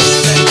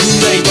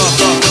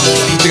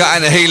 We got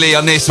Anna Healy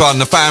on this one,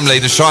 the family,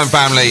 the Shrine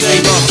family.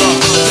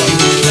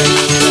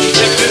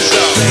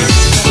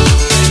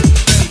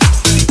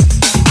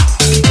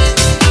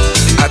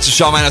 Out to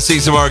Charmaine, I see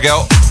you tomorrow,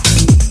 girl.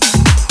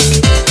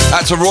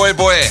 Out to Roy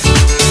Boy.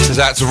 Says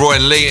out to Roy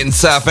and Lee in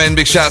Southend.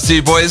 Big shout out to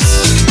you boys.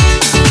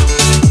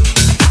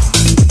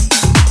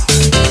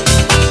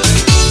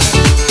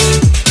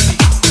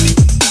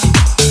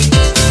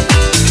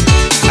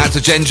 Out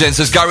to Jen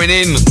says going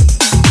in.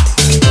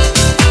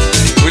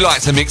 We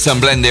like to mix and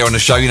blend here on the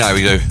show, you know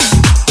we do.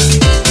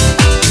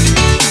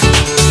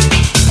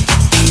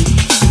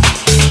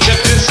 Check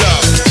this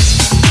out.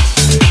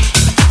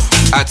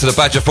 Out to the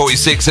Badger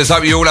 46 says,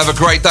 hope you all have a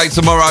great day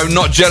tomorrow.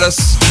 Not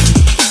jealous.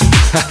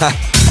 But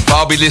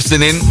I'll be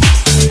listening in.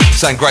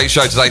 Saying great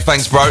show today.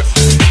 Thanks, bro.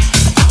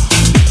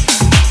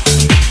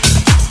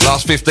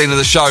 Last 15 of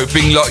the show.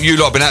 You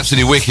lot have been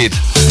absolutely wicked.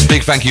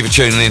 Big thank you for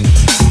tuning in.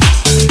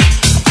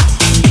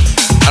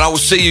 And I will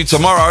see you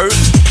tomorrow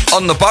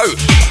on the boat.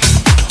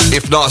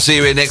 If not, I'll see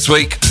you here next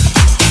week.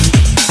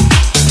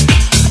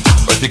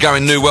 Or if you're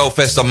going New World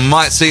Fest, I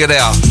might see you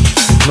there.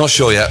 Not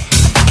sure yet.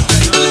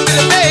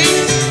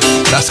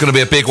 That's going to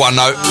be a big one,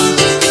 though.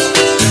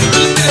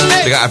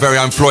 We got our very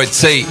own Floyd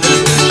T.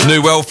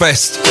 New World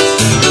Fest.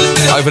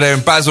 Over there in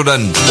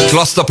Basildon.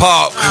 Gloucester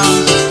Park.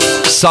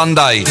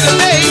 Sunday.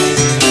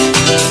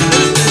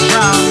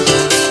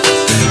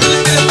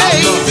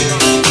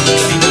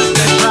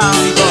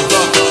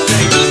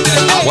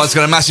 Once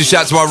again, a massive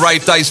shout to our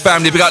Rave Days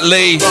family. We got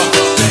Lee,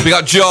 we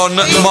got John,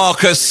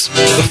 Marcus,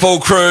 the full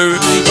crew.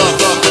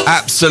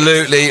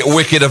 Absolutely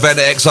wicked event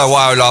at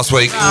XOYO last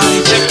week.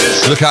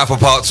 Look out for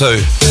part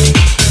 2.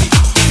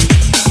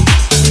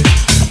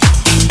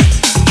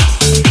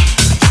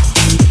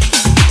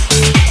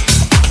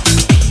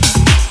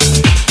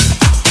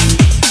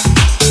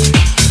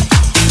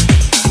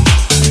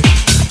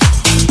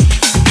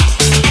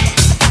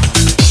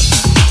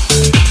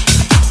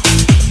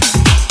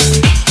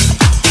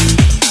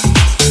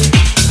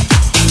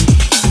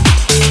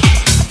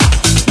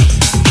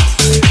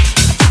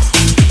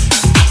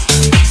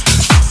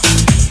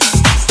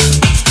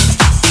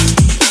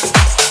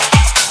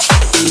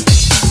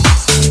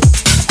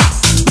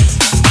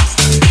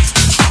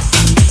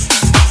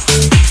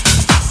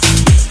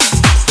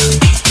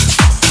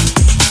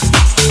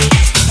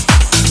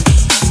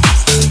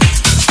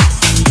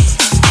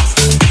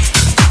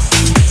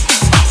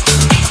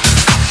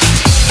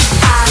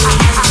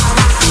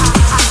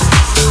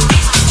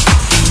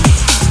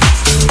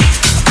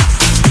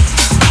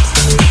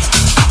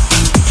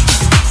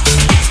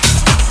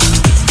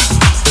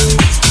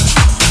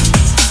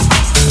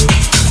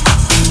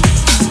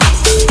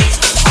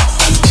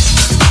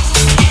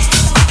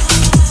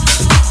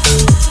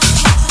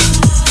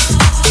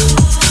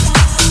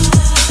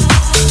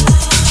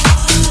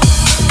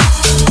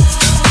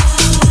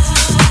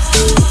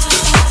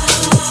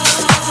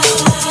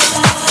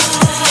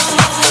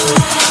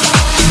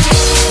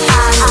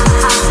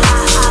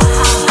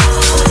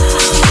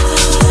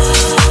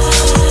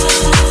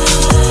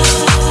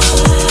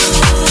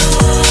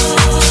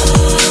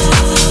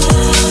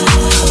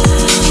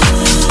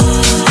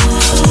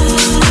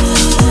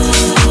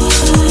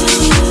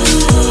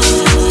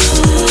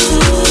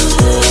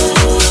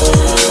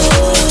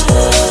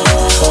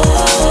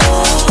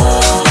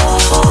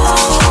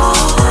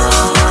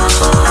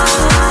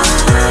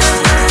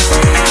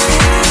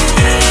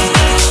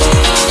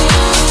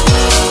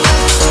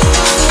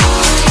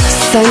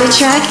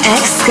 SolarTrak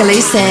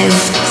exclusive.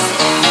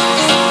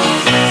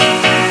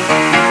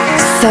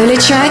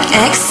 SolarTrak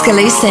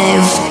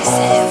exclusive.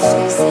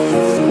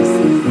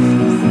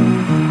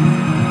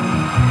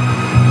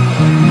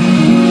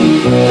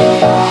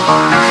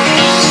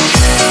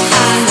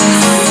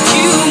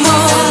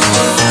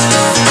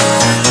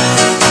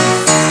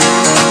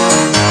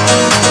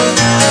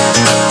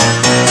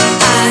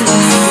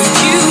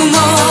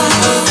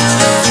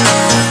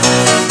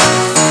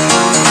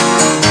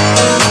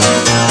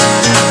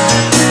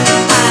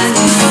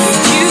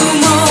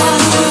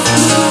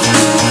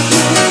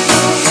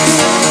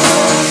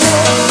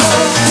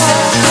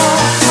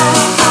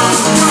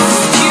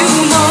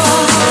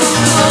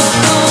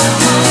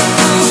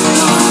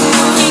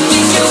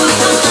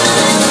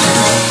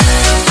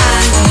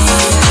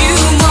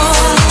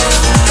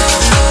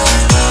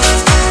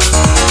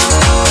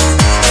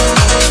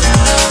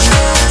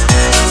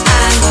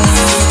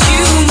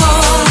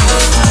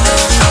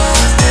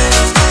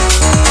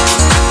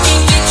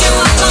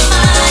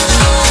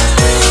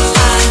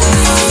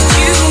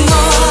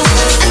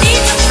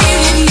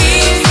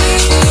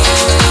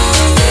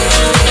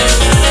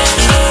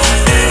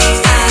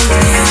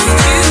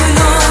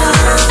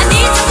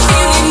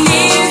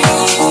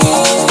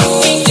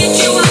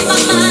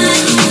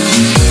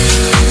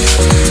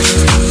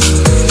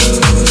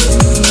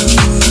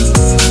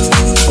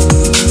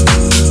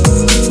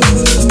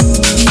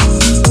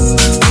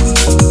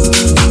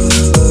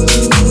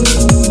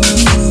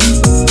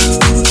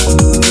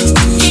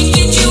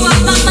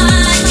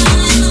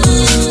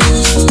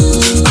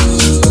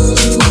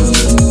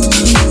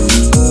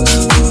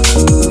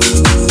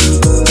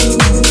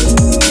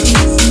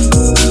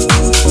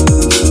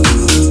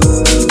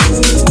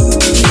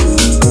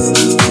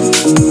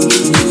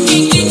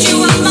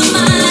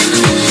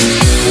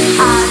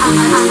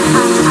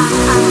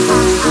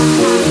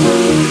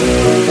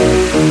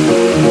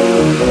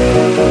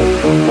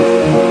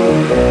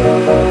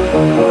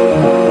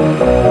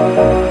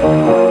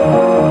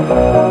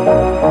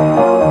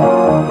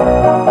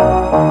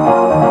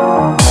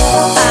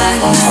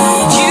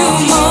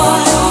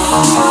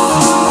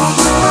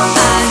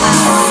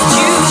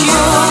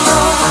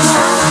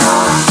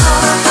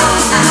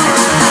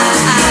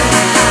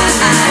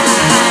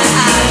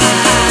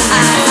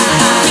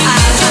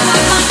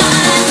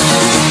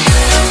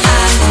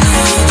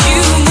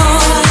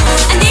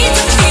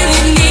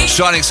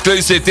 Shine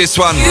exclusive, this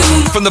one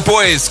from the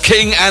boys,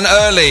 King and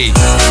Early.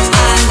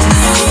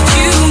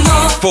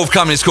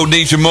 Forthcoming, it's called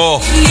Need You More.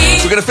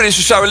 We're going to finish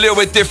the show a little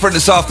bit different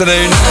this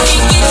afternoon.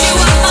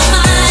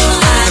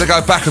 Going to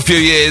go back a few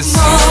years.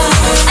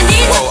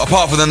 Well,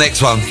 apart from the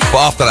next one, but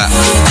after that.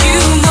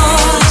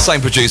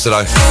 Same producer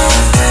though.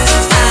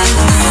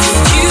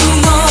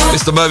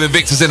 Mr. Mervyn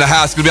Victor's in the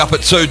house, going to be up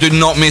at 2. Do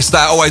not miss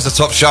that. Always a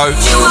top show.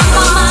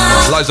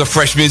 Loads of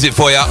fresh music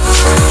for you.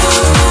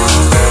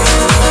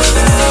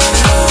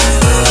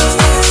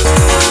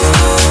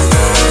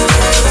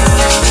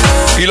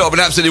 You lot have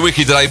been absolutely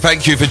wicked today.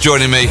 Thank you for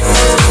joining me.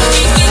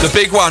 The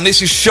big one,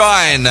 this is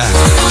Shine.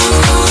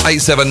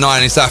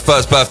 879, it's our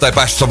first birthday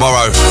bash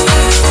tomorrow.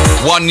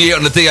 1 year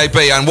on the DAB,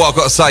 and what I've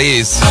got to say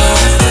is,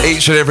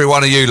 each and every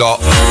one of you lot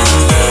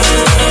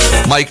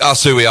make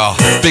us who we are.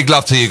 Big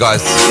love to you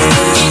guys.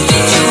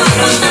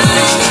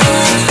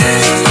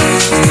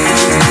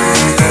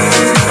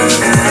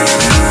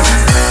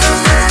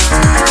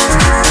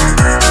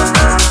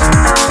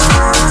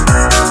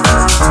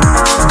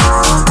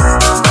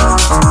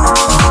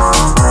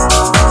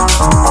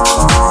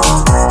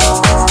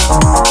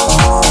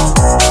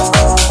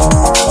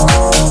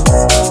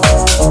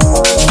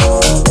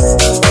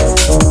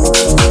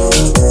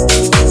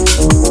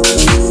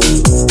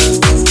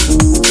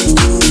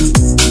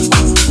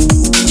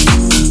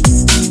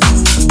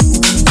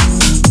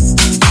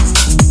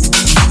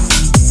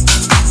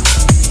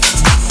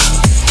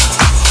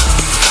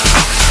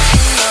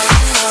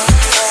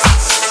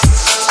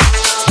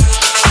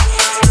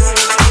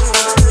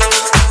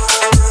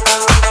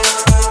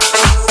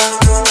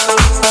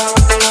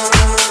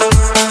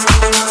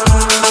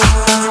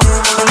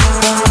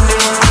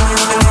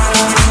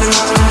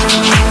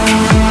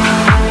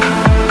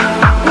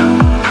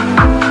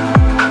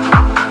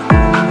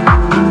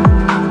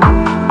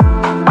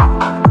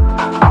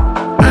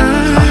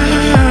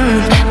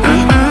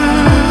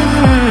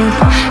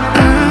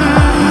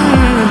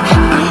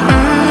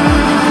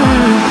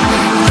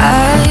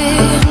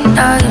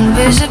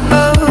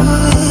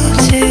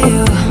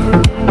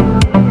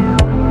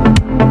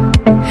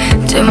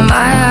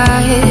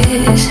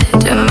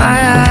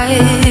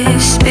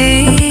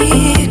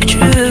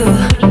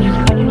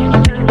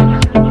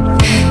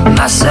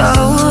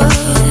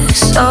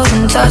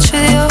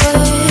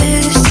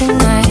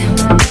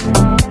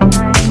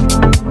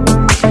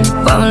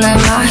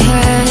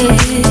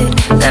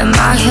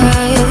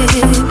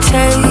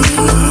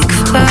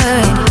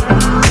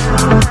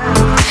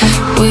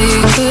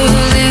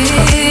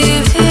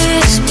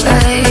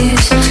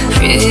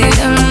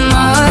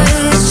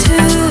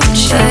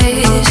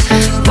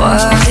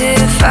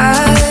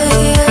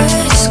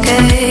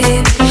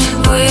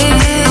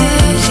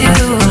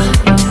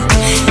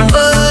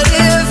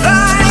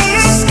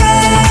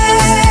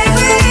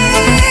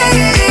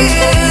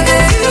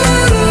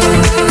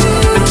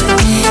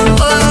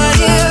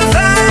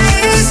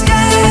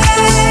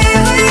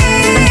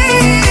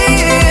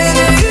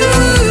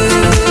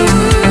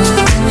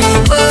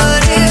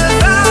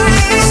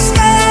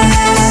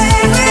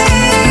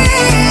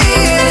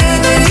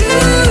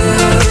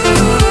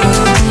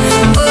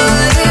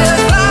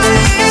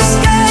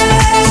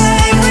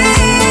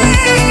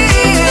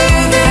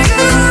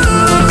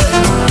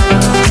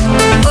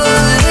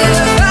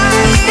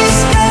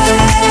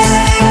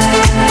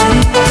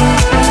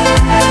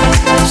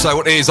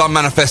 I'm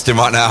manifesting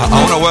right now. I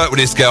want to work with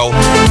this girl,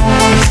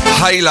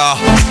 Hayla.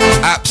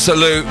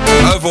 Absolute,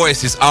 her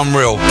voice is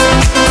unreal,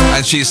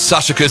 and she's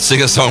such a good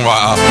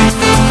singer-songwriter.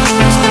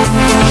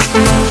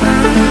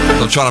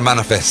 So I'm trying to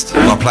manifest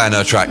by playing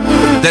her track.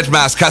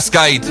 Deadmau5,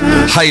 Cascade,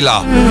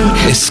 Hayla,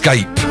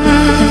 Escape.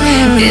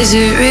 Is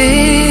it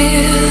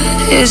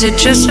real? Is it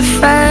just a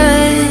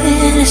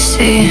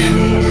fantasy?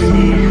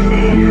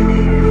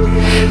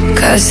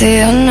 'Cause the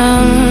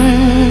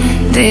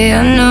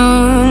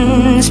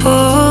unknown's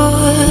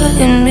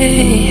pulling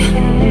me.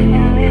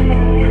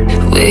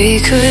 We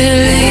could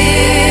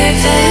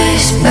leave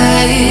this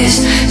place,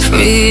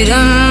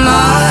 freedom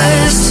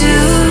ours to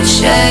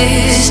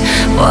chase.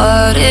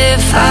 What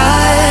if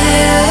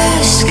I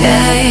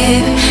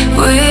escape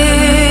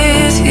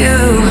with you?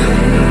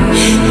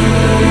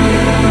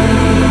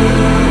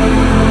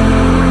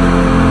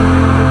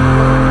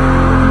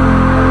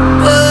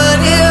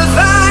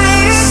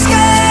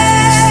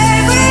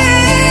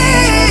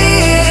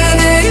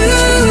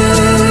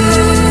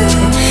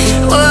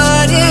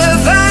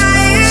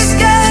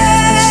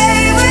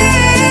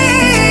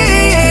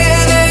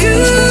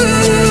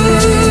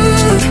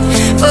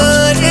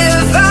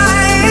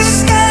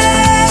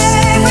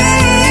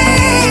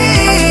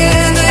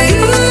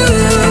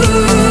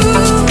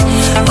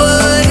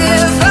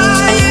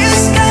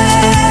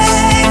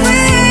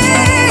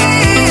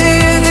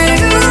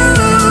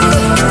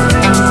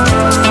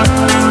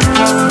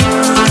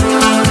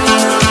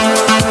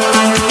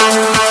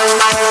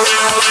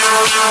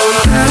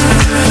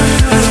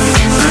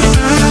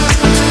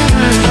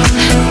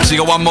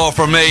 One more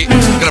from me.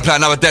 Gonna play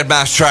another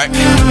Deadmau5 track.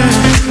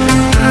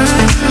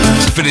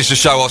 finish the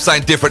show off.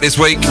 Something different this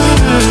week.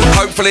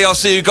 Hopefully I'll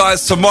see you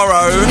guys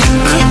tomorrow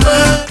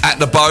at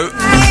the boat.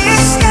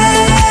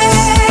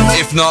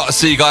 If not, I'll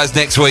see you guys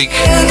next week.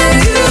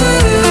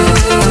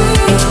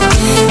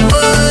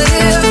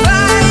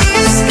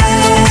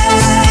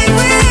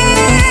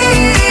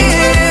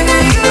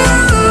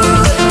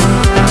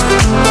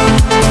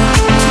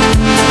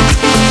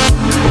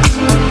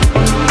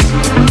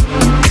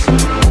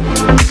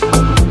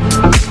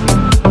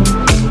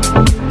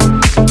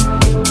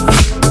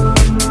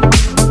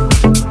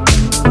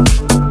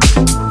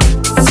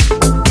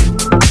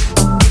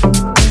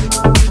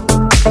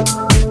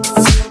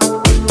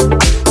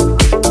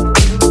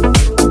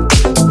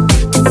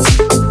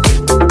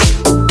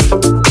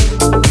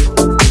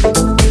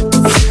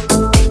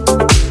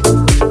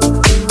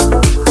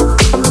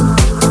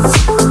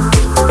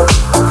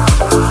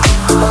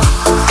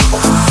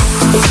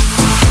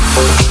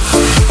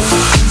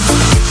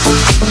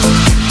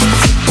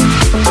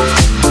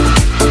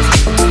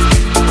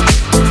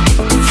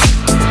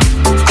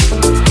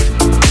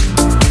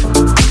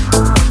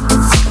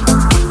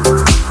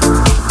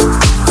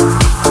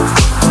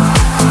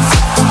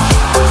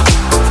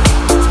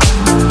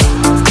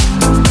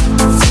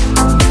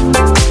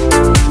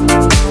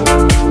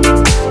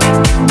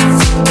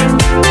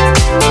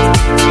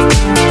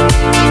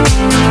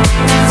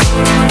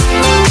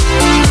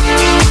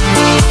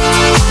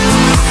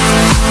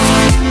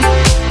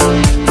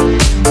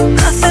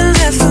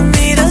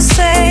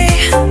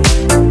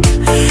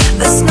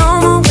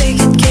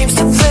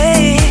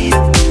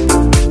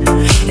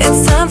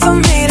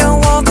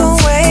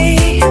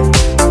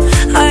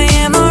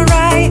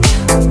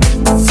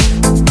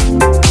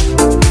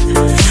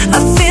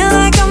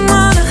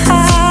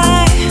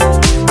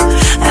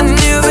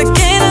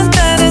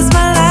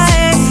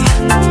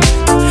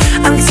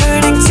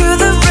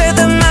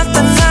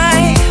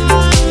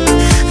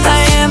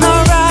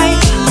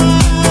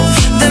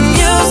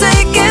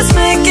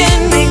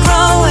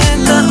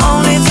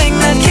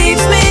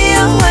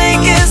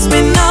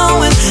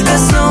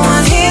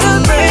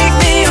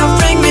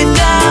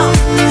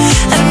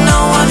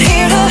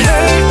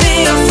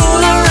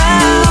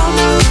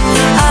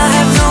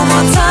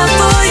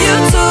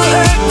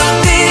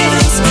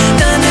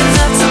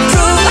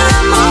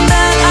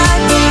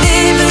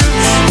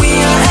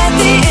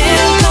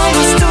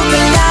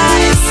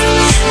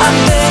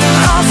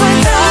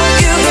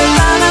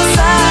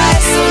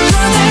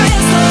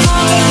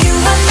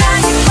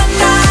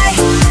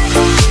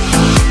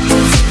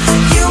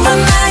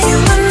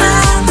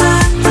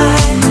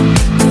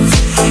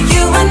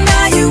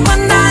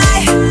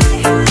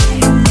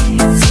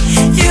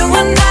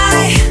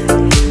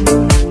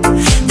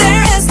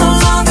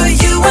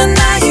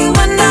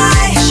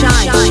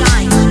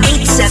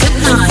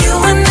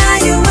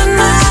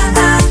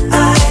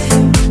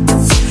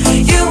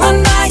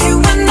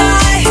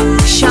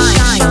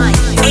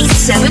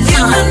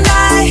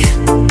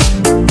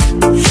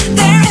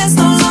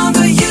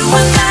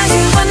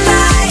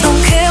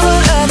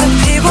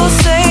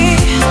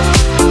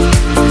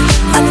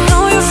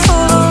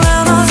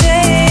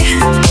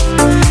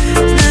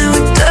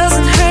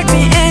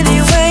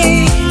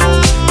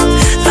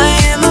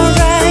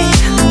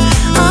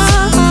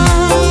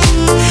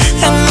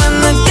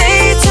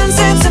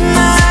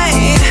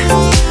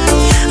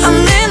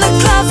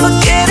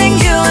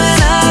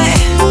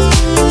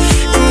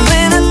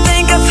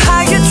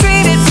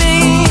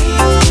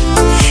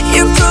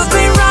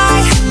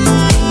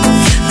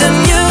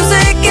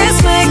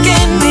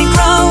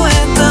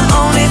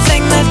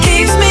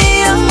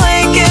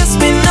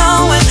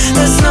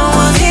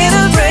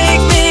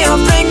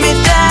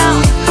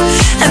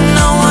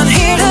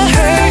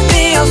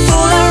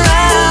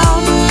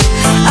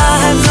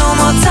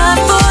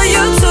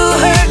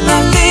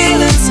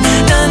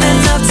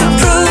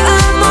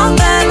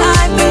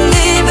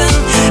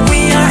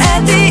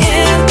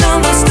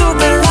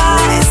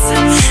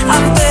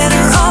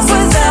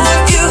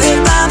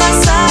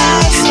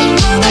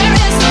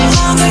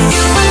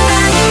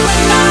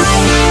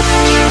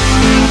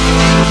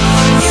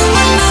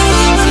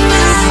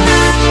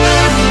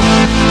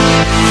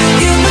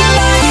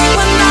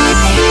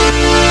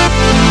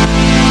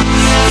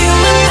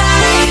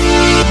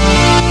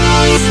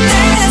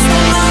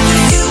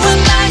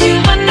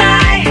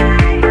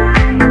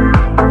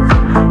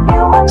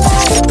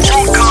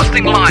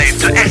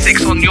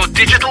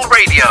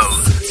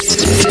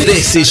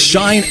 This is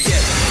Shine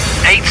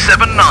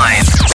 879.